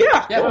move on?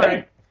 Yeah. Yeah. All go ahead.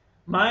 right.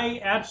 My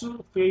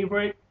absolute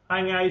favorite.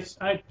 I mean,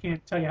 I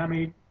can't tell you how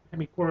many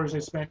quarters I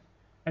spent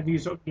at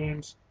these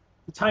games.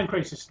 The Time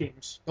Crisis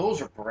games.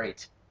 Those are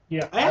great.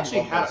 Yeah. I actually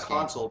love had a those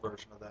console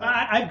version of that.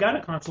 I've got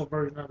a console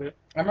version of it.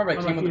 I remember it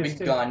On came my with a big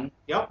PS2. gun.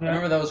 Yep. I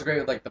remember that was great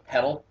with like the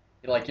pedal.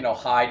 You like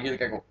hide. You hear the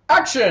guy go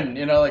action.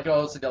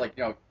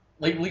 Like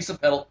like release the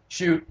pedal,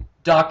 shoot,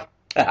 duck,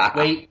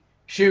 wait,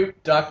 shoot,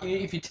 duck.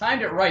 If you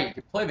timed it right, you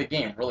could play the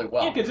game really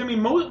well. Yeah, because I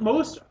mean,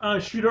 most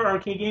shooter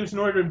arcade games, in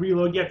order to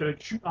reload, you have to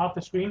shoot off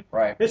the screen.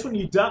 Right. This one,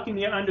 you duck and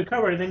you're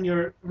undercover, then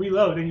you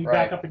reload and you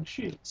Right. back up and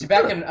shoot. See, I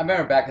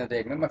remember back in the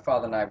day, me and my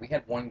father and I, we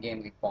had one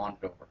game we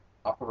bonded over,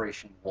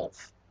 Operation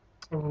Wolf.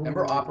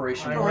 Remember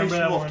Operation I Wolf? remember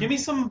that Wolf. one. Give me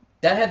some.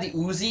 That had the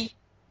Uzi.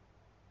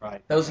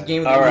 Right. That was a game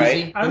with All the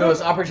right. Uzi. And there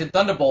was Operation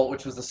Thunderbolt,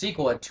 which was the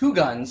sequel, had two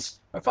guns.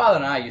 My father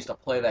and I used to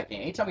play that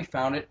game. Anytime we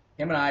found it,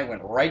 him and I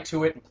went right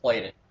to it and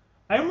played it.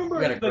 I remember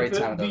We had a great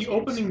time with the those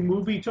games. opening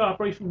movie to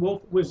Operation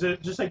Wolf was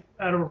just like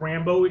out of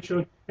Rambo. It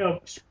showed,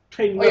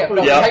 trading Oh, yeah,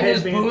 weapons, Yeah. tighten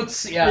his headband.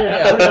 boots.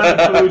 Yeah. putting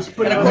on boots,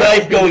 putting A on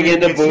knife going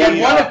into It's boots. You had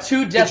the, one of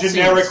two death the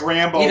generic scenes.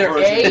 Rambo Either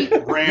version. A,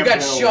 Rambo. you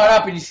got shot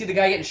up and you see the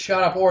guy getting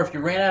shot up, or if you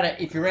ran out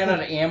of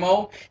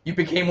ammo, you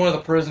became one of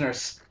the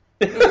prisoners.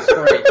 It was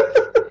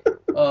great.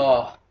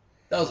 Oh,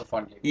 that was a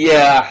fun game.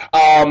 Yeah.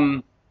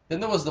 Then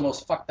there was the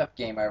most fucked up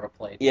game I ever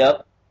played.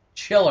 Yep.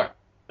 Chiller.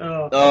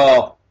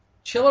 Oh.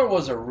 Chiller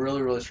was a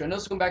really, really screwed.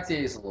 Let's go back to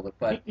the 80s a little bit,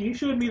 but You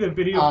showed me the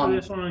video for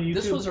this one on YouTube.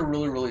 this was a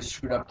really, really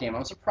screwed up game.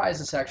 I'm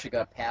surprised this actually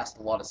got past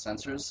a lot of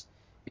censors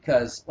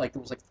because like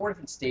there was like 4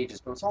 different stages,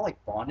 but it was all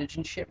like bondage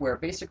and shit. Where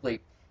basically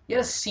you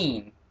had a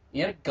scene,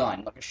 you had a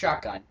gun, like a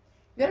shotgun.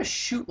 You had to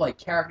shoot like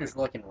characters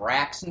were like in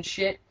racks and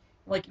shit,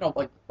 like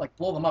like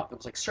blow them up. There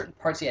was like certain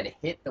parts you had to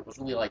hit that was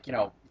really like if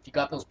you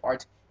got those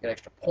parts, you got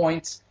extra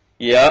points.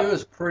 Yep. It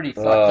was pretty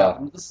fucked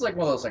up. This is like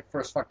one of those like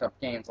first fucked up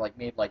games, like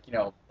made like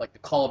like the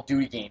Call of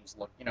Duty games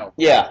look,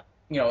 Yeah.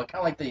 kind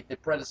of like the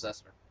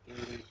predecessor. It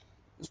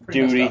was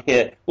pretty messed Duty. up.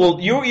 Yeah. Well,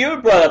 you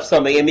had brought up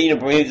something. I mean,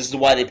 maybe this is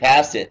why they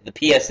passed it. The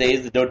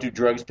PSAs, the don't do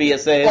drugs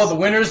PSAs. Oh, the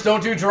winners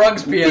don't do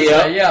drugs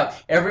PSA. Yeah.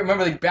 Yeah.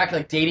 Remember back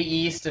like Data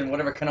East and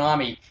whatever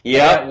Konami.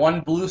 Yeah. That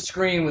one blue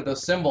screen with a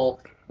symbol.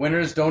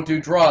 Winners don't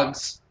do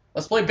drugs.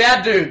 Let's play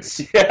bad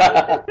dudes.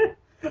 Yeah.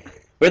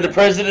 Where the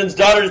president's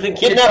daughter's been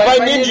kidnapped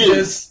by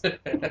ninjas.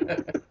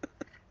 That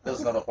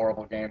was another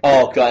horrible game.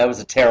 Oh god, that was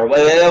a terrible.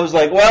 I was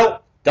like,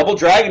 well, Double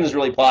Dragon is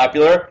really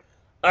popular.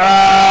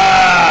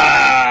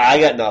 I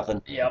got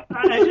nothing. Yep.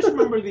 I just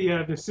remember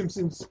the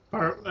Simpsons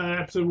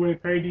episode where they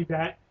parodied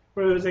that,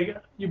 where it was like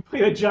you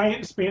play a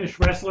giant Spanish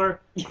wrestler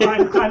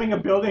climbing a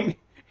building.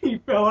 He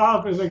fell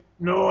off. It was like,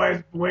 no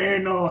es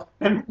bueno.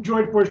 And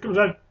George Bush comes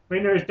out,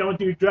 winners don't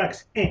do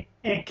drugs, and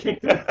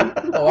kicked him.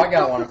 Oh, I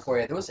got one for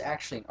you. There was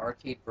actually an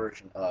arcade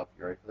version of,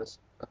 you ready for this?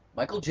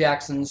 Michael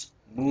Jackson's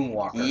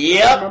Moonwalker.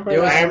 Yep,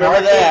 There was I an remember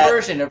arcade that.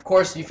 version. Of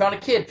course, you found a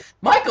kid.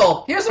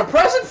 Michael, here's a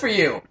present for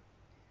you.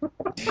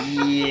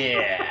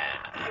 Yeah.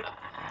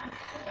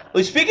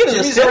 Well, speaking of the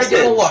Jimmy's already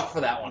getting a Simpsons, look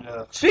for that one.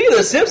 speaking of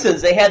the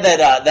Simpsons, they had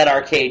that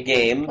arcade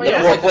game, Oh, the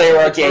yeah, 4-player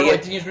like arcade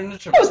like game. Teenage Mutant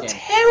Ninja That was Turtles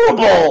game.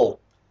 terrible.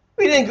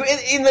 We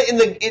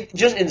didn't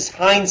just in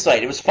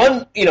hindsight, it was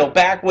fun.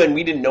 Back when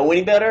we didn't know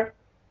any better,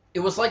 It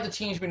was like the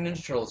Teenage Mutant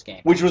Ninja Turtles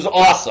game. which was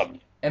awesome.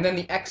 And then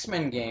the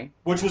X-Men game.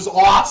 Which was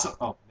awesome.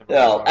 Oh,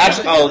 Well,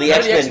 actually, the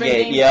Remember X-Men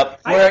game.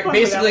 Yep. I had Where fun with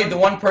basically that the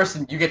one. one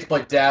person, you get to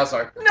play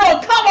Dazzler. No,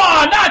 come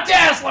on, not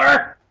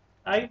Dazzler!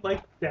 I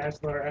like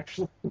Dazzler,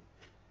 actually.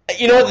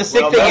 You know what the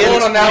sick Well, thing that is?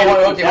 would on that one,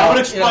 okay, That would well,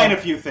 explain a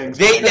few things.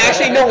 They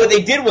actually no. What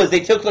they did was they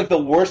took like the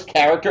worst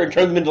character and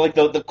turned them into like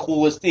the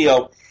coolest.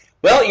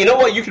 Well, you know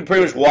what? You can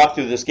pretty much walk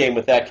through this game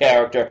with that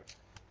character.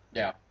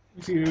 Yeah.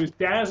 You see, there was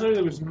Dazzler,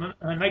 there was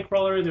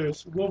Nightcrawler, there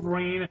was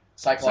Wolverine,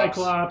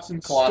 Cyclops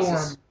and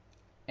Colossus. Storm.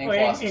 And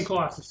Colossus. And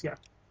Colossus, yeah.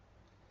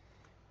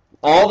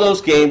 All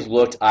those games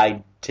looked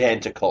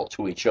identical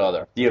to each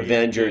other. The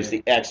Avengers,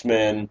 the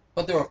X-Men.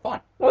 But they were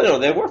fun. Oh, no,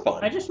 they were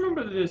fun. I just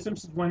remember the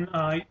Simpsons when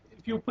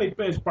if you played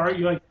as Bart,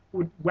 you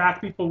would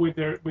whack people with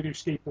your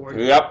skateboard.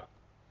 Yep.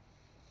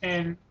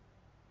 And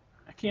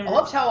I can't I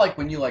remember. loved how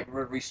when you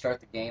restart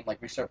the game,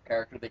 restart the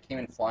character, they came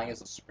in flying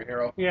as a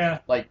superhero. Yeah.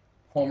 Like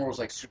Homer was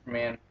like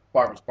Superman,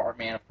 Bart was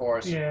Bartman, of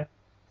course. Yeah.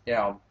 You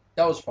know,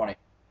 that was funny.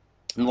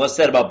 And the less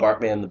said about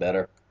Bartman, the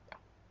better.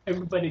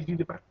 Everybody do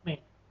the Bartman.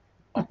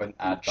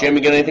 Jim,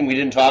 you got anything we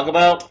didn't talk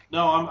about?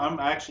 No, I'm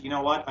actually, you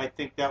know what? I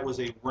think that was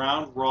a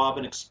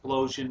round-robin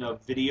explosion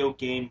of video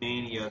game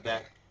mania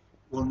that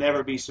will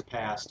never be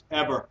surpassed,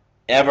 ever.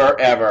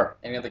 Ever.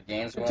 Any other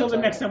games? Until the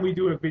next time we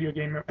do a video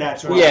game.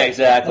 That's episode. Yeah,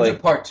 exactly. We'll do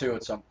part 2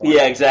 at some point.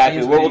 Yeah, exactly.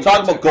 Games Where we we'll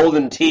talk about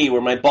Golden Tee,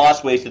 where my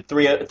boss wasted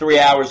three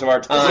hours of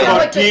our time.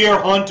 Oh, Deer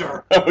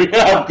Hunter.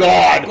 Oh,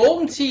 God.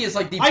 Golden Tee is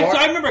like the bar.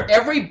 I remember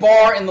every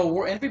bar in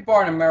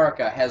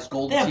America has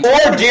Golden Tee.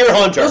 Or Deer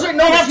Hunter. Those are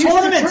They have huge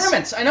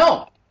tournaments. I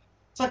know.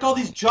 It's like all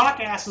these jock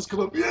asses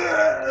come up.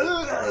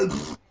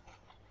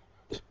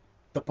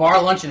 The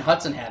bar lunch in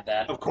Hudson had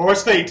that. Of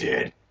course they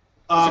did. It's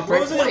a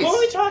great What place. were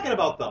we talking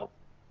about, though?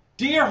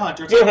 Deer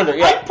Hunter. Deer Hunter,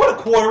 yeah. I put a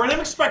quarter in. I'm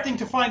expecting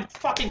to find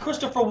fucking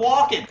Christopher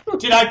Walken.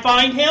 Did I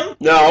find him?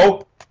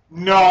 No.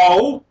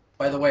 No.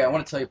 By the way, I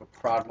want to tell you a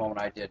proud moment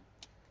I did.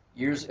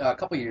 A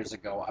couple years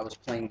ago, I was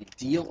playing the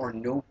Deal or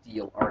No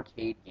Deal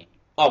arcade game.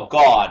 Oh,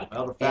 God.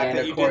 Well, the fact And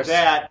that of you course- did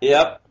that,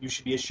 Yep. you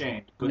should be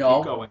ashamed. Good, No,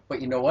 keep going. but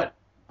you know what?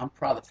 I'm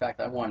proud of the fact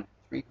that I won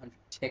 300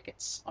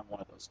 tickets on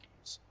one of those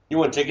games. You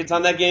won tickets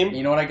on that game?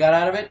 You know what I got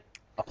out of it?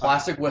 A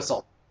plastic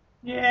whistle.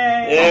 Yay!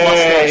 A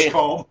mustache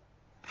comb.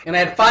 And I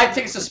had 5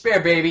 tickets to spare,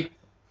 baby.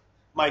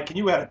 Mike, can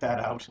you edit that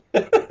out?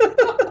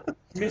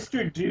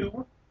 Mr.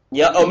 Do.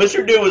 Yeah. Oh,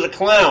 Mr. Do was a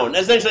clown.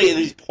 Essentially,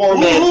 these poor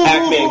man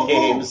Pac-Man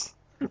games.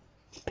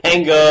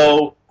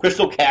 Pango,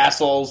 Crystal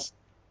Castles.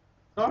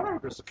 I remember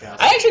Crystal Castle.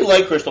 I actually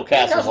like Crystal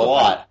Castles a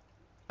lot.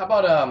 How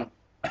about,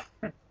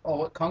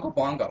 what, Congo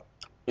Bongo?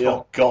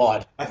 Oh,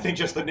 God. I think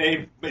just the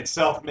name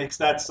itself makes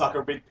that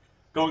sucker be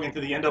going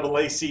into the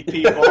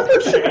NAACP Hall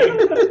of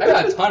Shame. I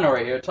got a ton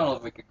right here, a ton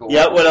of we could go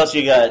Yeah, over. what else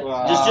you got?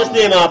 Just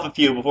name off a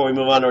few before we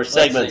move on to our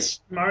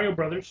segments. Mario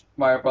Brothers.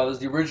 Mario Brothers,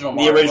 the original The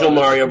Mario original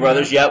Brothers. Mario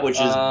Brothers, yeah, which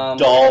is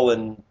dull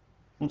and...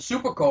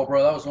 Super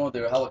Cobra, that was one with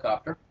the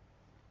helicopter.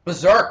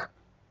 Berserk.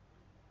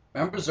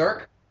 Remember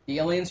Berserk? The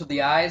aliens with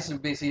the eyes, who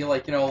basically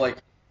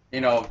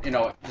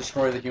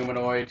destroy the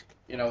humanoid.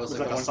 It was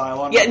like the a one-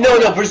 Cylon? Yeah, no,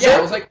 Berserk, Yeah,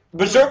 it was like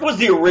Berserk was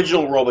the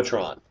original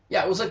Robotron.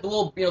 yeah, it was like the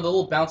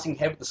little bouncing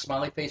head with the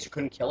smiley face. You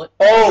couldn't kill it.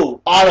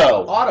 Oh,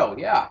 Otto. Auto,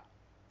 yeah.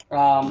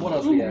 What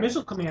else we Ooh, had?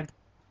 Missile Command.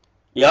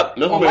 Yep.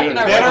 Oh, Mike and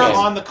I Better read this.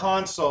 on the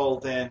console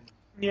than...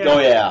 Yeah. Oh,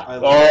 yeah. I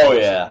love Oh,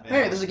 it. yeah.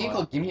 Hey, there's a game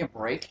called Give Me a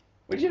Break.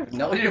 What did you have?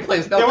 What did you play?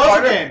 Nell There was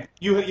Carter? a game.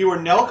 You were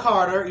Nell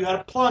Carter, you had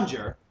a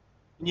plunger,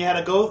 and you had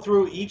to go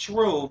through each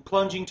room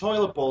plunging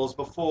toilet bowls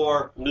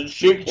before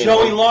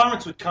Joey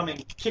Lawrence would come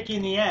and kick you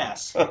in the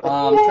ass. I'm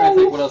trying to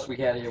think what else we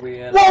had here. We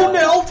had Whoa,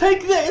 Nell,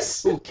 take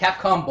this! Ooh,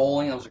 Capcom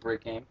Bowling, that was a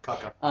great game.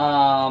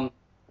 Cucka.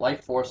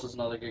 Life Force was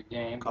another good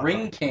game.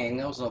 Ring King,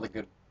 that was another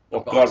good. Oh,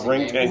 God,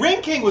 Ring game. King.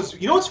 Ring King was...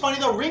 You know what's funny,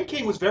 though? Ring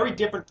King was very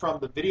different from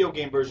the video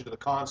game version of the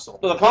console.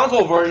 Well, the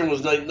console version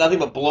was like nothing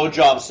but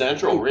Blowjob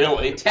Central,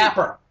 really.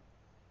 Tapper.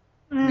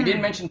 We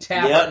didn't mention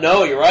Tapper. Yeah,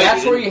 no, you're right.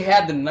 That's you where didn't- you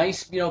had the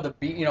nice,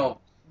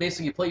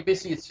 basically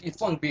you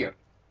flung beer.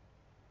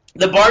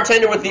 The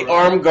bartender with the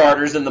arm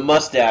garters and the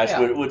mustache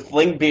Yeah. would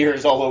fling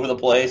beers all over the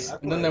place.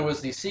 And then there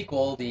was the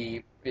sequel,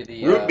 the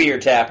Root beer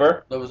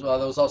tapper. There was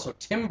also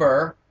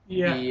Timber,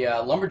 Yeah.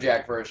 the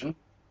lumberjack version.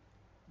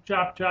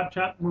 Chop, chop,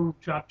 chop, move,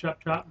 chop,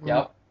 chop, chop, move.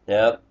 Yep.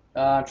 Yep.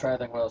 I'm trying to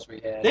think what else we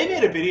had. They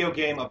made a video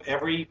game of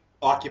every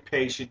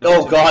occupation.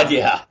 Oh, God,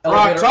 yeah.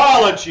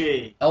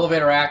 Proctology!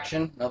 Elevator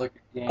Action, another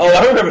good game. Oh,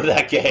 I remember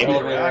that game.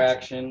 Elevator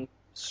Action.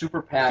 Super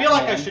I Pac-Man. feel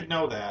like I should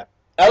know that.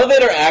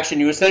 Elevator Action,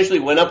 you essentially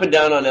went up and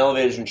down on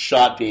elevators and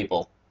shot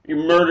people. You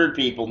murdered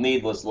people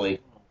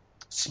needlessly.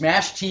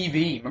 Smash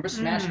TV. Remember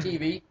Smash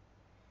TV? You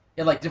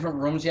had like different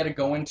rooms you had to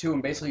go into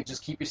and basically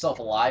just keep yourself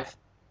alive.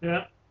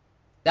 Yeah.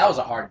 That was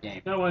a hard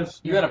game. That was.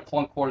 You had to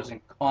plunk quarters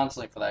in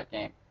constantly for that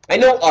game. I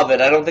know of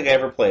it. I don't think I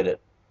ever played it.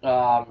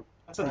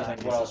 That's a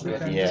what else we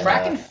had? Yeah.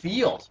 Track and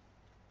field.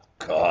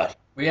 God.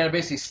 We had to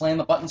basically slam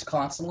the buttons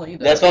constantly.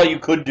 That's all you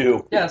could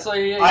do. Yeah, so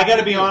I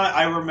gotta be honest,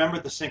 I remember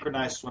the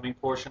synchronized swimming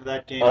portion of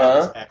that game. Uh-huh. It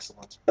was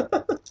excellent.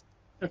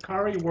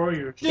 Akari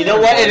Warriors. You know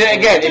what? And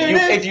again,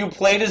 if you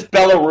played as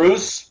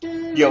Belarus,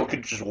 you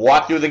could just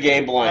walk through the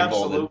game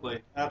blindfolded.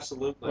 Absolutely.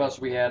 Absolutely. What else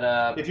we had?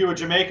 If you were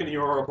Jamaican and you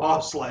were a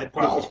bobsled,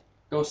 well,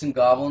 Ghosts and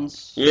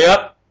Goblins.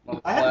 Yep.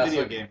 I had a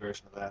video game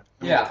version of that.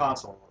 I mean, Yeah. a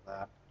console of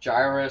that.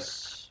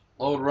 Gyrus,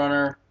 Load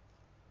Runner,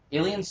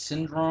 Alien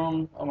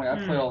Syndrome. Oh my god,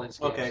 I played all these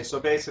games. Okay, so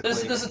basically...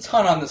 There's a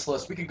ton on this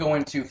list we could go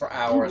into for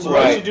hours. So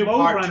we should do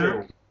part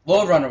two.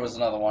 Load Runner was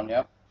another one,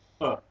 yep.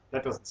 Huh,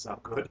 that doesn't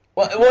sound good.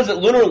 What was it?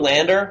 Lunar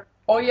Lander?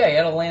 Oh yeah, you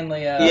had to land the...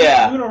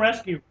 Yeah. Lunar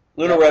Rescue.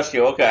 Lunar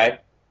Rescue. Okay.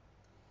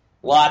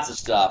 Lots of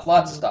stuff.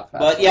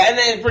 But yeah, and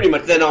then pretty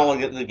much then all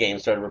of the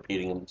games started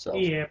repeating themselves.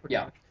 Yeah.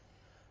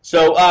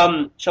 So,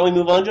 shall we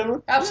move on,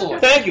 gentlemen? Absolutely.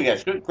 Thank you,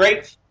 guys.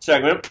 Great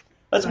segment.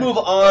 Let's move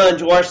on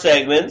to our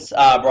segments,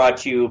 brought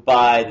to you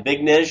by The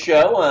Big Nez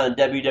Show on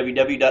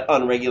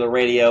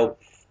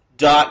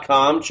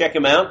www.unregularradio.com. Check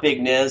them out,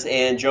 Big Nez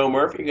and Joe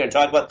Murphy. You're going to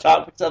talk about the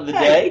topics of the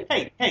day.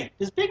 Hey,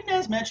 does Big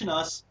Nez mention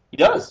us? He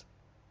does.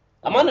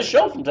 I'm on the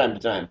show from time to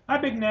time. Hi,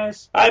 Big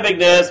Nez. Hi, Big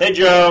Nez. Hey,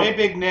 Joe. Hey,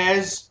 Big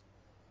Nez.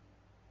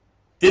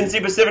 Didn't see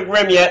Pacific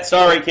Rim yet.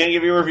 Sorry, can't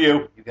give you a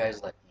review. You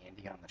guys let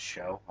Andy on the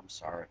show? I'm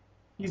sorry.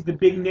 He's the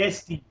Big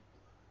Nesty.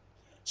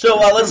 So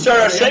let's start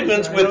our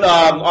segments with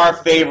our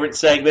favorite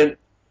segment,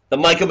 the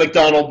Michael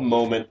McDonald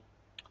moment.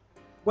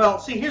 Well,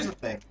 see, here's the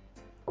thing.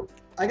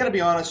 I got to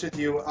be honest with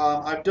you.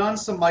 I've done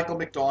some Michael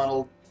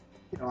McDonald.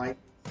 I'm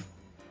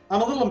a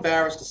little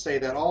embarrassed to say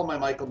that all of my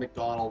Michael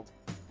McDonald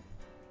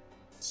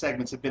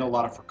segments have been a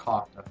lot of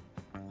fakakta.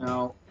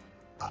 Now,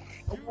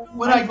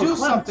 when I do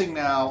something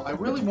now, I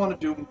really want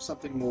to do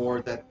something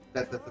more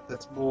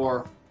that's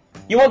more.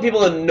 You want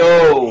people to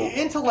know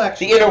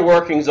intellectual, the inner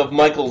workings of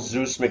Michael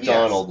Zeus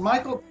McDonald. Yes,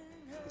 Michael.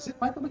 Is it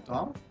Michael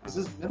McDonald? Is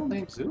his middle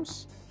name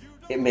Zeus?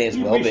 It may as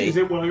well be.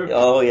 It will.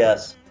 Oh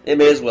yes, it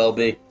may as well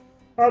be.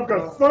 I've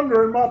got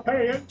thunder in my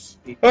pants.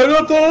 I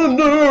got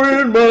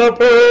thunder in my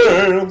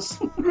pants.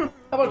 How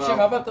about Jim?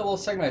 How about the little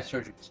segment I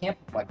showed you? Camp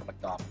with Michael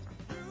McDonald.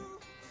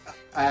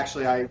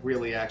 I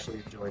really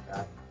enjoyed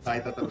that. I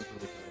thought that was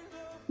really good.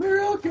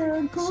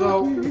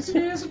 So,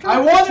 I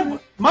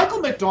wanted Michael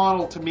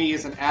McDonald to me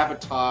is an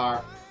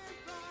avatar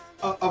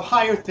of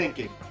higher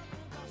thinking.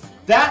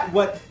 That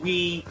what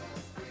we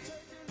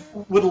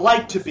would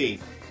like to be.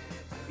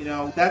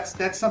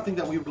 That's something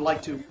that we would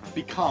like to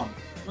become.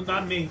 Well,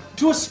 not me.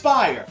 To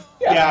aspire.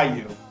 Yeah,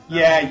 you.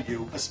 Yeah,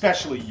 you.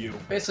 Especially you.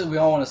 Basically, we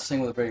all want to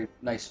sing with a very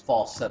nice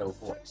falsetto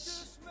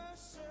voice.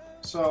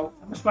 So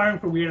I'm aspiring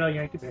for Weird Al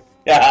Yankovic.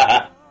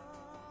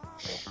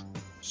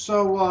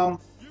 So,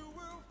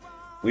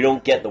 we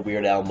don't get the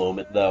Weird Al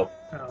moment, though.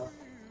 No.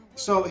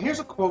 So, here's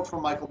a quote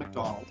from Michael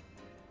McDonald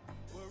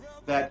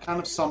that kind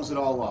of sums it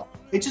all up.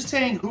 It's just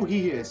saying who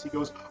he is. He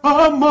goes,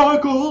 I'm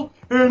Michael,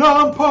 and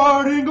I'm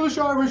part English,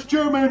 Irish,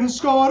 German, and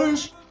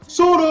Scottish.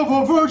 Sort of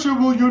a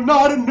virtual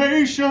United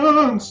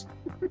Nations.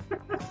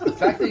 The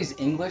fact that he's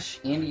English,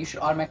 Andy, you should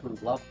automatically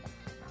love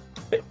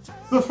him.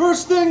 The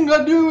first thing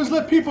I do is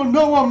let people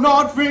know I'm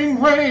not Ving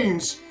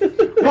Rhames.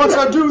 Once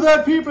I do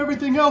that,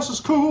 everything else is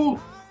cool.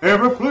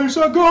 Every place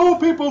I go,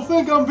 people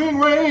think I'm Ving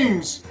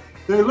Rhames.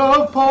 They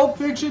love Pulp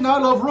Fiction, I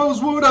love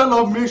Rosewood, I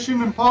love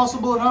Mission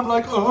Impossible, and I'm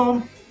like,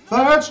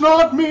 that's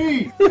not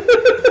me.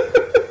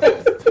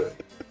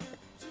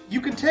 You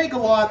can take a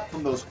lot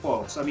from those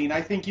quotes. I mean,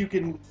 I think you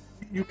can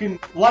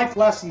life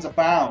lessons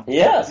abound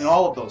in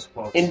all of those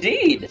quotes.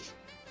 Indeed.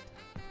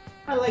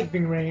 I like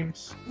Ving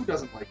Rhames. Who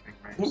doesn't like Ving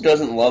Rhames? Who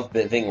doesn't love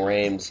Ving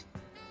Rhames?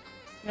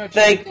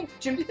 Jim,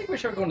 do you think we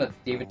should ever go into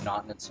David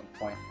Naughton at some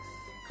point?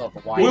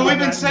 Well, we've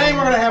been saying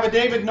we're going to have a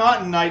David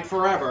Naughton night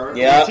forever.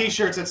 Yeah.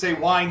 T-shirts that say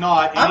 "Why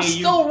not?" And I'm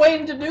still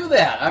waiting to do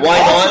that. Why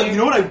not? You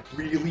know what I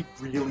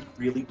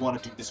really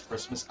want to do this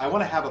Christmas? I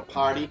want to have a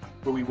party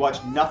where we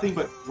watch nothing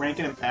but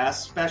Rankin and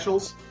Bass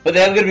specials. But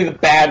they're going to be the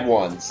bad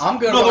ones. No,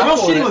 the real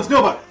shitty ones.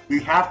 No, but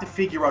we have to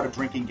figure out a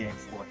drinking game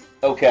for it.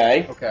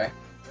 Okay.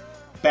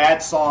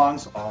 Bad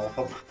songs, all of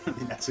them. I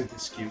mean, that's an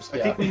excuse. I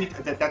think we need.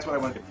 That's what I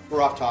want to do.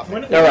 We're off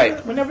topic. All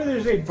right. Whenever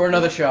there's for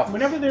another show.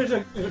 Whenever there's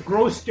a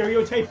gross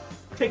stereotype,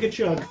 take a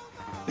chug.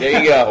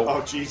 There you go.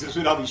 Oh Jesus!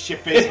 With all these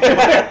shit faces. For the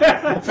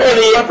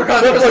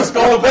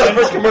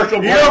first commercial.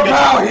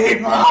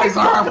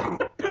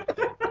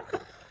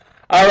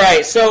 All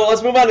right, so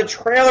let's move on to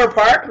Trailer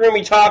Park. We're going to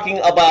be talking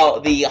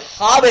about the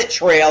Hobbit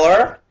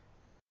trailer.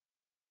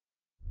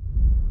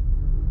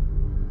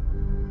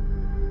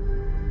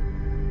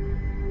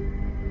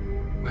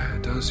 Where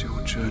does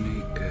your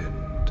journey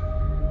end?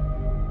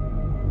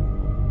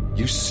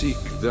 You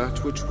seek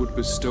that which would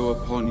bestow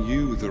upon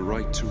you the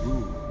right to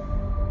rule.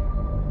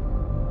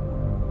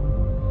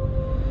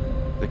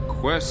 The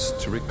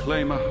quest to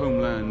reclaim a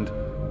homeland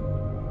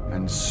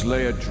and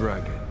slay a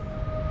dragon.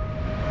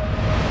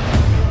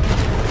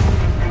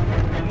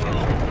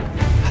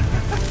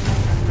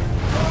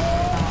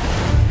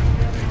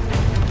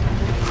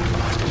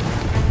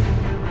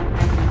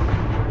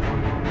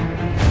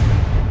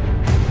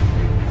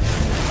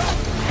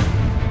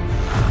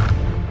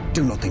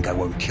 Do not think I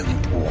won't kill you,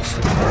 dwarf.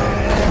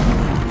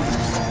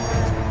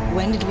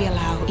 When did we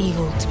allow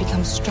evil to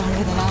become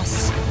stronger than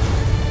us?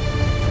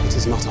 It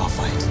is not our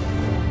fight.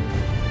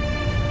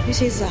 It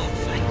is our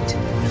fight.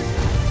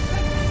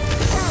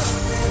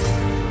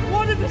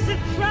 What if it's a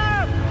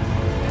trap?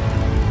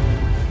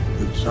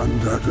 It's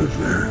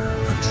undoubtedly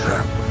a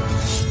trap.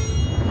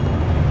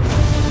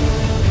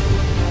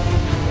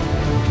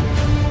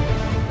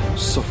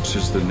 Such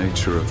is the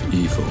nature of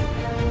evil.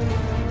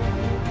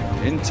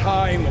 In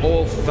time,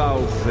 all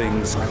foul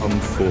things come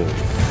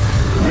forth.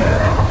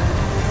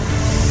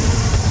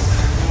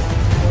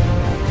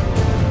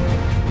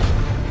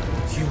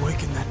 If you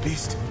awaken that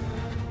beast,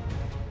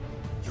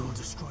 you will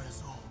destroy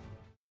us all.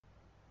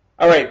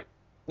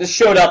 This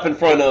showed up in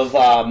front of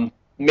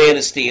Man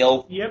of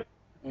Steel. Yep.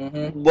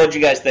 Mm-hmm. What'd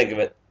you guys think of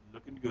it?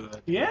 Looking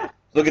good. Yeah.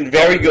 Looking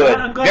very good.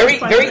 I'm glad Very, we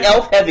finally- very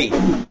elf heavy.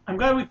 I'm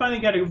glad we finally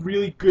got a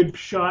really good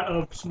shot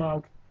of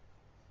Smaug.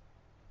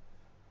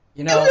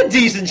 You That was a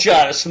decent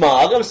shot of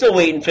Smaug. I'm still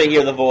waiting to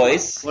hear the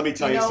voice. Let me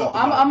tell You you, know, something.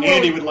 I'm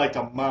Andy really- would like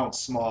to mount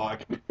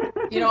Smog.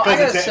 You know, I Because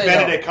gotta it's say,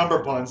 Benedict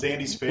Cumberbatch's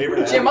Andy's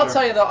favorite. Jim, I'll actor.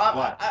 tell you though,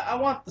 What? I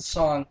want the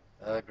song.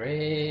 The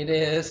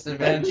greatest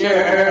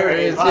adventure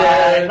is My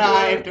yet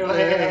life to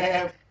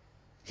live.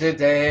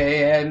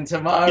 Today and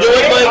tomorrow. You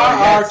know what, Mike?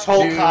 R.R. Yes,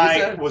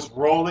 Tolkien dude. was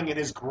rolling in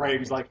his grave.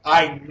 He's like,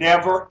 I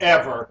never,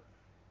 ever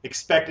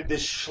expected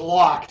this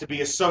schlock to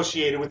be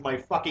associated with my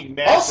fucking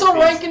masterpiece. Also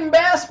Rankin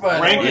Bass, by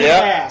the Rankin way.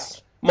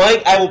 Bass.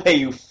 Mike, I will pay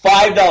you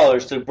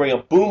 $5 to bring a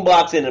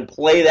boombox in and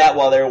play that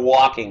while they're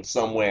walking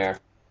somewhere.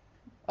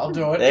 I'll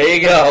do it. There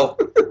you go.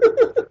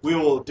 We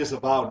will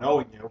disavow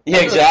knowing you. Yeah,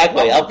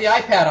 exactly. I'll put the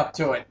iPad up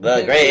to it.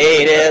 The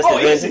greatest. Oh,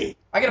 easy.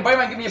 I gotta buy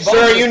my give me a bonus.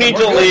 Sir, you system. need We're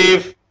to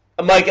good. leave.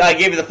 Mike, I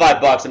gave you the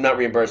 $5. I'm not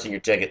reimbursing your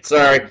ticket.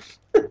 Sorry.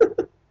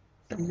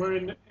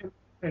 Somewhere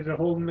there's a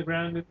hole in the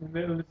ground in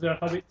the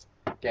Hobbit.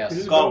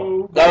 Yes.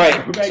 Go. All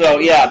right. So,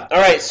 yeah. All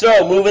right.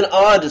 So, moving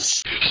on to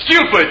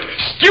Stupid.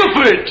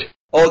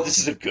 Oh, this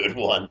is a good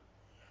one.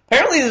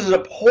 Apparently, this is a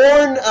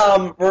porn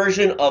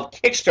version of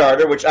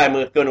Kickstarter, which I'm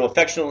going to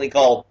affectionately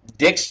call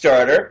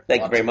Dickstarter.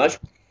 Thank you very much.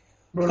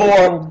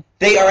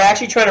 They are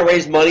actually trying to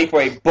raise money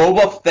for a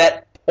Boba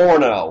Fett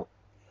porno.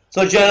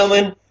 So,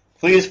 gentlemen,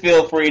 please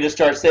feel free to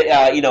start,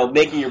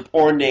 making your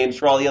porn names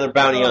for all the other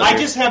bounty hunters. I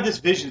just have this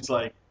vision. It's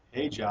like,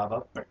 hey,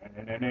 Jabba.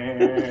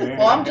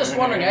 Well, I'm just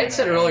wondering. I had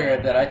said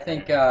earlier that I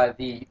think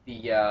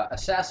the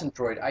assassin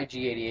droid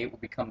IG-88 will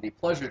become the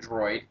pleasure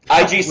droid.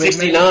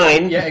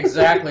 IG-69. Yeah,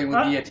 exactly,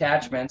 with the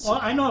attachments. Well,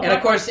 I know. And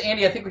of course,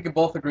 Andy, I think we could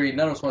both agree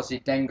none of us want to see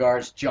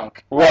Dengar's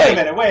junk. Wait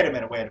a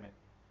minute.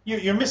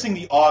 You're missing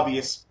the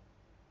obvious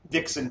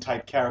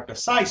Dixon-type character.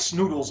 Cy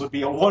Snoodles would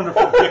be a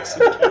wonderful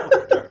Dixon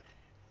character.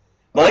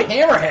 Mike?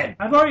 Hammerhead.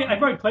 I've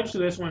already pledged to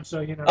this one,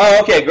 so you know. Oh,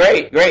 okay,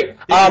 great. Really?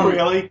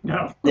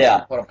 No.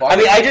 Yeah. What a I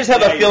mean, I just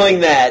have Yeah, a feeling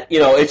that,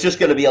 it's just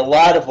going to be a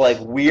lot of,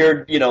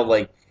 weird,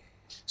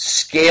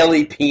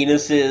 scaly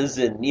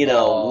penises and,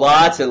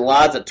 lots and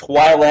lots of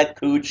Twi'lek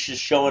cooch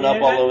just showing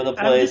up all over the I'm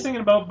just place.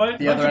 thinking about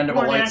The other end of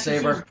a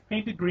lightsaber.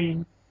 painted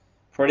green.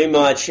 Pretty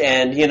much.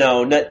 And,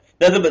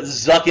 nothing but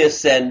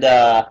Zuckus and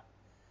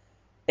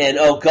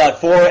oh, God,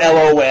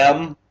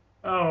 4LOM.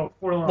 Oh,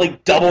 for long.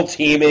 Double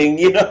teaming,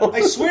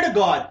 I swear to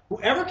God,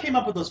 whoever came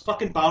up with those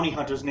fucking bounty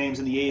hunters names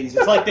in the 80s,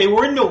 it's like they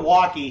were in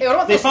Milwaukee. Hey, what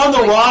about They those found the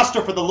two,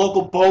 roster for the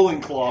local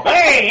bowling club.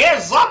 Hey,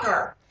 here's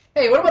Zucker!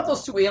 Hey, what about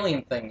those two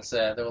alien things?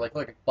 They were like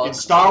bugs. In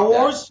Star like that?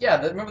 Wars? Yeah,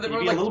 remember they Can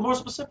were you be like a little more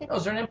specific? No, it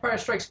was in Empire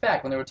Strikes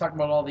Back when they were talking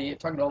about all the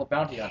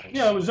bounty hunters.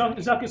 Yeah, it was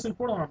Zuckus and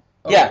Forlorn.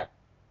 Yeah.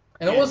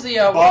 And it was the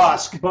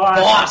Bosk.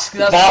 Bosk.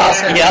 That's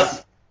Bosk, what it yep.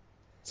 is.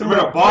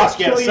 Remember, Bosk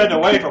got sent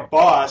away for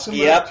Bosk.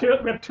 Yep.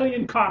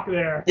 Reptilian cock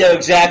there. Yeah,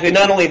 exactly.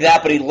 Not only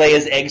that, but he'd lay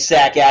his egg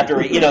sack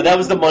after he, that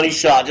was the money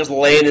shot, just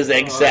laying his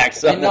egg sack You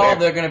somewhere. know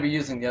they're going to be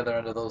using the other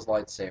end of those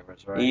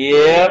lightsabers, right?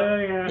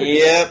 Yep.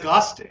 Yep.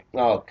 Disgusting.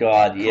 Oh,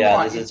 God, yeah.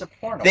 on, this it's is, a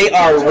porno. they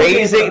are It's a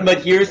raising, porno.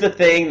 but here's the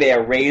thing, they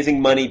are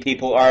raising money.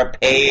 People are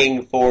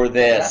paying for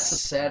That's the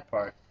this. sad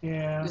part.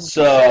 Yeah. This is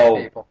So-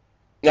 sad, people.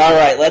 All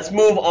right, let's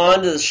move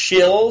on to the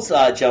shills.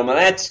 Gentlemen,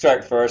 I had to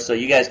start first, so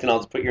you guys can all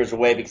just put yours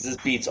away because this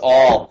beats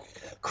all.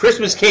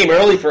 Christmas came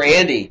early for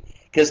Andy,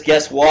 because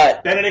guess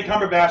what? Benedict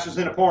Cumberbatch was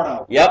in a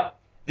porno. Yep.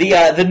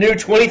 The new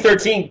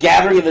 2013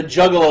 Gathering of the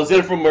Juggalos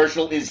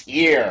infomercial is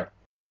here.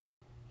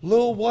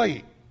 Lil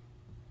White.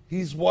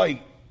 He's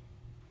white.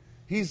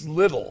 He's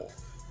little.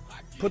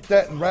 Put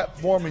that in rap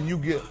form and you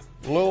get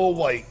Lil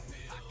White.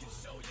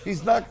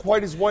 He's not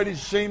quite as white as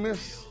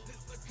Seamus,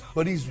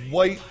 but he's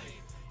white.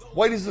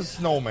 White as a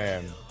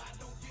snowman.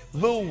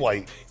 Lil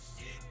White.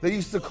 They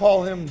used to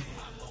call him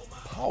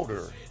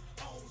Powder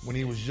when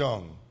he was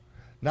young.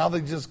 Now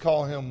they just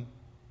call him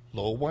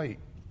Lil White.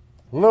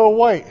 Lil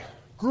White,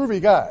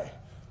 groovy guy.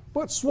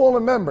 But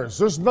swollen members,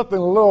 there's nothing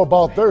low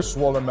about their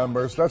swollen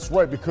members. That's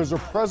right, because their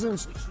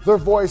presence, their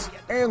voice,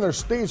 and their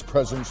stage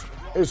presence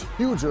is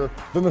huger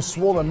than the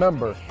swollen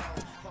member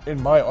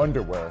in my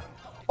underwear.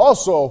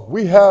 Also,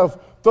 we have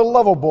the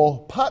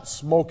lovable,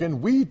 pot-smoking,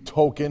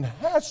 weed-token,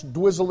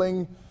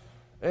 hash-dwizzling,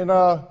 and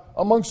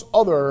amongst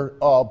other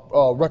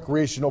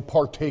recreational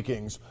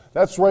partakings.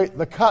 That's right,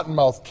 the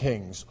Cottonmouth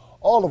Kings.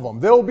 All of them.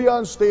 They'll be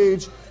on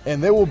stage,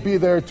 and they will be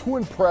there to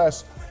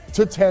impress,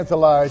 to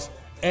tantalize,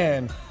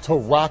 and to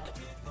rock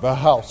the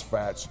house,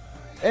 Fats.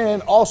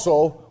 And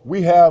also,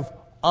 we have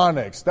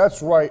Onyx.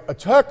 That's right,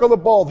 Attack of the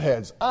Bald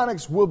Heads.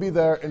 Onyx will be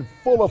there in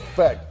full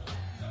effect.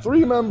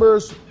 3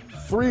 members,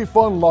 3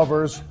 fun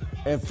lovers,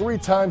 and 3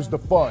 times the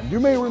fun.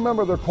 You may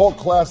remember their cult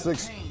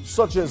classics,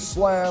 such as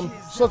Slam,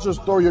 such as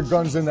Throw Your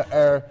Guns in the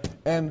Air,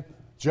 and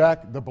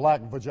Jack the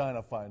Black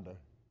Vagina Finder.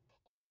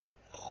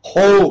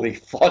 holy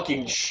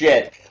fucking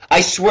shit.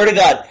 I swear to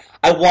God,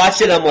 I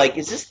watched it, I'm like,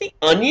 is this the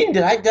Onion?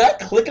 Did I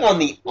click on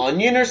the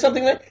Onion or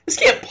something? This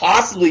can't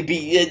possibly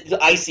be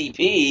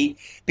ICP,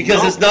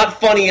 because it's not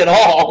funny at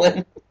all.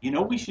 You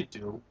know what we should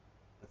do?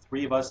 The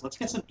three of us, let's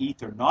get some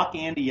ether, knock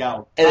Andy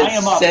out, And tie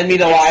then him up. send me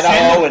to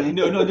Idaho and-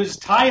 No,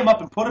 just tie him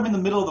up and put him in the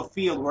middle of the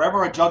field,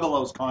 wherever a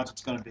Juggalos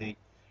concert's going to be,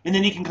 and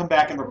then he can come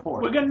back and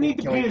report. We're gonna need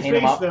to Can we paint his paint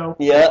him face up? though.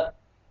 Yeah.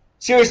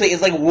 Seriously,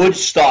 it's like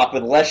Woodstock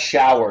with less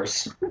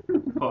showers.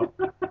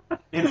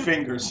 And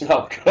fingers.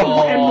 Oh,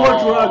 God. And more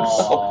drugs.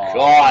 Oh,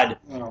 God.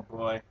 Oh,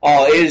 boy.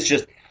 Oh, it is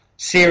just...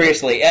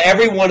 Seriously,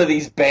 every one of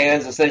these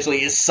bands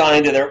essentially is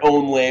signed to their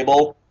own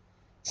label.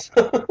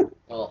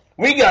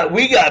 We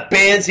got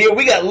bands here.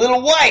 We got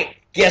Little White.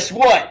 Guess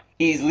what?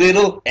 He's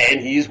little and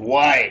he's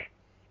white.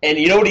 And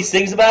you know what he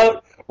sings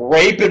about?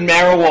 Rape and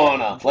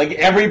marijuana. Like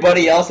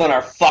everybody else on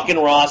our fucking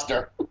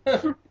roster.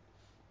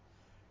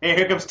 Hey,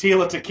 here comes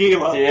Tila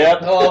Tequila.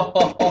 Yep.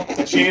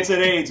 A chance at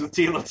AIDS with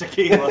Tila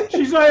Tequila.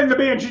 She's not in the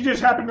band. She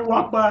just happened to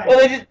walk by.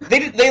 Well,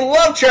 they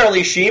love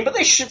Charlie Sheen, but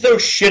they throw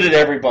shit at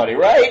everybody,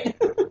 right?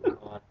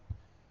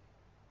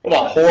 What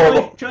a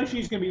horrible... Charlie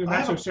Sheen's going to be the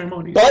master of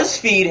ceremonies.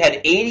 BuzzFeed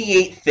had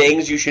 88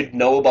 things you should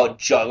know about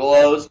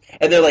Juggalos,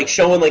 and they're like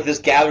showing like this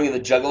gathering of the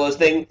Juggalos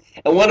thing,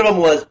 and one of them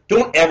was,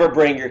 don't ever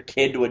bring your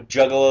kid to a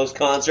Juggalos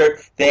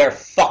concert. They are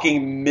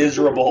fucking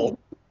miserable.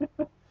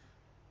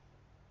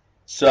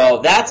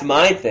 So that's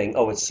my thing.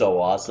 Oh, it's so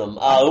awesome.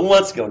 Who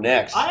wants to go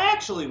next? I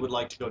actually would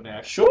like to go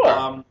next.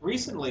 Sure.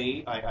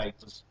 Recently, I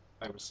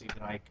received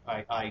an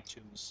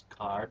iTunes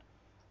card.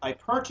 I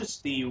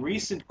purchased the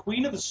recent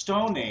Queen of the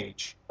Stone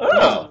Age, Queens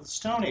of the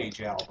Stone Age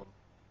album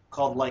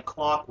called Like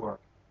Clockwork.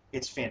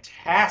 It's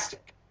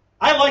fantastic.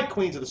 I like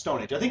Queens of the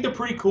Stone Age. I think they're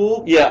pretty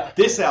cool. Yeah.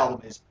 This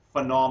album is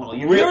phenomenal.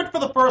 You hear it for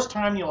the first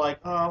time, you're like,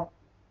 oh,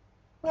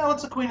 well,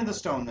 it's a Queen of the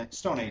Stone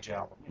Age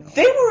album. You know?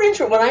 They were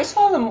interesting. When I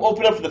saw them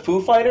open up for the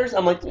Foo Fighters,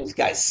 I'm like, these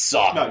guys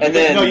suck. No, and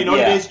then, you know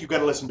what it is? You've got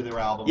to listen to their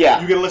album.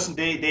 Yeah. You got to listen.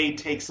 They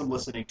take some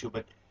listening to,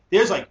 but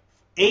there's like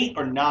 8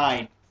 or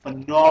 9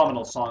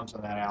 phenomenal songs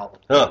on that album.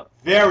 Huh.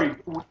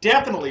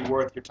 Definitely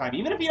worth your time.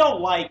 Even if you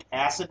don't like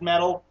acid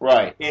metal,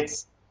 right?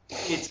 It's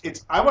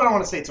I don't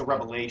want to say it's a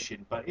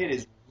revelation, but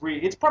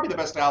it's probably the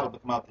best album to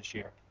come out this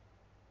year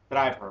that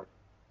I've heard.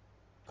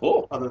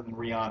 Cool. Other than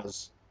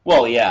Rihanna's.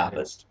 Well, yeah,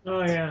 but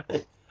Oh, yeah.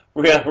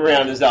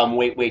 Rihanna's album,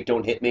 Wait,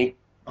 Don't Hit Me.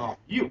 Oh,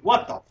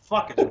 what the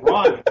fuck is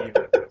wrong with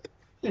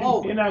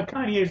you? In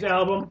Kanye's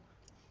album,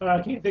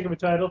 I can't think of a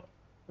title.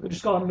 They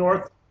just call him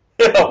North.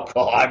 Oh,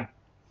 God.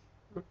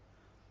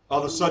 All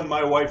of a sudden,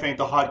 my wife ain't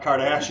the hot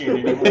Kardashian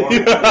anymore.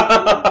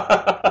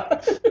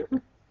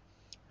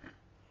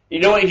 You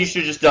know what you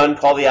should have just done?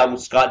 Call the album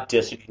Scott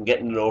Disick and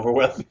getting it over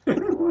with.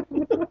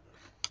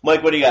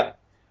 Mike, what do you got?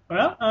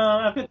 Well,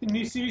 I've got the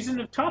new season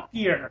of Top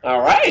Gear.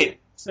 All right.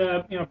 It's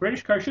a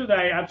British car show that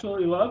I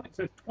absolutely love. It's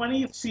a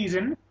 20th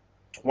season.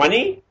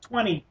 20?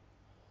 20.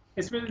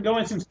 It's been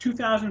going since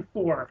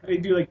 2004. They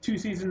do like 2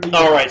 seasons a year.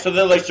 All right, so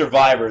they're like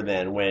Survivor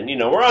then, when,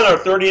 we're on our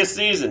 30th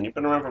season. You've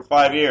been around for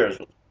 5 years.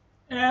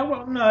 Yeah,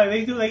 well, no,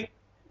 they do like...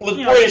 Well,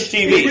 it's British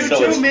TV, They do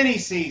so too many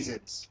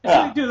seasons.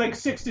 They do like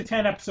 6 to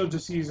 10 episodes a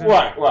season.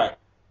 Right.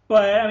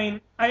 But, I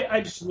mean,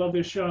 I just love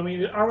this show. I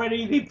mean,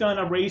 already they've done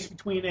a race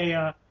between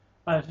an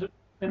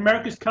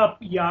America's Cup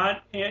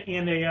yacht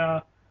and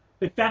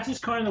the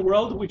fastest car in the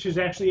world, which is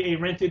actually a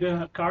rented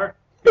car.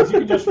 Because you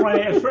can just run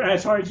it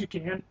as hard as you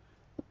can.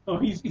 Oh,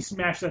 he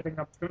smashed that thing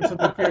up for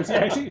something fierce.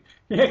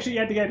 He actually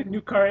had to get a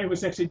new car. It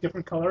was actually a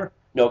different color.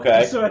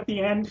 Okay. So at the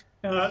end,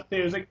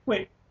 there was like,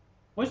 wait,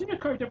 wasn't your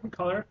car a different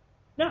color?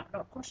 No,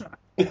 of course not.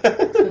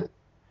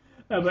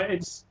 No, but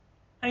it's...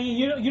 I mean,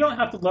 you don't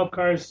have to love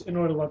cars in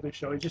order to love this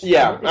show. It's just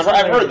I've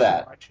heard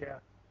that. So much, yeah.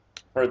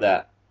 Heard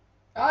that.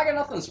 I got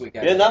nothing this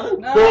weekend. You got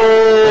nothing? No.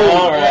 Cool.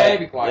 All right.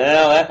 Be quiet.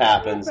 Yeah, that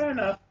happens. Fair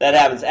enough. That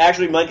happens.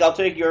 Actually, Mike, I'll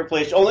take your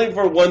place only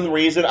for one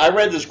reason. I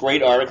read this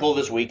great article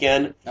this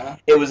weekend. Uh-huh.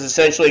 It was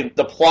essentially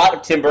the plot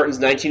of Tim Burton's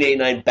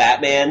 1989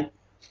 Batman,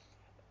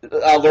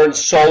 learned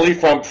solely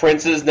from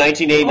Prince's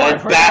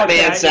 1989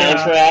 Batman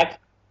soundtrack.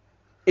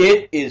 Yeah.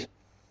 It is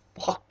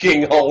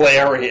fucking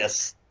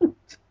hilarious.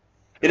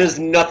 It has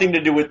nothing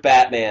to do with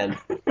Batman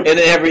and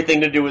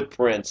everything to do with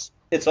Prince.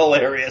 It's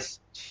hilarious.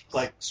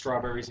 Like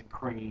Strawberries and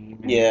Cream.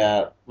 And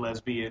yeah.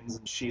 Lesbians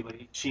and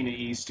Sheena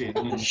Easton.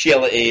 And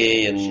Sheila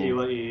E.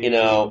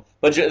 and,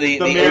 bunch of the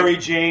Mary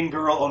Jane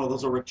girl. Oh, no,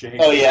 those are Rick James.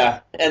 Oh, yeah.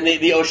 And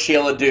the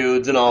O'Sheila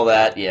dudes and all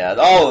that. Yeah,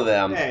 all of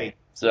them. Hey.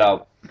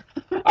 So,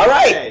 all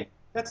right. Hey,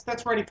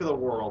 that's ready for the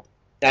world.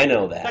 I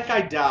know that. That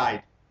guy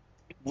died.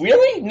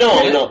 Really?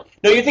 No.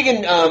 You're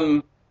thinking,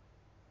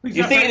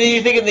 you're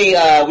thinking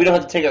the, we don't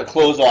have to take our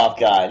clothes off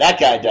guy. That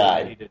guy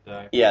died. He did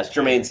die. Yes,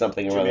 Jermaine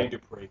something or other. Jermaine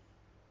Dupri.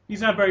 He's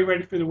not very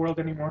ready for the world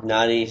anymore.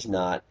 No, he's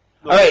not.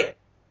 All right.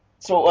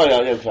 So,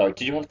 no, sorry.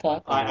 Did you have a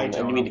thought? I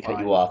didn't mean to cut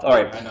fine. you off. All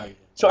right. I know you did.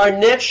 So our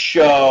next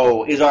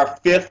show is our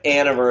 5th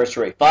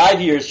anniversary. 5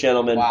 years,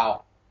 gentlemen.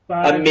 Wow.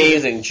 5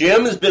 Amazing.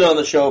 Jim has been on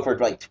the show for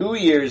like 2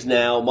 years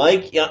now.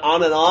 Mike,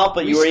 on and off,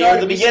 but you were here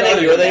at the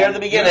beginning. You were there at the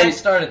beginning. I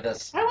started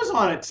this. I was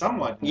on it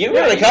somewhat. You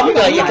were a couple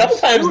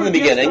times in the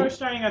beginning.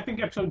 Starting, I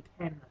think, episode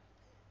 10.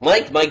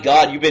 Mike, my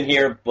God, you've been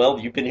here. Well,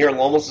 you've been here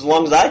almost as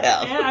long as I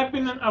have. Yeah,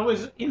 I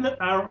was in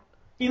the.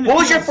 What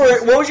was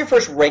your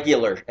first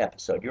regular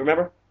episode? You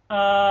remember?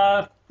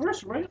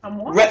 First, right?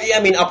 I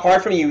mean,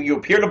 apart from you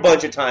appeared a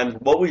bunch of times.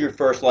 What was your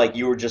first like?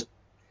 You just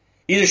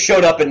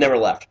showed up and never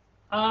left.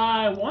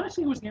 I want to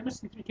say it was the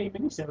MST3K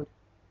minisode.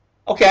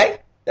 Okay,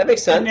 that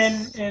makes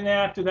sense. And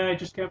after that, I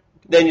just kept.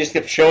 Then you just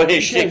kept showing up.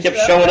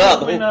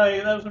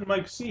 That was when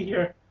Mike C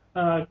here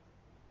he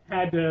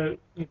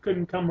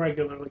couldn't come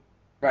regularly.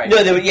 Right. No,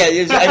 it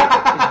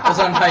was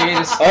on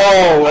hiatus.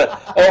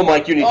 Oh,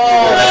 Mike, you need to do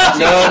that.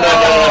 No.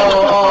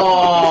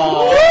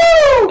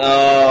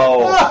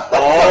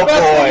 Oh,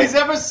 Best boy. thing he's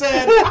ever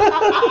said.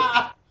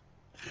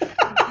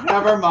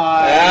 Never mind.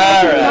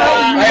 All right.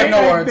 I have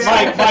no words.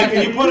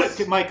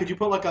 Mike, could you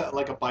put like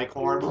a bike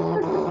horn?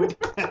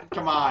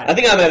 Come on. I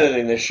think I'm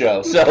editing this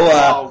show, so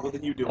well,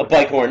 then you do a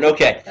bike horn.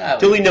 Okay,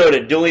 duly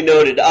noted.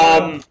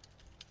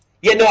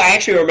 Yeah, no, I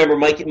actually remember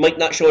Mike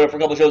not showing up for a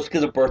couple of shows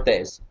because of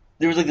birthdays.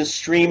 There was like this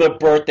stream of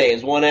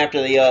birthdays, one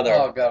after the other.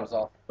 Oh God, it was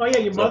awful. Oh yeah,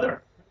 your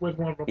mother was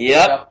one of them.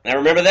 Yep, I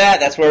remember that.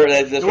 That's where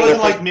it wasn't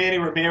like Manny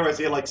Ramirez.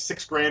 He had like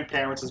 6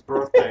 grandparents'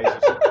 birthdays.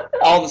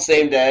 All the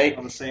same day.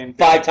 On the same day.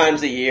 5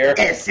 times a year.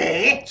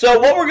 So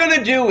what we're going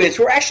to do is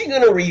we're actually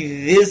going to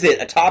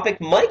revisit a topic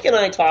Mike and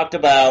I talked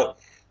about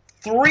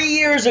 3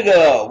 years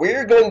ago.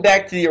 We're going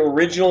back to the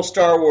original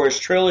Star Wars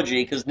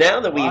trilogy because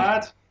now that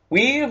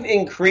we've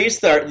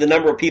increased the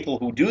number of people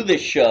who do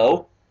this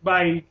show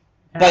by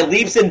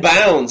leaps and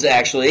bounds,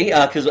 actually,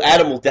 because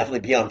Adam will definitely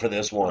be on for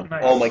this one.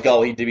 Nice. Oh my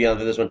God, he'd be on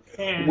for this one.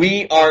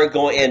 We are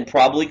going, and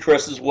probably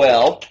Chris as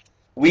well.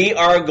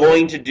 We're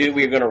going to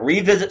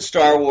revisit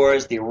Star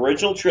Wars, the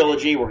original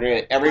trilogy. We're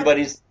going to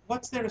everybody's.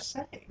 What's there to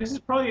say? This is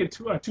probably a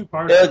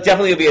two-parter. It'll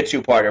definitely be a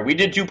 2-parter. We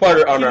did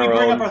 2-parter on our own. Can we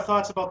bring up our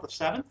thoughts about the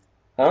 7th?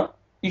 Huh?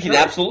 You can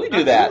absolutely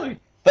do that.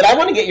 But I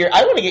want to get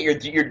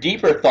your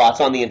deeper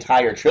thoughts on the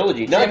entire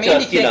trilogy, not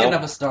just can't get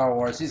enough of Star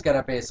Wars. He's got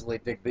to basically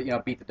beat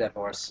the dead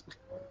horse.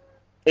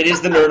 It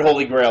is the nerd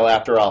holy grail,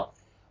 after all.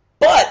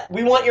 But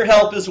we want your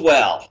help as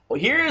well.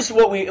 Here's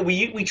what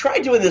we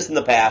tried doing this in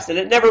the past, and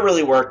it never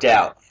really worked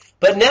out.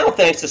 But now,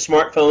 thanks to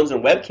smartphones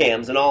and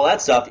webcams and all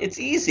that stuff, it's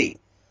easy.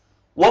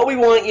 What we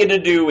want you to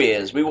do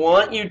is we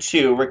want you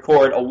to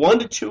record a 1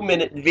 to 2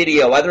 minute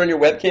video, either on your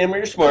webcam or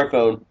your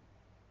smartphone,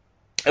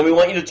 and we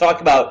want you to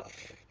talk about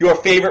your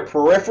favorite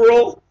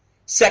peripheral,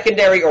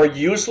 secondary, or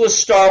useless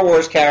Star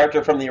Wars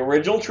character from the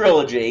original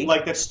trilogy.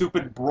 Like that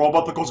stupid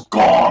robot that goes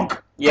gonk,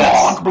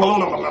 yes. Gonk, blah,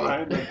 blah,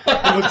 blah,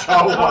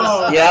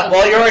 blah. Yeah,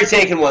 well, you're already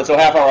taking one, so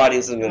half our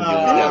audience is going to do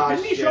it.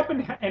 Didn't he show up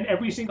in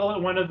every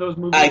single one of those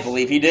movies? I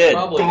believe he did.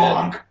 Probably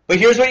did. But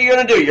here's what you're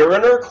going to do. You're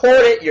going to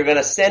record it. You're going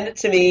to send it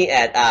to me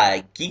at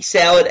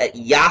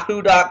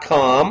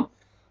geeksalad@yahoo.com.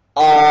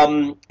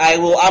 I'm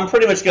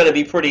pretty much going to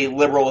be pretty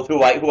liberal with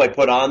who I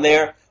put on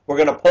there. We're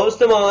going to post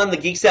them on the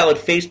Geek Salad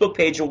Facebook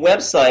page and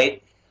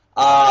website,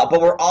 but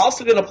we're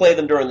also going to play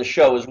them during the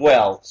show as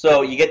well.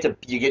 So you get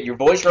your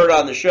voice heard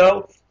on the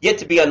show, you get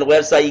to be on the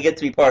website, you get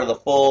to be part of the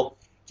full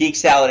Geek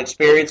Salad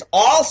experience.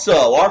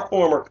 Also, our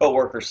former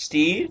coworker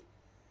Steve,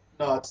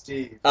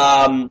 actually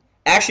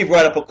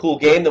brought up a cool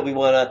game that we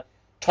want to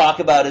talk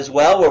about as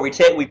well, where we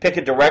pick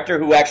a director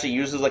who actually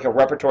uses like a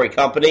repertory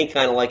company,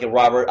 kind of like a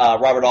Robert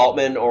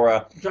Altman or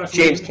a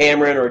James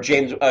Cameron or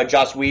a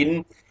Joss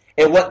Whedon.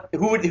 And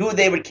who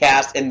they would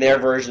cast in their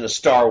version of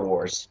Star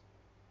Wars?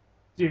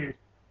 Dude,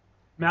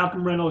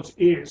 Malcolm Reynolds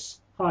is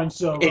Han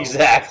Solo.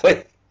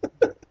 Exactly.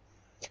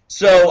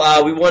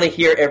 So we want to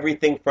hear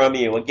everything from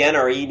you. Again,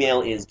 our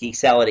email is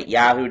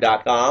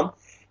geeksalad@yahoo.com.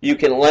 You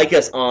can like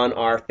us on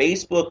our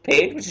Facebook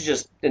page, which is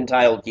just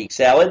entitled Geek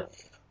Salad.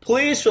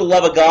 Please, for the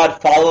love of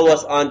God, follow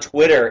us on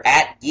Twitter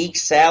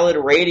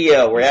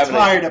 @GeekSaladRadio. We're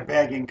tired of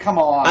begging. Come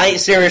on.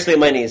 Seriously,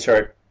 my knees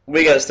hurt.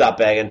 We got to stop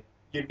begging.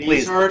 Your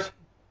knees hurt?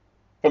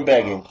 From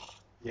begging.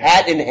 Yeah.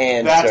 Hat in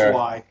hand, That's sir.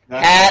 Why.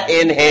 Hat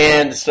in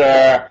hand,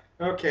 sir.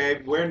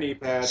 Okay, wear knee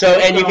pads. So,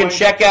 and you can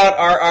check out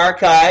our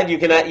archive. You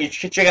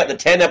should check out the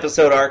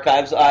 10-episode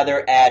archives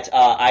either at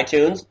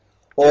iTunes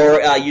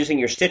or using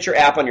your Stitcher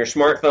app on your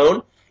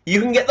smartphone. You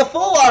can get the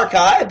full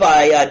archive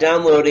by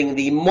downloading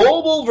the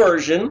mobile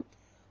version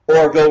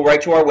or go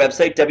right to our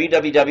website,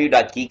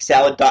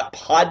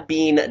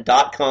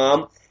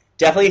 www.geeksalad.podbean.com.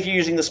 Definitely, if you're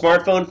using the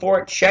smartphone for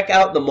it, check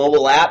out the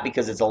mobile app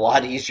because it's a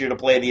lot easier to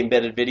play the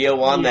embedded video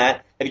on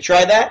that. Have you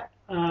tried that?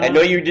 I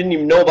know you didn't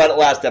even know about it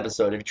last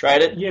episode. Have you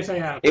tried it? Yes, I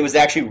have. It was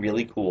actually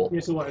really cool.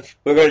 Yes, it was.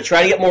 We're going to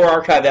try to get more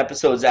archive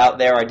episodes out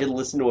there. I did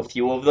listen to a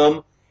few of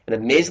them, and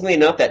amazingly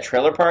enough, that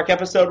Trailer Park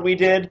episode we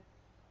did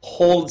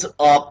holds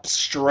up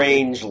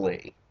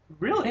strangely.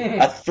 Really?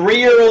 A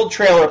 3-year-old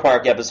Trailer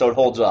Park episode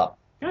holds up.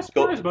 I'm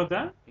surprised about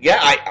that. Yeah,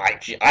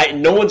 I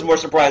no one's more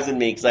surprised than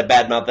me because I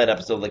badmouthed that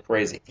episode like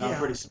crazy. I'm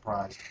pretty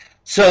surprised.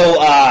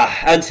 So,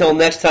 until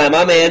next time,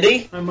 I'm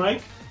Andy. I'm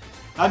Mike.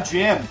 I'm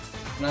Jim.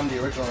 And I'm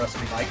the original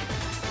Recipe Mike.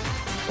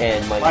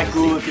 And Mike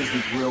Gulick is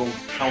the grilled,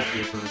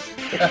 healthier version.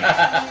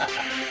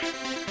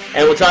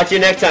 And we'll talk to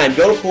you next time.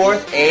 Go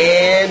forth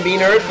and be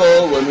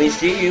nerdful. When we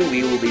see you,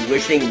 we will be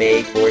wishing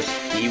may Force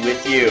be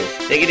with you.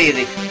 Take it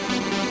easy.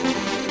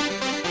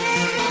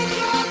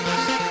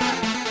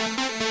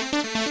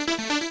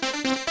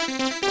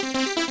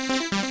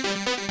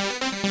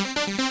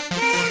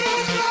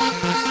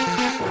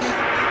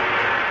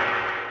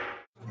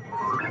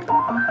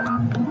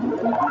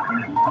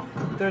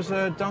 There's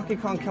a Donkey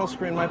Kong kill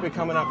screen might be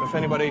coming up if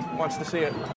anybody wants to see it.